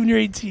 legacy when you're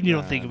 18, you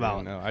don't think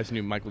about. No, I just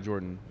knew Michael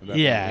Jordan.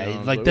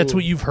 Yeah, like, that's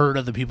what you've heard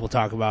other people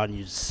talk about, and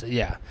you just,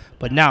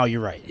 But now you're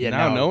right. Yeah,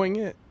 now knowing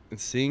it and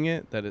seeing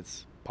it, that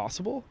it's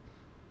possible,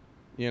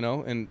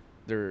 and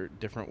there are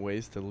different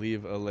ways to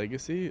leave a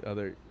legacy.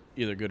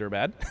 either good or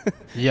bad,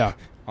 Yeah.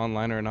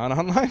 online or not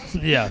online.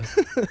 Yeah.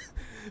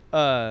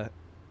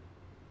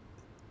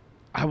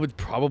 I would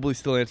probably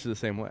still answer the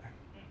same way.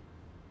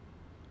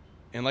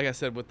 And like I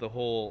said, with the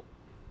whole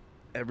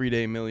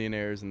everyday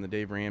millionaires and the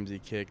Dave Ramsey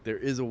kick, there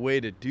is a way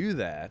to do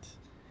that,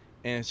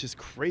 and it's just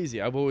crazy.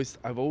 I've always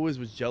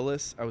was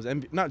jealous. I was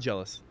not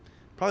jealous,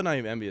 probably not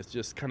even envious.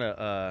 Just kind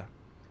of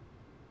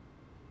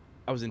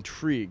I was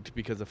intrigued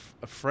because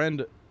a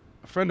friend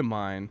of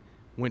mine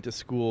went to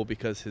school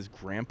because his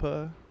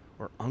grandpa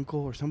or uncle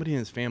or somebody in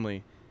his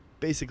family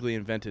basically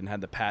invented and had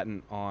the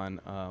patent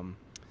on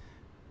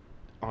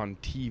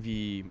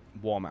TV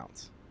wall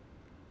mounts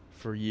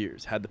for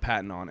years. Had the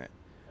patent on it.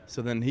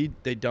 So then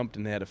they dumped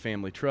and they had a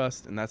family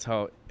trust, and that's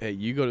how, hey,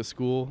 you go to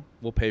school,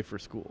 we'll pay for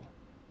school.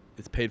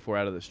 It's paid for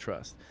out of this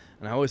trust.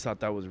 And I always thought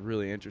that was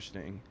really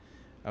interesting.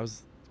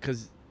 Because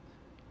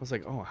I was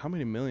like, oh, how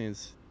many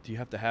millions do you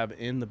have to have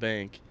in the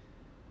bank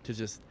to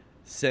just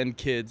send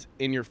kids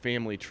in your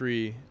family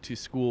tree to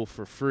school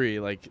for free?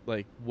 Like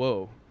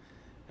whoa.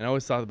 And I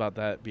always thought about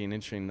that being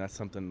interesting. That's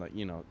something that,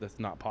 that's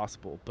not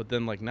possible. But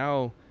then like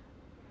now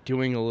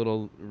doing a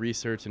little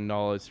research and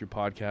knowledge through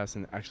podcasts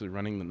and actually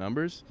running the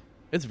numbers,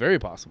 it's very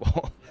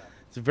possible.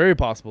 It's very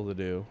possible to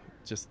do.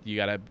 Just you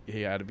gotta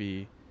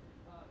be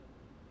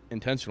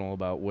intentional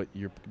about what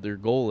their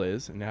goal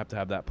is, and you have to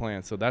have that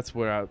plan. So that's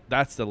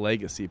that's the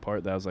legacy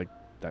part that I was like,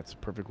 that's a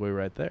perfect way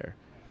right there.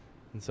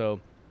 And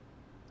so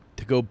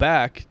to go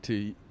back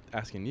to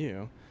asking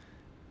you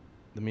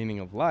the meaning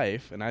of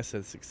life, and I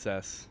said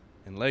success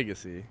and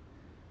legacy,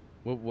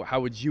 how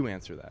would you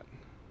answer that?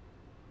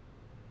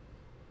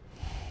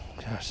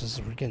 Gosh,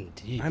 we're getting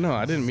deep. I know.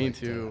 I didn't mean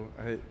to.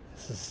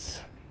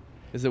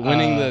 Is it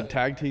winning the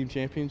tag team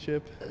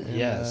championship?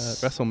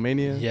 Yes.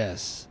 WrestleMania?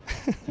 Yes.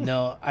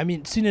 No, I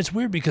mean, see, it's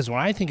weird because when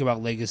I think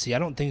about legacy, I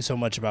don't think so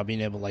much about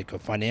being able, like, a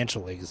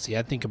financial legacy.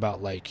 I think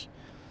about, like,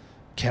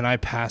 can I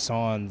pass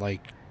on,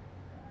 like,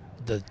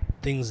 the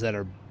things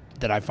that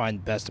I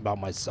find best about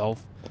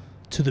myself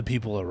to the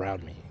people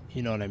around me?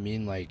 You know what I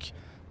mean? Like,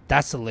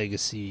 that's the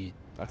legacy.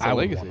 That's a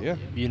legacy, yeah.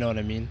 You know what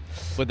I mean?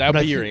 Would that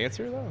be your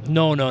answer, though?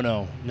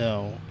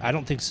 No. I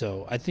don't think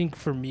so. I think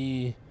for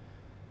me,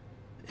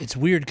 it's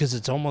weird because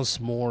it's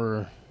almost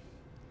more.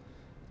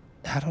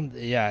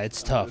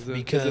 It's tough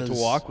because. Is it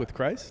to walk with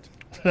Christ?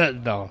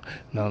 No,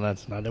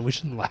 that's not it. We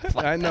shouldn't laugh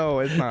like I know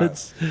that. it's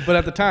not. But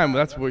at the time,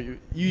 that's what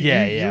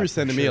you were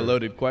sending me a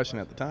loaded question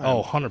at the time.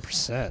 Oh,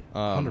 100%.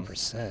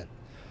 100%. We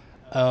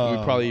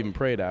probably even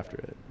prayed after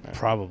it.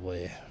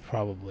 Probably.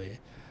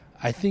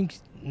 I think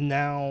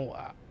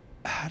now,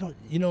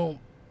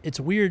 it's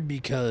weird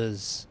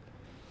because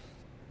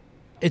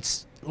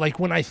it's like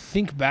when I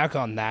think back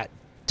on that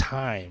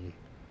time,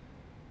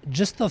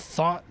 just the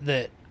thought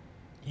that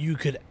you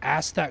could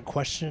ask that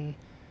question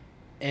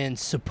and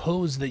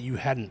suppose that you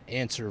had an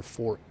answer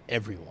for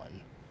everyone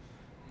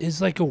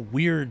is like a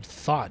weird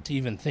thought to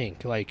even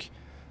think. Like,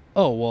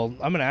 oh, well,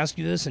 I'm going to ask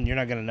you this and you're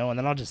not going to know, and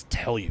then I'll just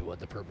tell you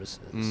what the purpose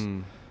is.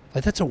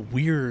 Like, that's that's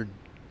weird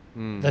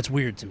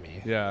to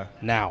me. Yeah.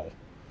 Now.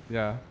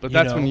 Yeah. But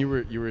that's when you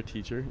were a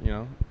teacher,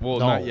 Well, no,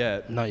 not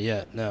yet. Not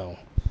yet, no.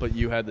 But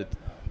you had the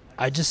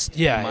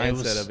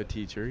mindset of a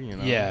teacher,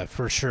 Yeah,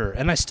 for sure.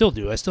 And I still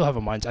do. I still have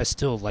a mind. I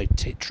still like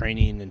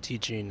training and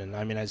teaching, and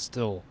I mean, I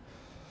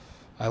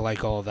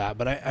like all of that.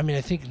 But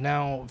I think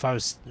now if I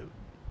was,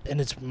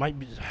 and I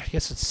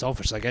guess it's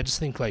selfish. Like, I just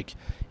think, like,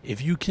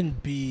 if you can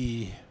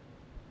be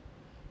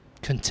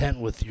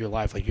content with your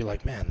life, like, you're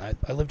like, man,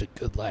 I lived a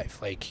good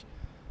life. Like,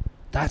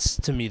 that's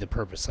to me the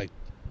purpose. Like,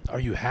 are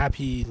you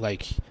happy?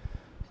 Like,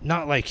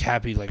 not like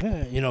happy, like,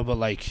 but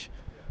like,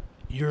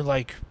 you're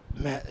like,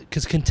 man,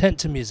 because content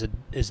to me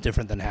is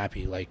different than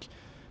happy. Like,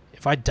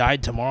 if I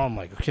died tomorrow, I'm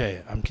like,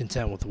 okay, I'm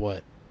content with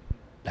what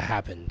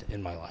happened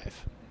in my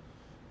life.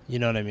 You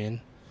know what I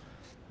mean?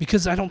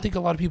 Because I don't think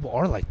a lot of people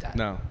are like that.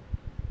 No.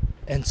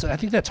 And so I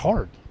think that's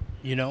hard,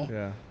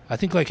 Yeah. I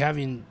think, like,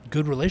 having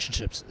good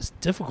relationships is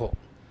difficult.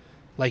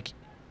 Like,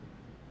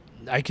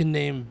 I can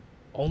name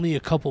only a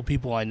couple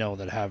people I know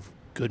that have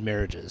good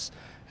marriages.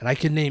 And I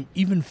can name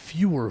even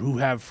fewer who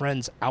have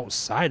friends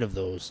outside of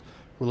those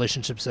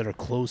relationships that are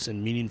close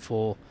and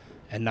meaningful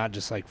and not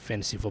just like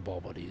fantasy football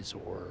buddies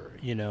or,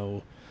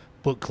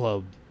 book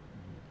club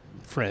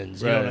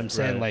friends. You know what I'm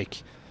saying? Right.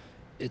 Like,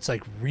 it's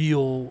like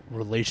real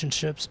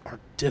relationships are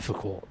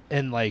difficult.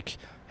 And like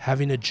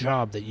having a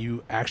job that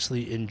you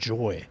actually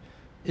enjoy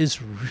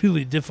is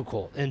really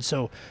difficult. And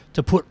so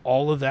to put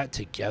all of that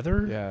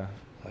together. Yeah.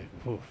 Like,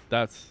 oof.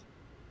 That's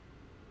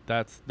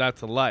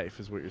a life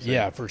is what you're saying.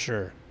 Yeah, for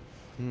sure.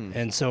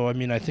 And so, I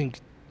mean, I think,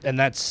 and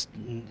that's,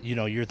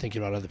 you're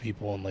thinking about other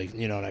people and like,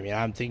 you know what I mean?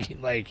 I'm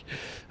thinking like,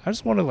 I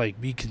just want to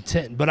like be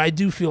content. But I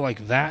do feel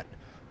like that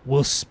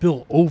will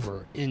spill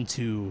over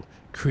into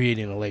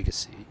creating a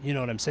legacy. You know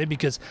what I'm saying?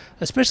 Because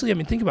especially, I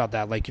mean, think about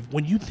that. Like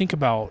when you think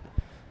about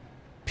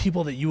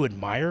people that you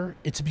admire,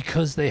 it's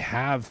because they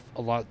have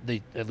a lot,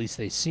 at least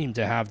they seem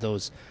to have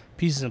those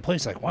pieces in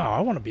place. Like, wow, I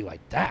want to be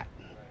like that.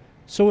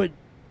 So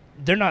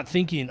they're not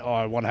thinking, oh,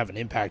 I want to have an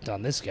impact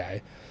on this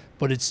guy.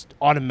 but it's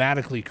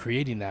automatically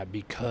creating that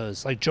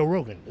because, like, Joe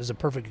Rogan is a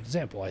perfect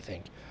example, I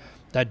think.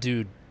 That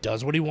dude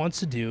does what he wants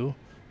to do.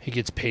 He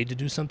gets paid to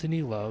do something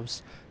he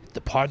loves.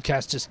 The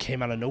podcast just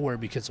came out of nowhere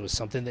because it was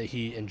something that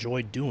he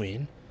enjoyed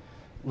doing.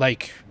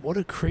 Like, what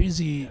a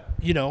crazy,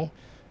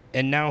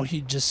 and now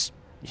he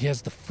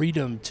has the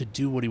freedom to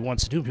do what he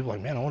wants to do. People are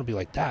like, man, I want to be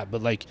like that.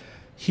 But, like,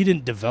 he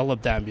didn't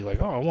develop that and be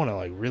like, oh, I want to,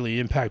 like, really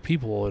impact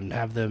people and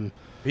have them.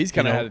 He's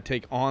kind of had to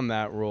take on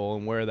that role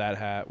and wear that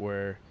hat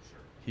where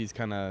he's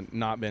kind of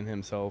not been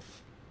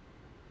himself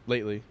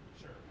lately.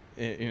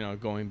 Sure.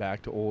 Going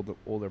back to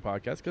older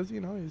podcasts because,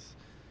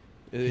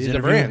 he's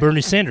interviewing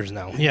Bernie Sanders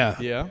now. Yeah.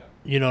 Yeah.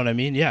 You know what I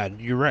mean? Yeah,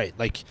 you're right.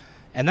 Like,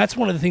 and that's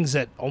one of the things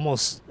that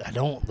I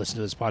don't listen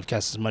to this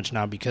podcast as much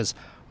now because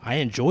I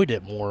enjoyed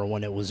it more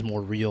when it was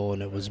more real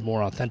and it was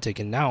more authentic.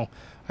 And now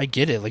I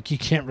get it. Like, you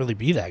can't really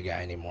be that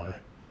guy anymore.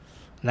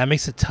 And that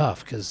makes it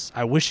tough because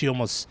I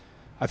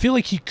feel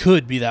like he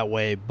could be that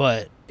way,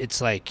 but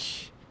it's like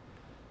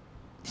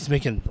he's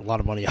making a lot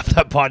of money off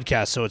that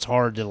podcast, so it's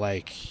hard to,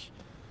 like,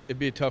 it'd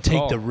be a tough take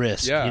call. the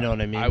risk. Yeah. You know what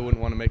I mean? I wouldn't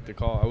want to make the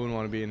call. I wouldn't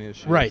want to be in his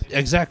shoes. Right,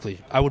 exactly.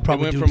 I would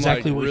probably do from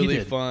exactly like what really he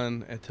did.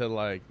 fun to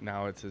like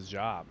now it's his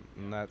job,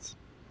 and that's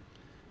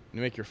you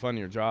make your fun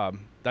your job.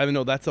 I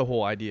know that's the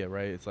whole idea,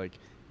 right? It's like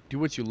do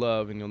what you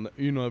love, and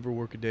you'll never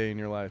work a day in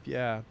your life.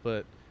 Yeah,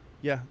 but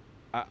yeah,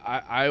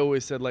 I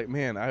always said like,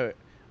 man, I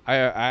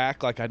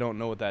act like I don't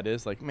know what that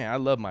is. Like, man, I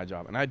love my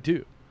job, and I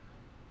do.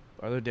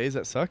 Are there days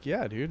that suck?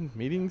 Yeah, dude.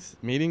 Meetings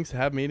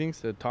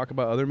to talk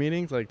about other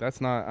meetings. Like, that's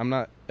not. I'm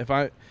not.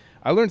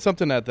 I learned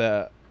something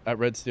at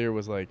Red Steer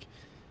was like,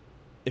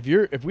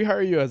 if we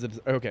hire you as if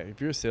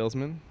you're a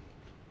salesman,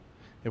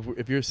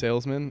 if you're a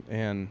salesman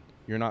and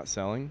you're not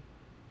selling,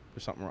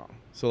 there's something wrong.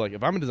 So like,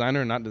 if I'm a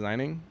designer and not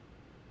designing,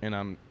 and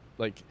I'm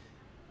like,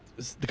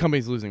 the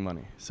company's losing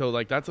money. So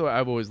like, that's what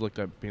I've always looked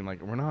at, being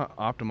like, we're not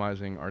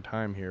optimizing our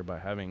time here by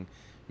having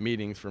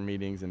meetings for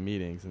meetings and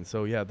meetings. And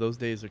so yeah, those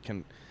days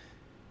can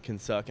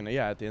suck. And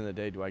yeah, at the end of the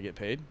day, do I get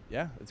paid?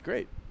 Yeah, it's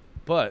great,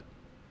 but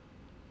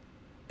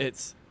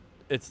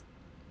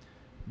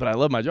but I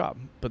love my job.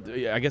 But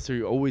I guess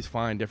you always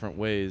find different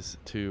ways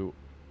to.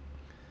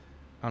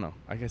 I don't know.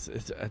 I guess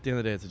it's at the end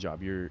of the day, it's a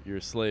job. You're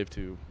a slave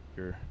to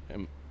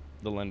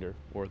the lender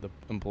or the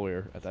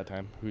employer at that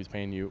time who's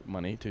paying you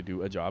money to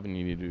do a job, and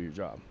you need to do your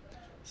job.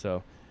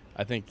 So,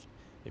 I think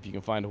if you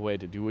can find a way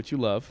to do what you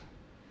love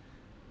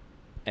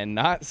and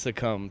not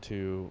succumb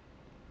to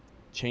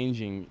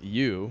changing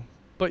you.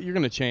 But you're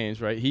going to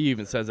change, right? He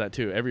even says that,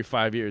 too. Every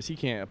 5 years, he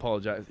can't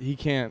apologize. He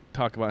can't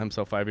talk about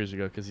himself 5 years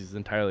ago because he's an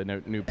entirely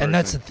new person. And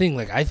that's the thing.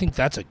 Like, I think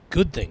that's a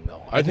good thing,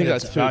 though. I think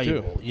that's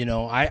valuable.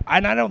 Too. I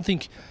don't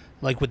think,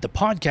 like, with the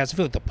podcast, I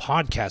feel like the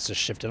podcast has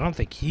shifted. I don't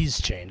think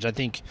he's changed. I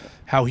think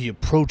how he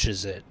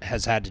approaches it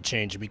has had to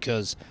change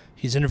because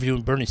he's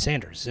interviewing Bernie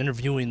Sanders. He's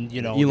interviewing,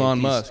 Elon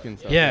Musk and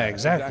stuff. Yeah,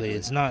 exactly.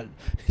 He's not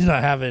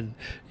having,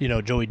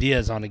 Joey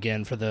Diaz on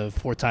again for the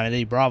fourth time at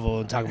Eddie Bravo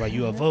and talk about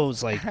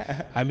UFOs. Like,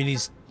 I mean,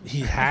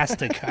 he has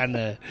to kind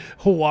of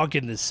walk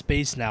into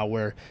space now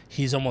where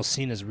he's almost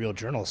seen as a real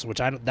journalist, which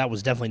that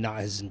was definitely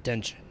not his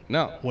intention.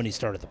 No, when he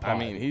started the pod. I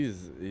mean,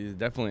 he's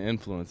definitely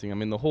influencing. I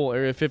mean, the whole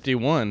Area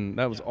 51,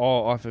 that was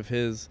all off of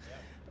his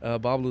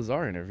Bob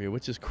Lazar interview,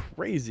 which is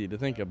crazy to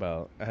think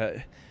about.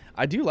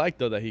 I do like,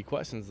 though, that he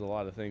questions a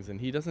lot of things,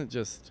 and he doesn't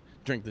just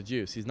drink the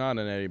juice. He's not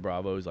an Eddie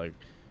Bravo who's like,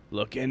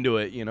 look into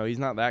it. He's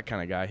not that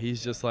kind of guy.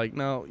 He's just like,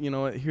 no, you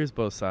know what, here's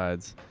both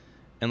sides,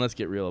 and let's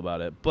get real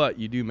about it. But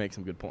you do make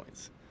some good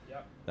points.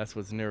 That's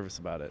what's nervous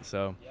about it.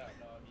 So,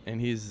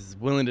 and he's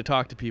willing to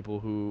talk to people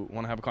who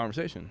want to have a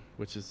conversation,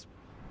 which is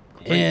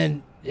great.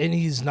 And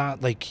he's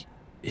not like,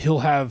 he'll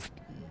have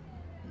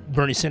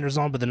Bernie Sanders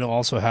on, but then he'll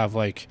also have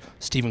like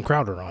Steven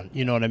Crowder on,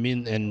 you know what I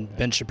mean? And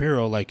Ben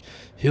Shapiro, like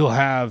he'll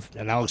have,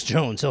 and Alex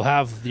Jones, he'll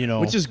have,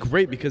 which is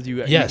great because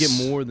you get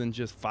more than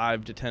just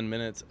 5 to 10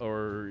 minutes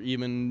or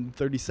even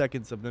 30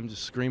 seconds of them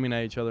just screaming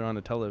at each other on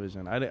the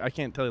television. I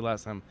can't tell you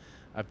last time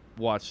I've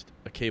watched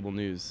a cable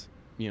news,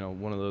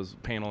 one of those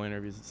panel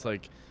interviews. It's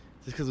like,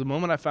 just because the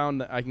moment I found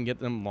that I can get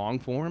them long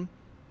form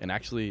and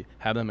actually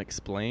have them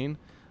explain,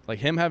 like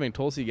him having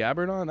Tulsi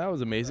Gabbard on, that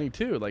was amazing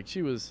too. Like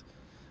she was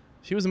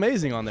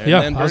amazing on there.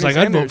 Yeah, and then I was like,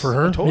 I'd vote for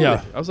her. Totally.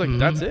 Yeah. I was like,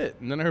 that's it.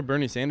 And then I heard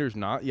Bernie Sanders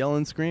not yell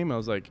and scream. I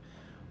was like,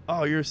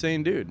 oh, you're a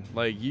sane dude.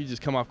 Like you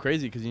just come off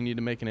crazy because you need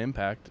to make an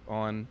impact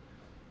on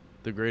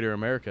the greater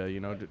America,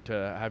 to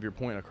have your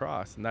point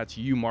across. And that's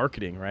you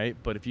marketing, right?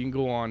 But if you can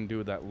go on and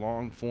do that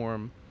long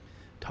form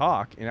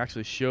talk and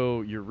actually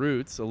show your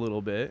roots a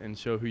little bit and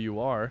show who you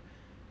are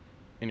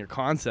and your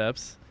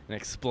concepts and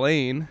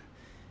explain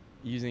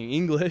using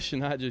English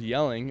and not just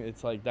yelling,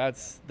 it's like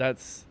that's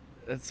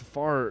a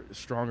far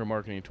stronger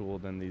marketing tool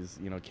than these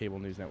cable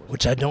news networks.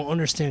 Which I don't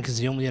understand because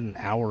he only had an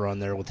hour on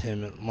there with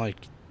him. And like,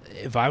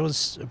 if I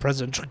was a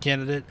presidential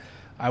candidate,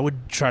 I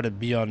would try to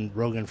be on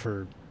Rogan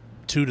for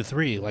 2 to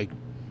 3, like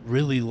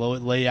really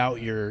lay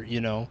out your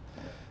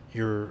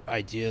your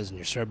ideas and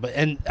your story.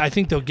 And I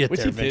think they'll get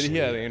there eventually. Which he did.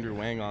 He had Andrew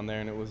Wang on there,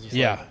 and it was just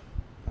like,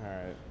 all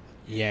right.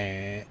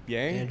 Yang?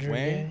 Yang? Andrew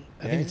Wang? Yang?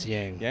 I think it's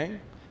Yang. Yang?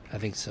 I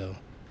think so.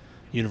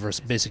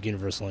 basic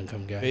universal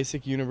income guy.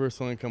 Basic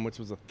universal income, which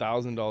was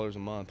 $1,000 a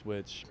month,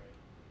 which,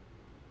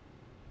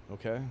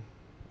 okay.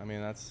 I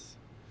mean, that's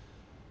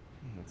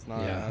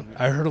not. Yeah,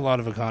 I heard a lot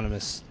of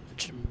economists,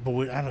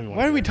 but I don't even.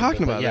 Why are we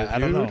talking about yeah, this? I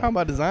don't know. We're talking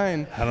about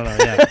design. I don't know.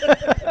 Yeah,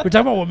 we're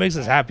talking about what makes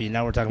us happy.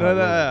 Now we're talking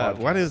about.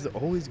 Why does it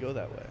always go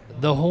that way?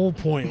 The whole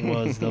point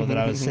was though that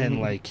I was saying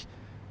like,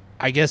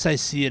 I guess I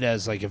see it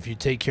as like if you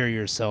take care of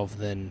yourself,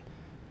 then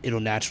it'll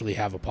naturally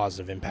have a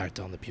positive impact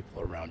on the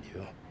people around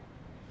you.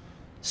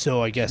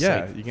 So I guess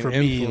like, for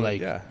me,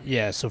 like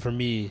so for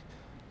me,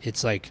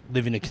 it's like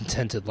living a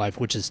contented life,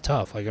 which is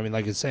tough. Like I mean,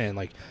 like it's saying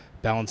like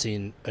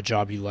balancing a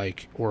job you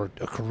like or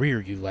a career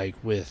you like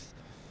with,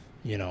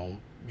 you know,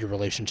 your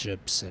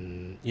relationships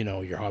and, you know,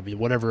 your hobby,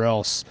 whatever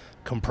else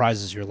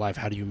comprises your life.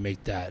 How do you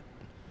make that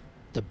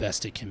the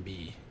best it can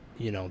be?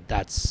 You know,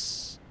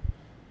 that's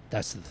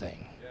the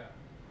thing. Yeah.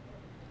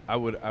 I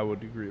would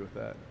agree with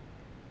that.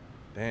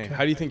 Dang. Okay.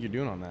 How do you think you're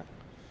doing on that?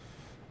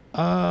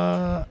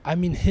 I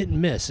mean, hit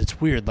and miss. It's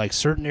weird. Like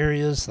certain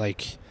areas,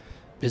 like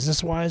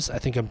business-wise, I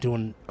think I'm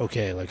doing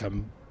okay. Like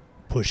I'm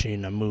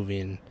pushing, I'm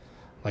moving.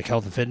 Like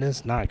health and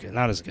fitness, not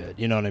as good.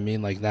 You know what I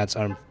mean? Like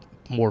I'm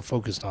more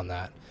focused on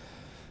that.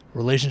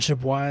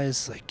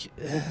 Relationship-wise, like,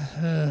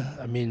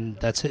 I mean,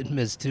 that's hit and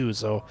miss too.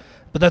 So,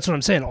 but that's what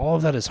I'm saying. All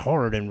of that is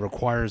hard and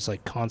requires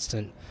like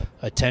constant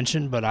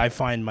attention. But I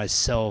find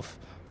myself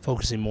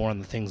focusing more on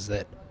the things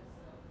that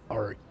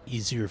are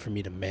easier for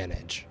me to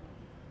manage.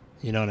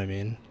 You know what I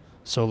mean?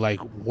 So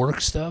like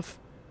work stuff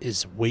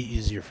is way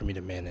easier for me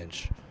to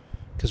manage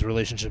because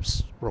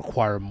relationships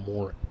require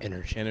more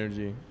energy.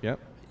 Energy. Yep.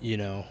 You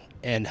know,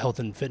 and health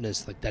and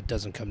fitness, like that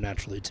doesn't come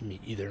naturally to me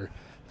either.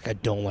 Like I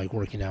don't like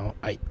working out.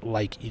 I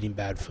like eating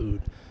bad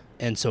food.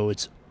 And so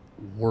it's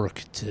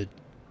work to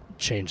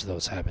change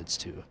those habits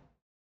too.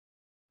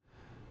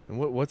 And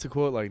what's a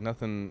quote like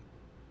nothing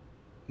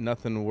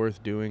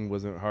worth doing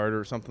wasn't hard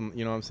or something,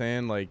 you know what I'm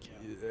saying? Like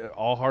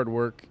all hard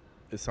work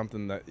is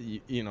something that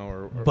you know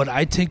or but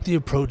I take the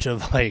approach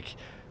of like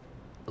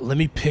let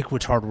me pick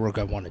which hard work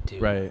I want to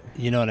do. Right.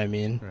 You know what I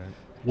mean? Right.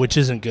 Which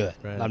isn't good.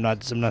 Right. I'm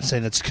not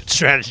saying that's a good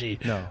strategy.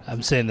 No.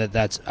 I'm saying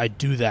I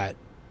do that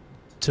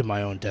to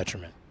my own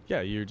detriment.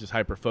 Yeah, you're just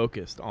hyper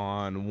focused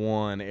on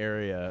one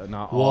area,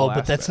 not all Well, but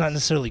aspects. that's not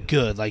necessarily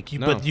good. Like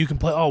No. but you can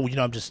play. Oh, you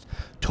know, I'm just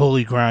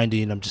totally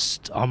grinding. I'm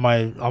just on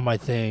my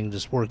thing,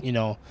 just work. You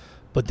know,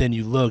 but then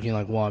you look, and you're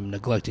like, well, I'm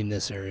neglecting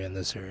this area and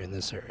this area and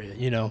this area.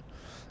 You know,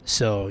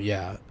 so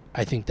yeah,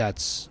 I think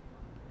that's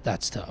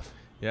tough.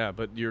 Yeah,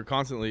 but you're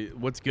constantly.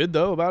 What's good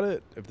though about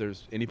it, if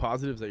there's any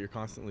positives, that you're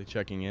constantly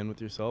checking in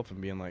with yourself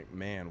and being like,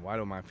 man, why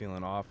am I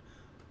feeling off?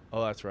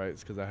 Oh, that's right.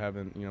 It's because I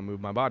haven't,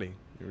 moved my body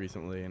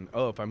recently. And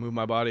if I move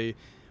my body,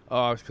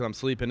 it's because I'm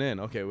sleeping in.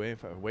 Okay, wait.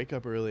 If I wake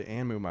up early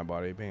and move my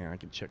body, bang, I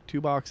can check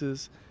 2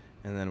 boxes,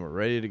 and then we're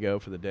ready to go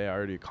for the day. I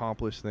already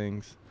accomplished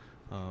things.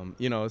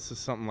 It's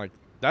just something like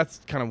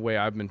that's kind of the way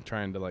I've been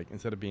trying to like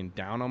instead of being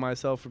down on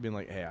myself for being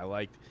like, hey,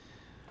 I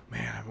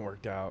haven't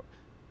worked out.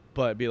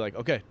 But be like,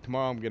 okay,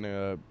 tomorrow I'm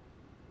gonna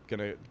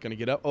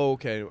get up. Oh,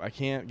 okay, I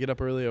can't get up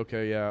early.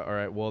 Okay, yeah, all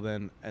right. Well,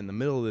 then in the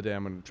middle of the day,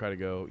 I'm gonna try to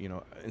go.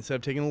 Instead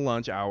of taking a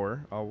lunch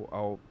hour,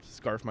 I'll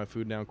scarf my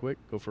food down quick,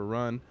 go for a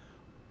run,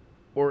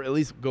 or at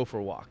least go for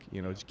a walk.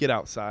 Just get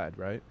outside,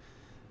 right?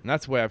 And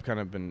that's the way I've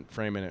kind of been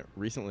framing it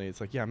recently. It's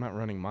like, yeah, I'm not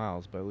running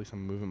miles, but at least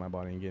I'm moving my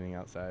body and getting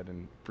outside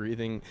and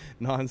breathing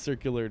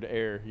non-circular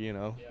air.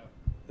 Yeah.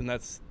 And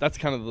that's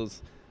kind of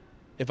those.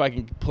 If I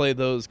can play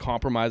those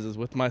compromises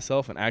with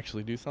myself and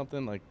actually do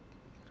something, like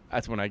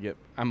that's when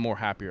I'm more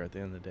happier at the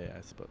end of the day,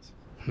 I suppose.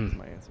 That's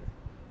my answer.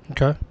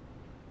 Okay.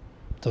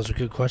 Those are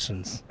good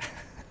questions.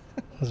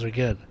 Those are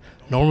good.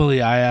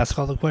 Normally I ask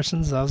all the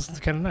questions. That was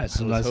kind of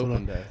nice. I was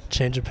hoping to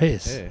change of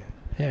pace. Hey.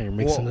 Yeah, you're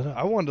mixing it up.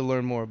 I wanted to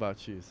learn more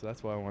about you, so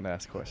that's why I wanted to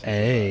ask questions.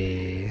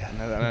 Hey.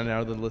 And I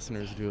know the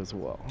listeners do as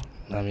well.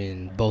 I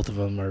mean, both of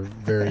them are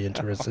very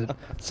interested.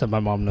 Except my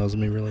mom knows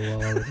me really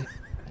well already.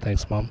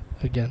 Thanks, Mom,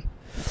 again.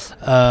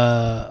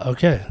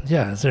 Okay.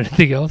 Yeah. Is there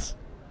anything else?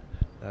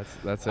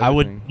 That's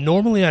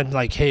everything. I'd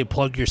like, hey,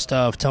 plug your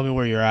stuff. Tell me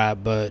where you're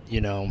at. But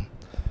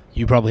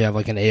you probably have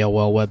like an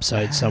AOL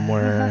website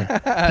somewhere.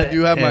 I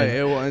do have my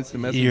AOL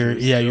Instant Messenger.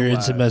 Your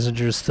Instant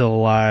Messenger is still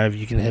alive.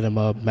 You can hit him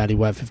up,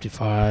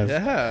 MattyWatt55.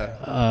 Yeah.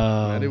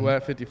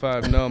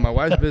 MattyWatt55. No, my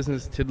wife's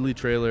business, Tiddly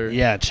Trailer.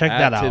 Yeah, check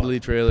that out. Tiddly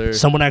Trailer.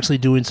 Someone actually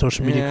doing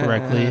social media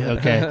correctly.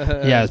 Okay.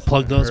 Yeah,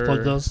 plug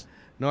those.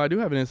 No, I do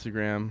have an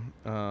Instagram,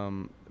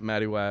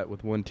 MattyWatt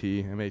with 1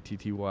 T,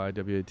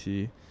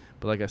 MattyWatt.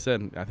 But like I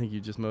said, I think you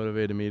just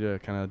motivated me to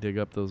kind of dig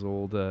up those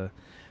old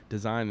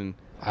design and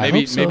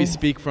maybe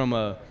speak from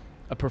a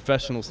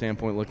professional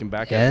standpoint, looking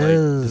back at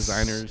like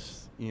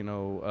designers,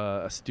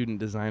 a student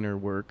designer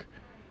work.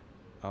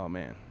 Oh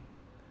man,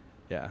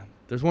 yeah.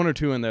 There's 1 or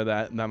 2 in there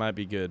that might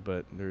be good,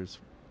 but there's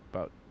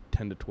about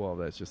 10 to 12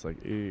 that's just like,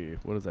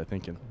 what was I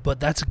thinking? But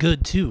that's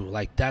good too.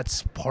 Like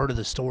that's part of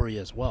the story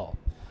as well,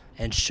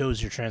 and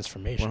shows your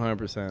transformation.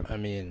 100%. I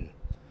mean,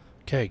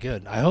 okay,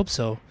 good. I hope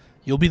so.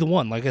 You'll be the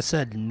one. Like I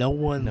said, no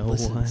one No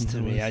listens one to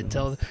me. I listens.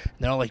 tell them,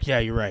 they're all like, yeah,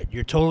 you're right.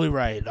 You're totally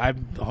right.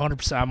 I'm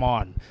 100%.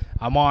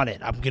 I'm on it.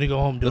 I'm gonna go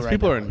home and do Those it right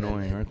people now. are And then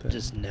annoying, aren't they?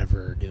 Just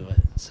never do it.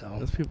 So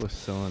Those people are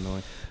so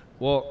annoying.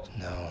 Well,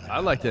 no, they're I'd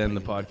not like to end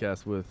the annoying.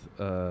 podcast with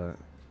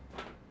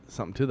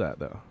something to that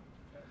though.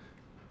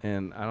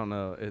 And I don't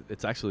know.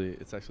 It's actually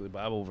a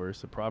Bible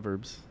verse, of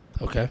Proverbs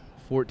Okay.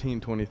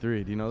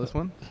 14:23. Do you know this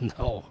one?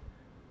 No.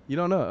 You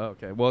don't know? Oh,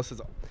 okay. Well, it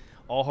says,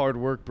 "All hard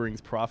work brings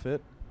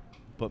profit,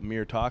 but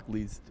mere talk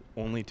leads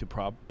only to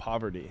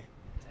poverty."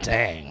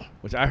 Dang.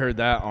 Which I heard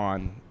that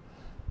on,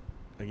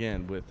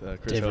 again, with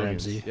Chris Dave Hogan.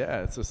 Ramsey.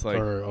 Yeah, it's just like,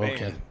 Okay.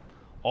 man,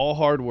 all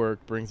hard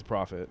work brings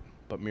profit,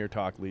 but mere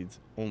talk leads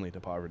only to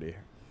poverty.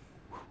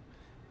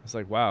 It's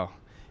like, wow.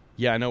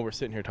 Yeah, I know we're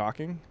sitting here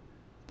talking,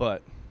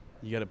 but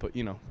you got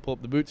to pull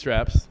up the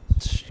bootstraps,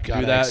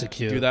 Gotta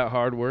execute. do that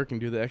hard work, and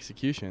do the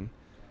execution. And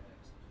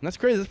that's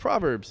crazy. It's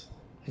Proverbs.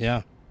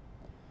 Yeah.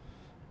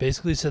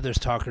 Basically said there's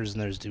talkers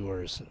and there's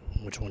doers.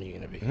 Which one are you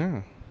going to be?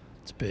 Yeah,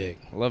 It's big.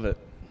 I love it.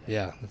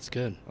 Yeah, that's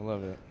good. I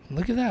love it.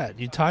 Look at that.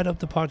 You tied up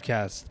the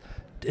podcast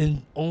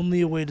in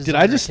only a way to Did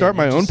I just start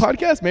my own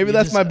podcast? Maybe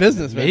that's my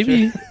business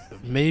venture.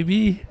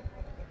 Maybe.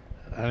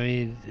 I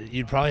mean,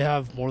 you'd probably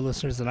have more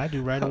listeners than I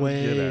do right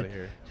away. Get out of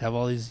here. Have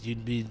all these,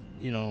 you'd be,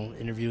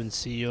 interviewing the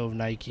CEO of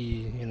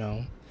Nike,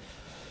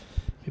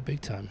 be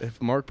big time. If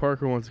Mark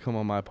Parker wants to come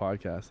on my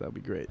podcast, that'd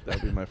be great.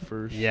 That'd be my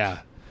first. Yeah.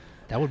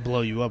 That would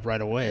blow you up right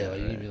away. Yeah,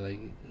 Like, right. you'd be like,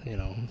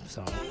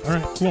 so. All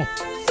right, cool.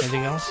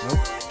 Anything else? Nope.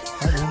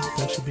 All right, man.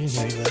 Thanks for being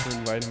here. Thanks for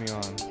inviting me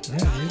on.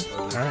 Yeah, dude.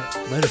 All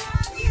right,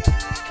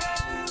 later.